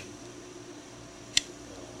corporation,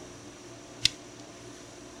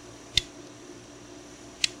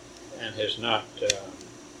 and has not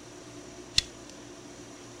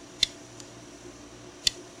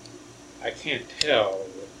I can't tell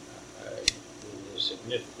that it has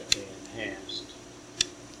significantly enhanced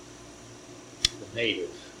the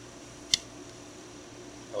native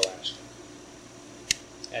Alaska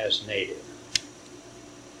as native.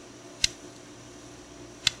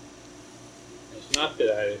 It's not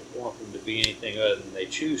that I want them to be anything other than they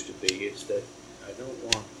choose to be, it's that I don't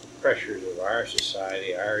want the pressures of our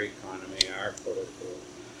society, our economy, our political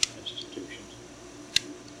institutions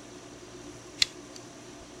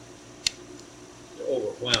to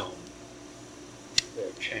overwhelm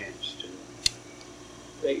their chance to.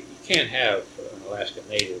 You can't have an Alaska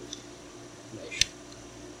Native nation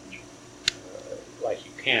like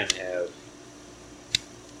you can have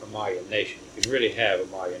a Maya nation. You can really have a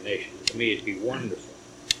Maya nation. To me, it'd be wonderful.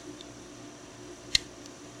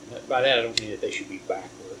 And by that, I don't mean that they should be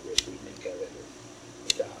backward as we think of it,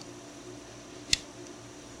 without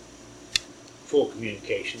full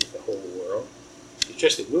communication with the whole world. It's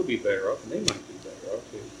just that we'll be better off, and they might be better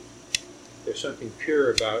off if there's something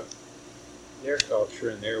pure about their culture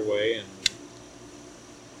and their way, and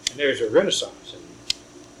there's a renaissance.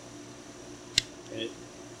 And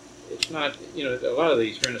it's not, a lot of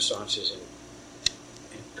these renaissances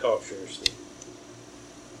in cultures that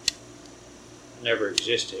never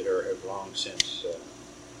existed or have long since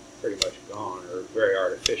pretty much gone are very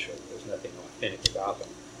artificial. There's nothing authentic about them.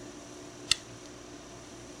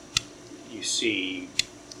 You see,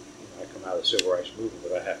 I come out of the Civil Rights Movement,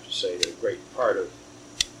 but I have to say that a great part of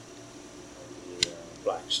the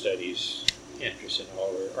Black Studies interest and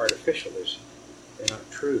all are artificial. They're not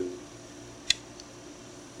true.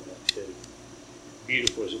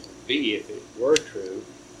 Beautiful as it would be if it were true,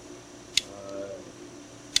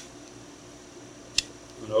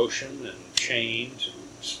 an ocean and chains and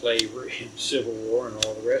slavery and civil war and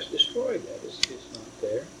all the rest destroyed that. It's not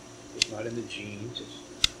there. It's not in the genes.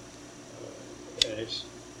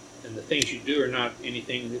 And the things you do are not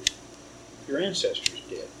anything that your ancestors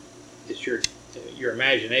did. It's your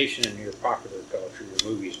imagination and your popular culture, your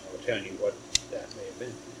movies, and all telling you what that may have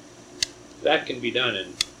been. That can be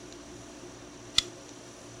done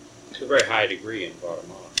to a very high degree in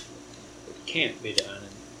Guatemala. It can't be done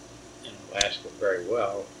in Alaska very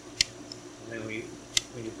well. And then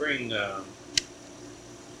when you bring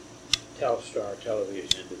Telstar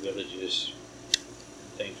television into villages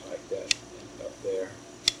and things like that up there,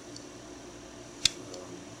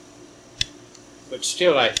 but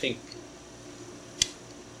still, I think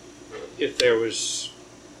if there was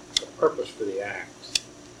a purpose for the act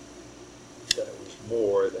that it was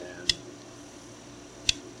more than,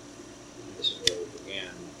 and this is where we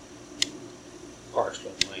began,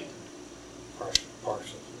 parcel of land,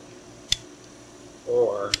 parcels of land,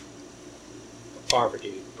 or a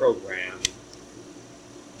poverty program,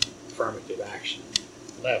 affirmative action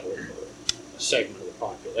level for a segment of the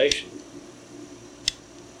population.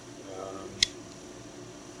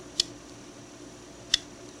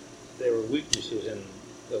 There were weaknesses in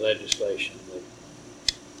the legislation that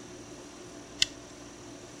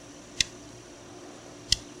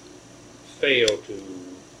failed to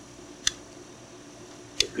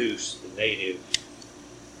produce the native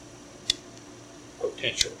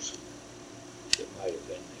potentials that might have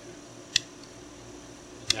been there.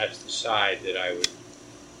 And that's the side that I would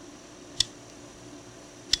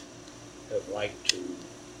have liked to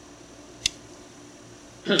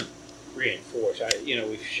reinforce.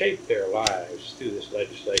 We've shaped their lives through this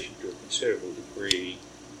legislation to a considerable degree.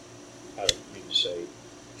 I don't mean to say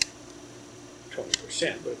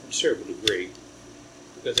 20%, but a considerable degree,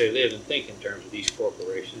 because they live and think in terms of these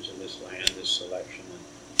corporations and this land, this selection,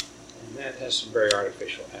 and that has some very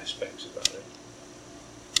artificial aspects about it.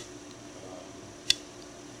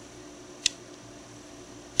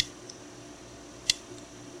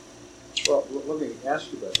 Well, let me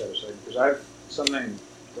ask you about that a second, because something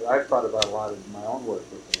that I've thought about a lot in my own work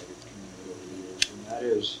with the Native community over the years, and that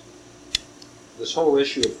is this whole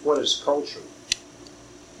issue of what is culture.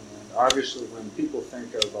 And obviously, when people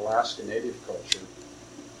think of Alaska Native culture,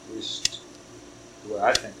 at least the way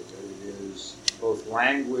I think of it, is both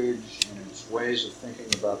language and its ways of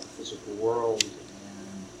thinking about the physical world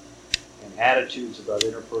and attitudes about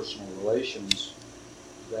interpersonal relations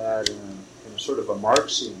that, in a sort of a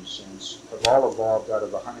Marxian sense, have all evolved out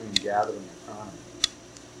of a hunting and gathering economy.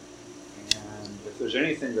 And if there's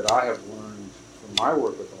anything that I have learned from my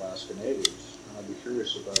work with Alaska Natives, and I'd be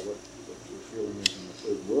curious about what your feeling is in the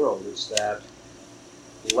third world, it's that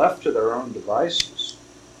left to their own devices,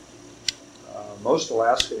 most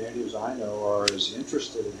Alaska Natives I know are as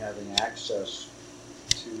interested in having access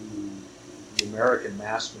to the American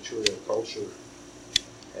mass material culture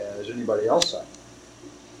as anybody else I know.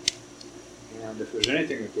 And if there's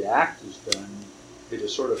anything that the Act has done, it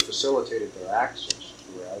has sort of facilitated their access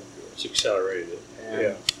to where I feel. It's accelerated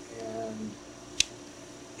it. And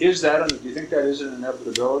is that, do you think that is an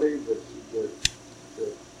inevitability?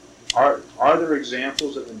 Are there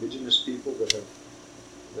examples of indigenous people that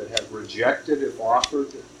have rejected, if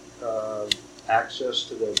offered, access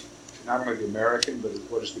to not only the American, but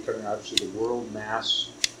what is becoming obviously the world mass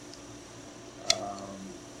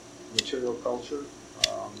material culture?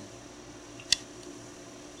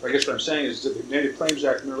 So I guess what I'm saying is that the Native Claims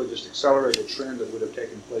Act merely just accelerated a trend that would have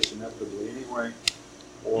taken place inevitably anyway,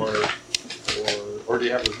 or do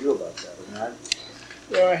you have a view about that?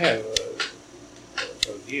 Well, I have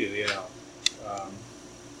a view,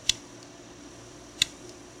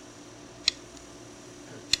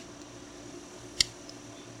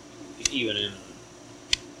 even in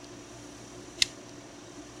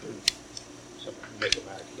some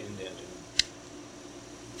Mecomac indent in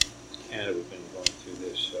Canada, we've been going through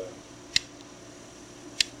this.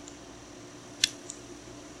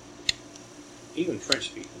 Even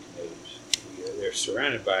French-speaking Canadians, they're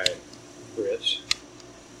surrounded by Brits.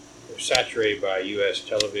 They're saturated by U.S.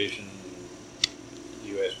 television,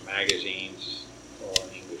 U.S. magazines, all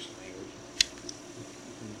in English language.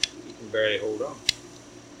 You can barely hold on.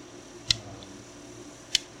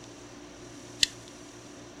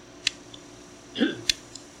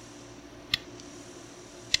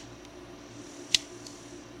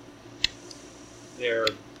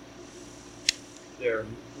 There are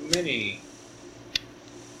many.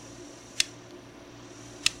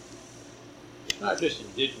 It's not just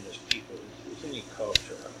indigenous people. It's any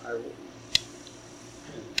culture.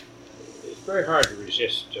 It's very hard to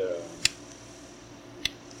resist the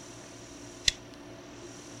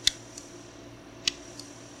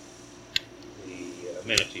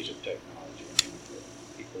amenities of technology. I mean,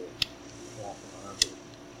 people walking around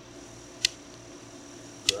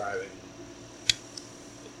driving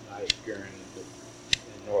at night during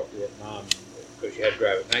in North Vietnam, because you had to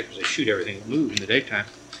drive at night because they shoot everything that moves in the daytime.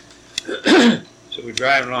 So we're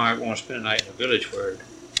driving along. I want to spend a night in a village where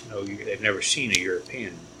they've never seen a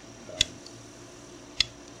European.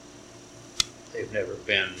 They've never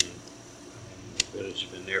been. I mean, the village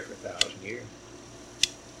has been there for 1,000 years.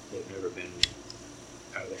 They've never been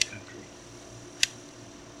out of their country.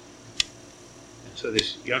 And so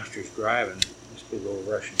this youngster's driving this big old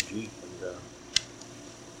Russian Jeep, and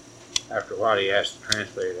after a while he asked the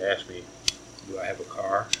translator to ask me, do I have a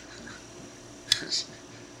car?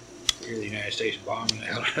 Here the United States bombing the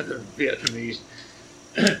hell out of the Vietnamese.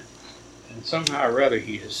 And somehow or other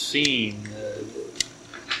he has seen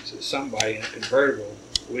somebody in a convertible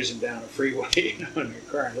whizzing down a freeway in their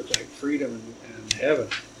car, and it looks like freedom and heaven.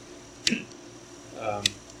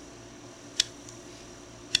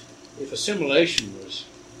 If assimilation was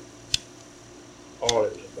all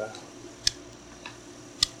it was about,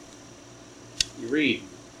 you read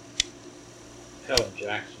Helen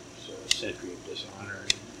Jackson's Century of Dishonor,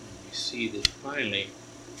 and you see that finally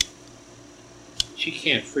she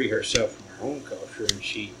can't free herself from her own culture, and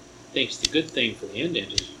she thinks the good thing for the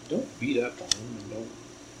Indians is don't beat up on them and don't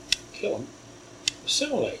kill them,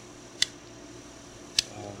 assimilate.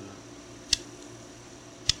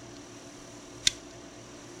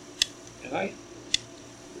 And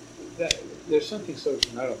there's something so,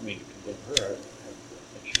 and I don't mean to condemn her, I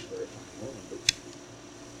think she's a very fine woman, but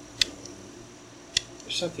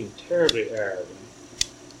there's something terribly arrogant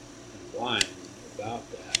and blind about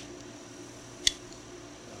that.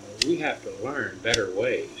 We have to learn better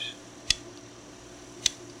ways.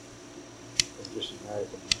 There's just an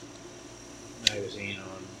article in a magazine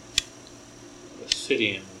on a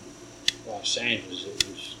city in Los Angeles. It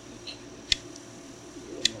was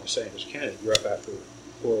in Los Angeles, Canada. Grew up after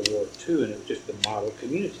World War II, and it was just a model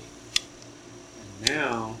community. And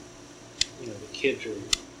now, the kids are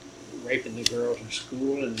raping the girls in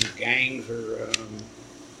school, and the gangs are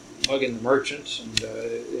mugging the merchants, and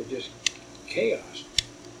it's just chaos.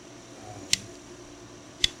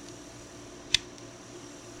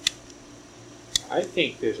 I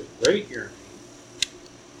think there's a great yearning,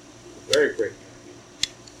 a very great yearning,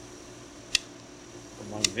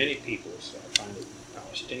 among many peoples. I find it in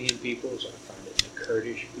Palestinian peoples, I find it in the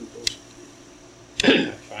Kurdish peoples,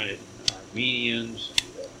 I find it in Armenians, and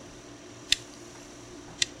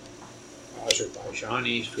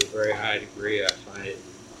Azerbaijanis to a very high degree. I find it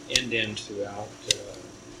in Indians throughout the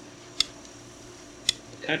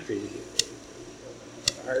country,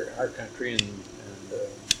 our country, and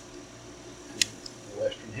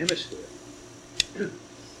Western Hemisphere.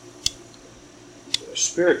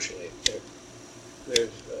 Spiritually, there's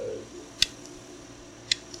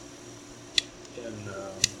in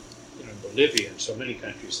Bolivia and so many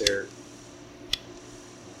countries there.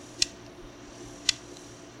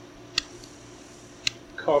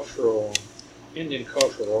 Indian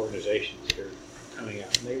cultural organizations that are coming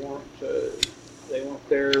out, and they want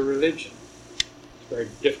their religion. It's very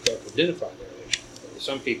difficult to identify their religion.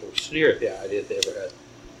 Some people sneer at the idea that they ever had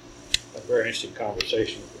a very interesting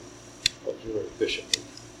conversation with the auxiliary bishop of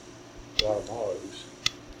Guatemala, who's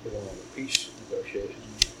been on the peace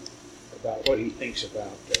negotiations, about what he thinks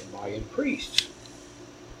about Mayan priests.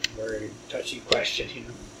 Very touchy question,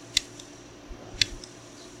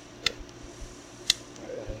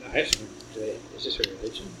 I asked him, is this a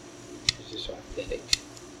religion? Is this authentic?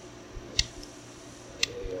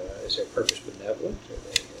 Is their purpose benevolent? Are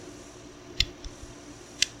they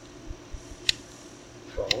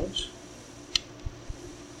frauds?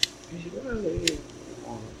 He said,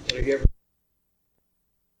 well, have you ever...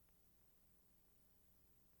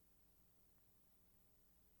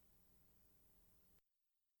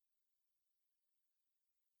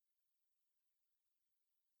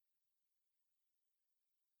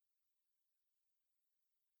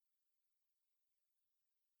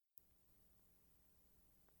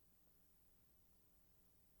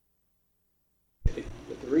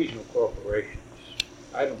 But the regional corporations,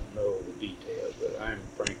 I don't know the details, but I'm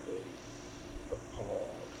frankly appalled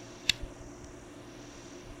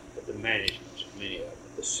at the managements of many of them,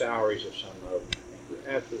 the salaries of some of them. I think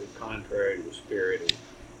are absolutely contrary to the spirit of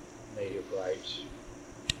native rights,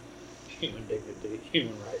 human dignity,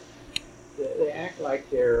 human rights. They act like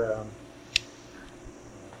they're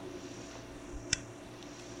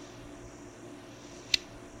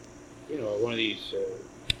one of these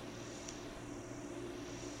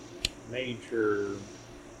major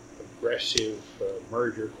aggressive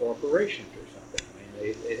merger corporations or something. I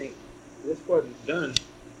mean, they think this wasn't done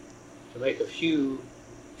to make a few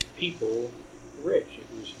people rich. It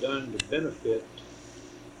was done to benefit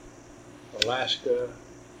Alaska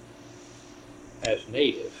as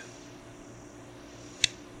native.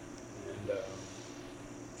 And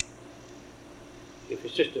if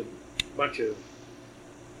it's just a bunch of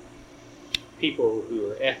people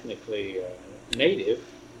who are ethnically native,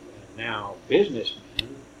 and now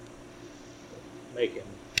businessmen making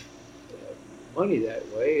money that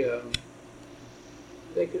way,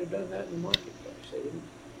 they could have done that in the marketplace. They didn't.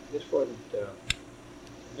 This wasn't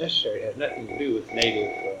necessary. It had nothing to do with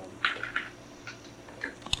native.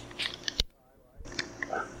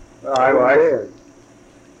 I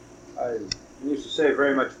used to say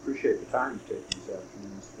very much appreciate the time you've taken this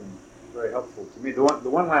afternoon. It's been very helpful to me. The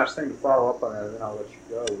one last thing to follow up on that, and then I'll let you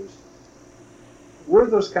go, is were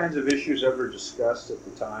those kinds of issues ever discussed at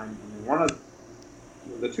the time? I mean, one of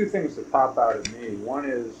the two things that pop out at me, one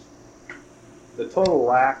is the total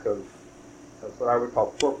lack of what I would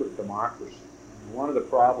call corporate democracy. And one of the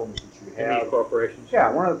problems that you have... corporations?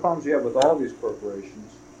 Yeah, one of the problems you have with all these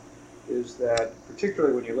corporations is that,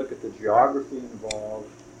 particularly when you look at the geography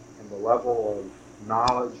involved and the level of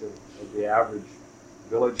knowledge of the average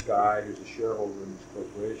village guy who's a shareholder in these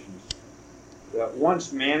corporations, that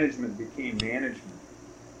once management became management,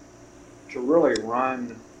 to really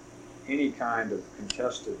run any kind of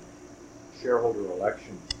contested shareholder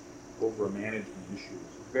election over a management issue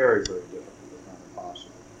is very, very difficult, if not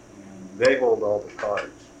impossible. And they hold all the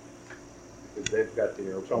cards because they've got the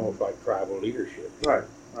airplane. It's almost like tribal leadership. Right,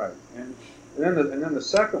 right. And then the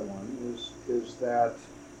second one is is that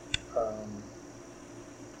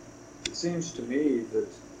it seems to me that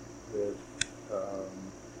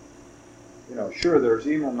sure, there's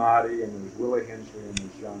Emil Noddy and there's Willie Hensley and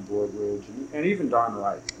there's John Broadridge and even Don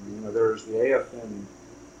Wright. There's the AFN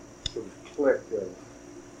sort of clique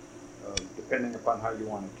of depending upon how you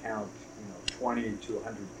want to count, 20 to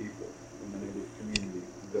 100 people in the Native community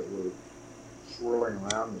that were swirling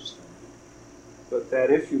around this thing. But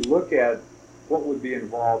that if you look at what would be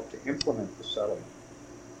involved to implement the settlement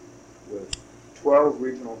with 12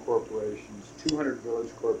 regional corporations, 200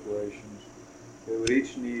 village corporations, they would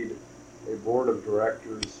each need a board of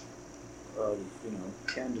directors of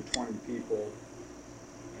 10 to 20 people,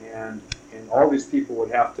 and all these people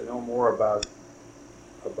would have to know more about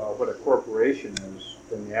what a corporation is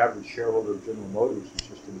than the average shareholder of General Motors who's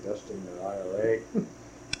just investing in their IRA.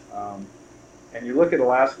 And you look at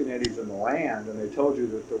Alaska Natives and the land, and they told you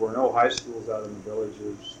that there were no high schools out in the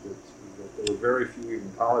villages, that there were very few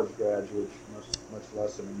even college graduates, much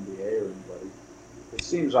less an MBA or anybody. It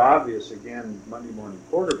seems obvious, again, Monday morning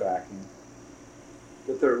quarterbacking,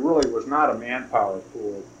 that there really was not a manpower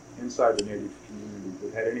pool inside the Native community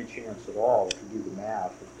that had any chance at all, if you do the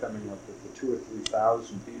math, of coming up with the 2,000 or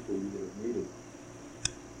 3,000 people you would have needed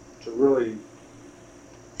to really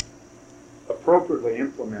appropriately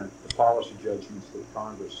implement the policy judgments that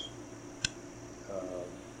Congress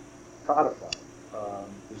codified.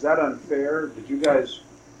 Is that unfair? Did you guys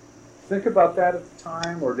think about that at the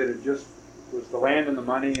time, or was the land and the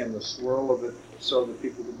money and the swirl of it so that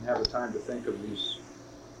people didn't have the time to think of these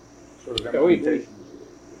sort of implementations?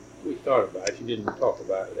 We thought about it. You didn't talk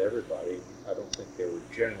about it with everybody. I don't think there were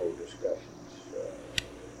general discussions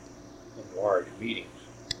in large meetings.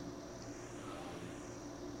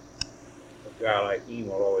 A guy like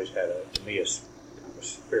Emil always had, to me, a kind of a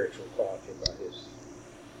spiritual quality about his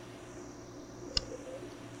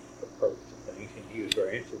approach to things, and he was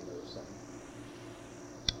very interested in those things.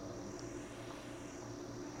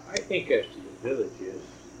 I think as to the villages,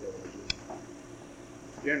 there was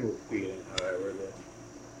a general feeling, however, that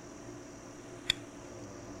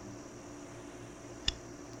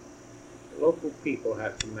local people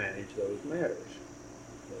have to manage those matters.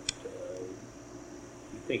 That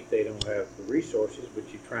you think they don't have the resources,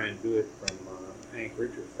 but you try and do it from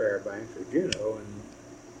Anchorage or Fairbanks or Juneau, and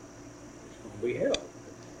it's going to be hell.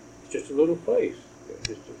 It's just a little place. There's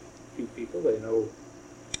just a few people. They know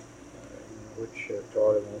which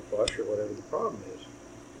toilet won't flush or whatever the problem is.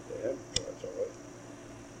 They have that's all right.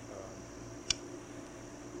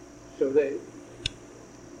 So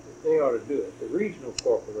they ought to do it. The regional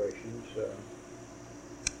corporations,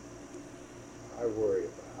 I worry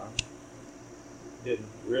about,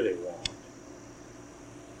 didn't really want,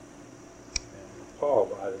 and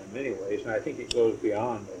appalled by it in many ways. And I think it goes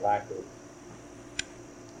beyond the lack of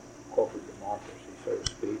corporate democracy, so to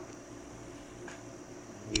speak.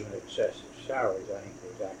 And even excessive salaries, I think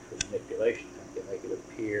there's actual manipulation. I think they make it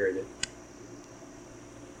appear that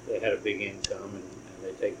they had a big income and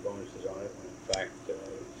they take bonuses on it, when in fact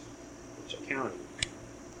it's accounting.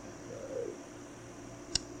 And,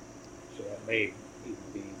 so that may even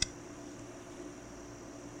be,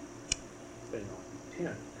 depending on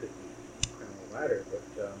intent, it could be a criminal matter, but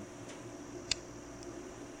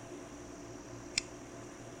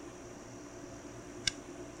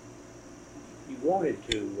you wanted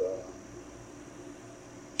to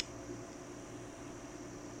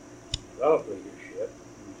develop leadership.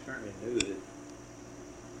 You certainly knew that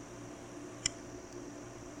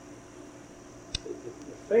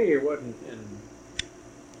the failure wasn't in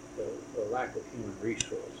the lack of human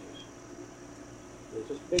resources. There's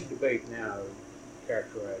this big debate now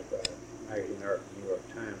characterized by a magazine article in the New York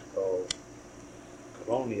Times called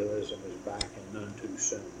 "Colonialism is Back and None Too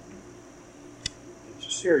Soon." It's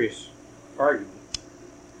a serious argument,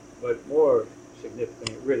 but more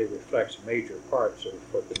significantly, it really reflects major parts of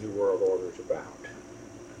what the New World Order is about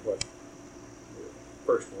and what the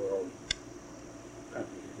First World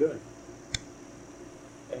countries are doing.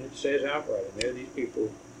 And it says outright in there, these people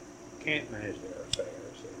can't manage their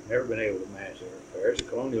affairs. They've never been able to manage their affairs. The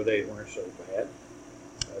colonial days weren't so bad.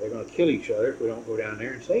 They're going to kill each other if we don't go down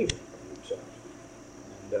there and save them from themselves.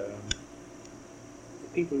 And the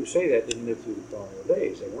people who say that didn't live through the colonial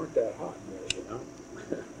days. They weren't that hot, really,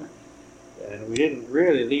 And we didn't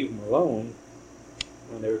really leave them alone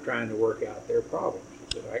when they were trying to work out their problems.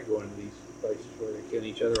 Because I go into these places where they're killing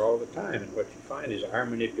each other all the time, and what you find is our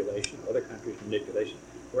manipulation, other countries' manipulation.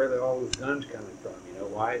 Where are all those guns coming from?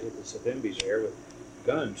 Why is it the Savimbi's there with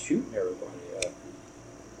guns shooting everybody up?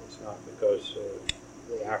 It's not because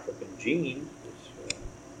the African gene. It's,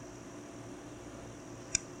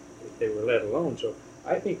 they were let alone. So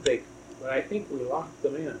I think they But I think we locked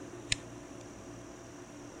them in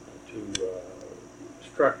to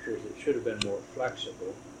structures that should have been more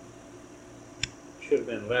flexible, should have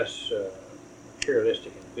been less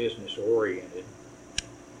materialistic and business oriented,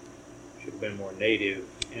 should have been more native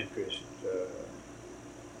interest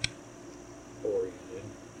oriented,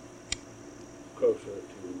 closer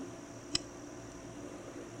to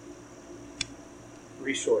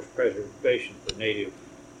resource preservation for native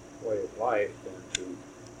way of life than to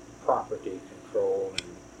property control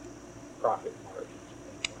and profit margins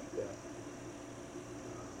and things like that.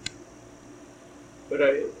 But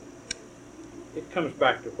it comes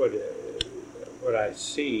back to what I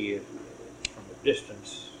see from a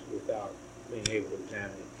distance without being able to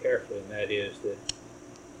examine it carefully, and that is that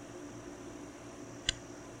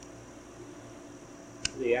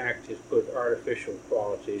the act has put artificial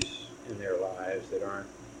qualities in their lives that aren't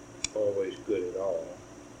always good at all.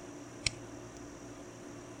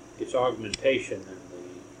 Its augmentation in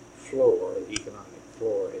the floor, the economic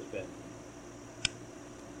floor, has been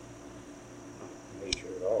not major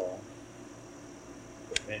at all,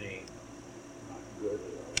 but many not good at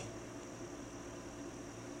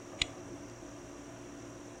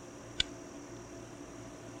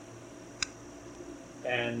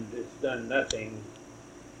all. And it's done nothing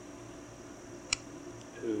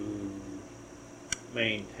to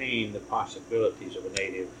maintain the possibilities of a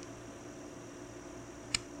native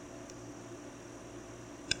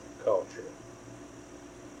culture,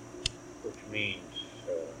 which means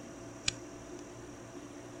the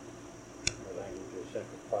language is a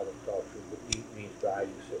central part of culture, but means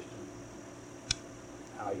value system,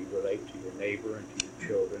 how you relate to your neighbor and to your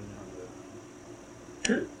children,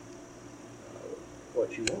 and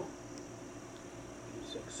what you want.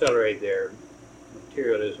 It's accelerate their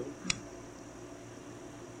materialism,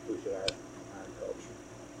 which is our culture.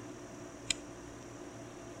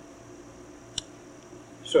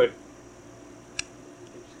 So it's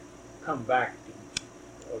come back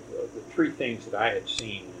to, of the three things that I had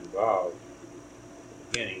seen involved at the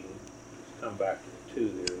beginning, it's come back to the two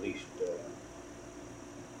that are least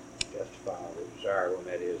justifiable, desirable, and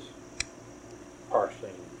that is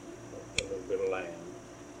parceling a little bit of land,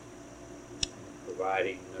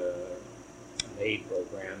 providing an aid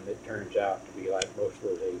program that turns out to be like most of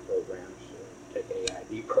those aid programs, take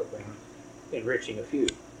AID program, enriching a few.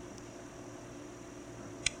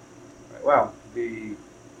 Well,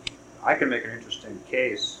 I can make an interesting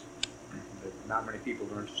case that not many people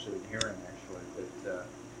are interested in hearing, actually, but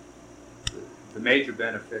the major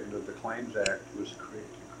benefit of the Claims Act was to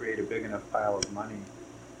create a big enough pile of money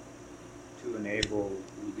to enable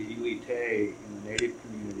the elite in the native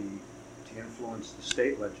community to influence the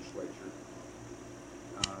state legislature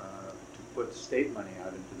to put state money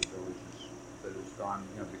out into the villages that has gone,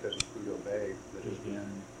 because of Prudhoe Bay, that has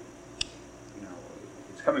been,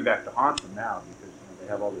 it's coming back to haunt them now because they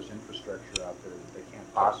have all this infrastructure out there that they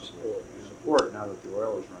can't possibly support now that the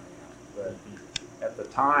oil is running out. But at the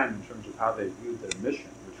time, in terms of how they viewed their mission,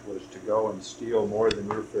 which was to go and steal more than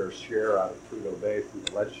your fair share out of Prudhoe Bay through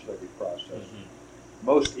the legislative process,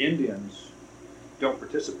 most Indians don't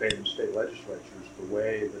participate in state legislatures the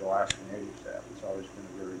way that Alaska Natives have. It's always been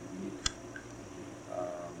a very unique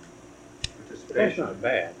participation. That's not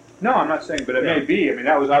bad. No, I'm not saying, but it may be. I mean,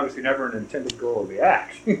 that was obviously never an intended goal of the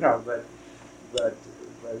act, But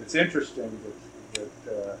it's interesting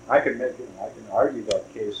that I can argue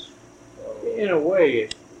that case. In a way,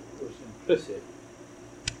 it was implicit.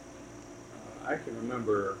 I can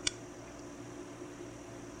remember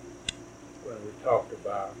when we talked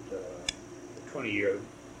about the 20-year.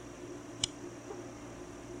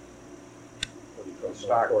 What do you call it?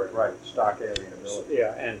 Stock, right? Stock alienability.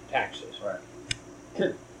 Yeah, and taxes. Right.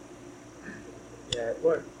 Yeah,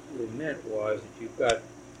 what we meant was that you've got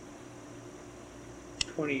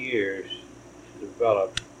 20 years to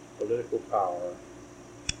develop political power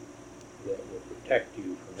that will protect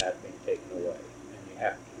you from that being taken away. And you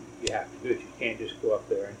have to do it. You can't just go up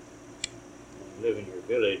there and live in your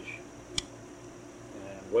village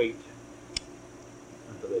and wait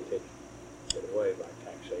until they take it away by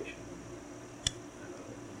taxation.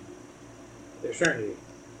 There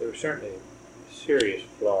were certainly serious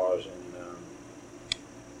flaws in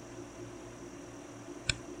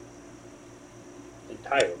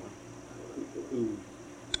entitlement.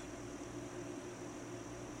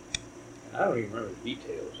 I don't even remember the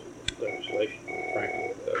details of the legislation,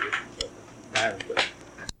 frankly, but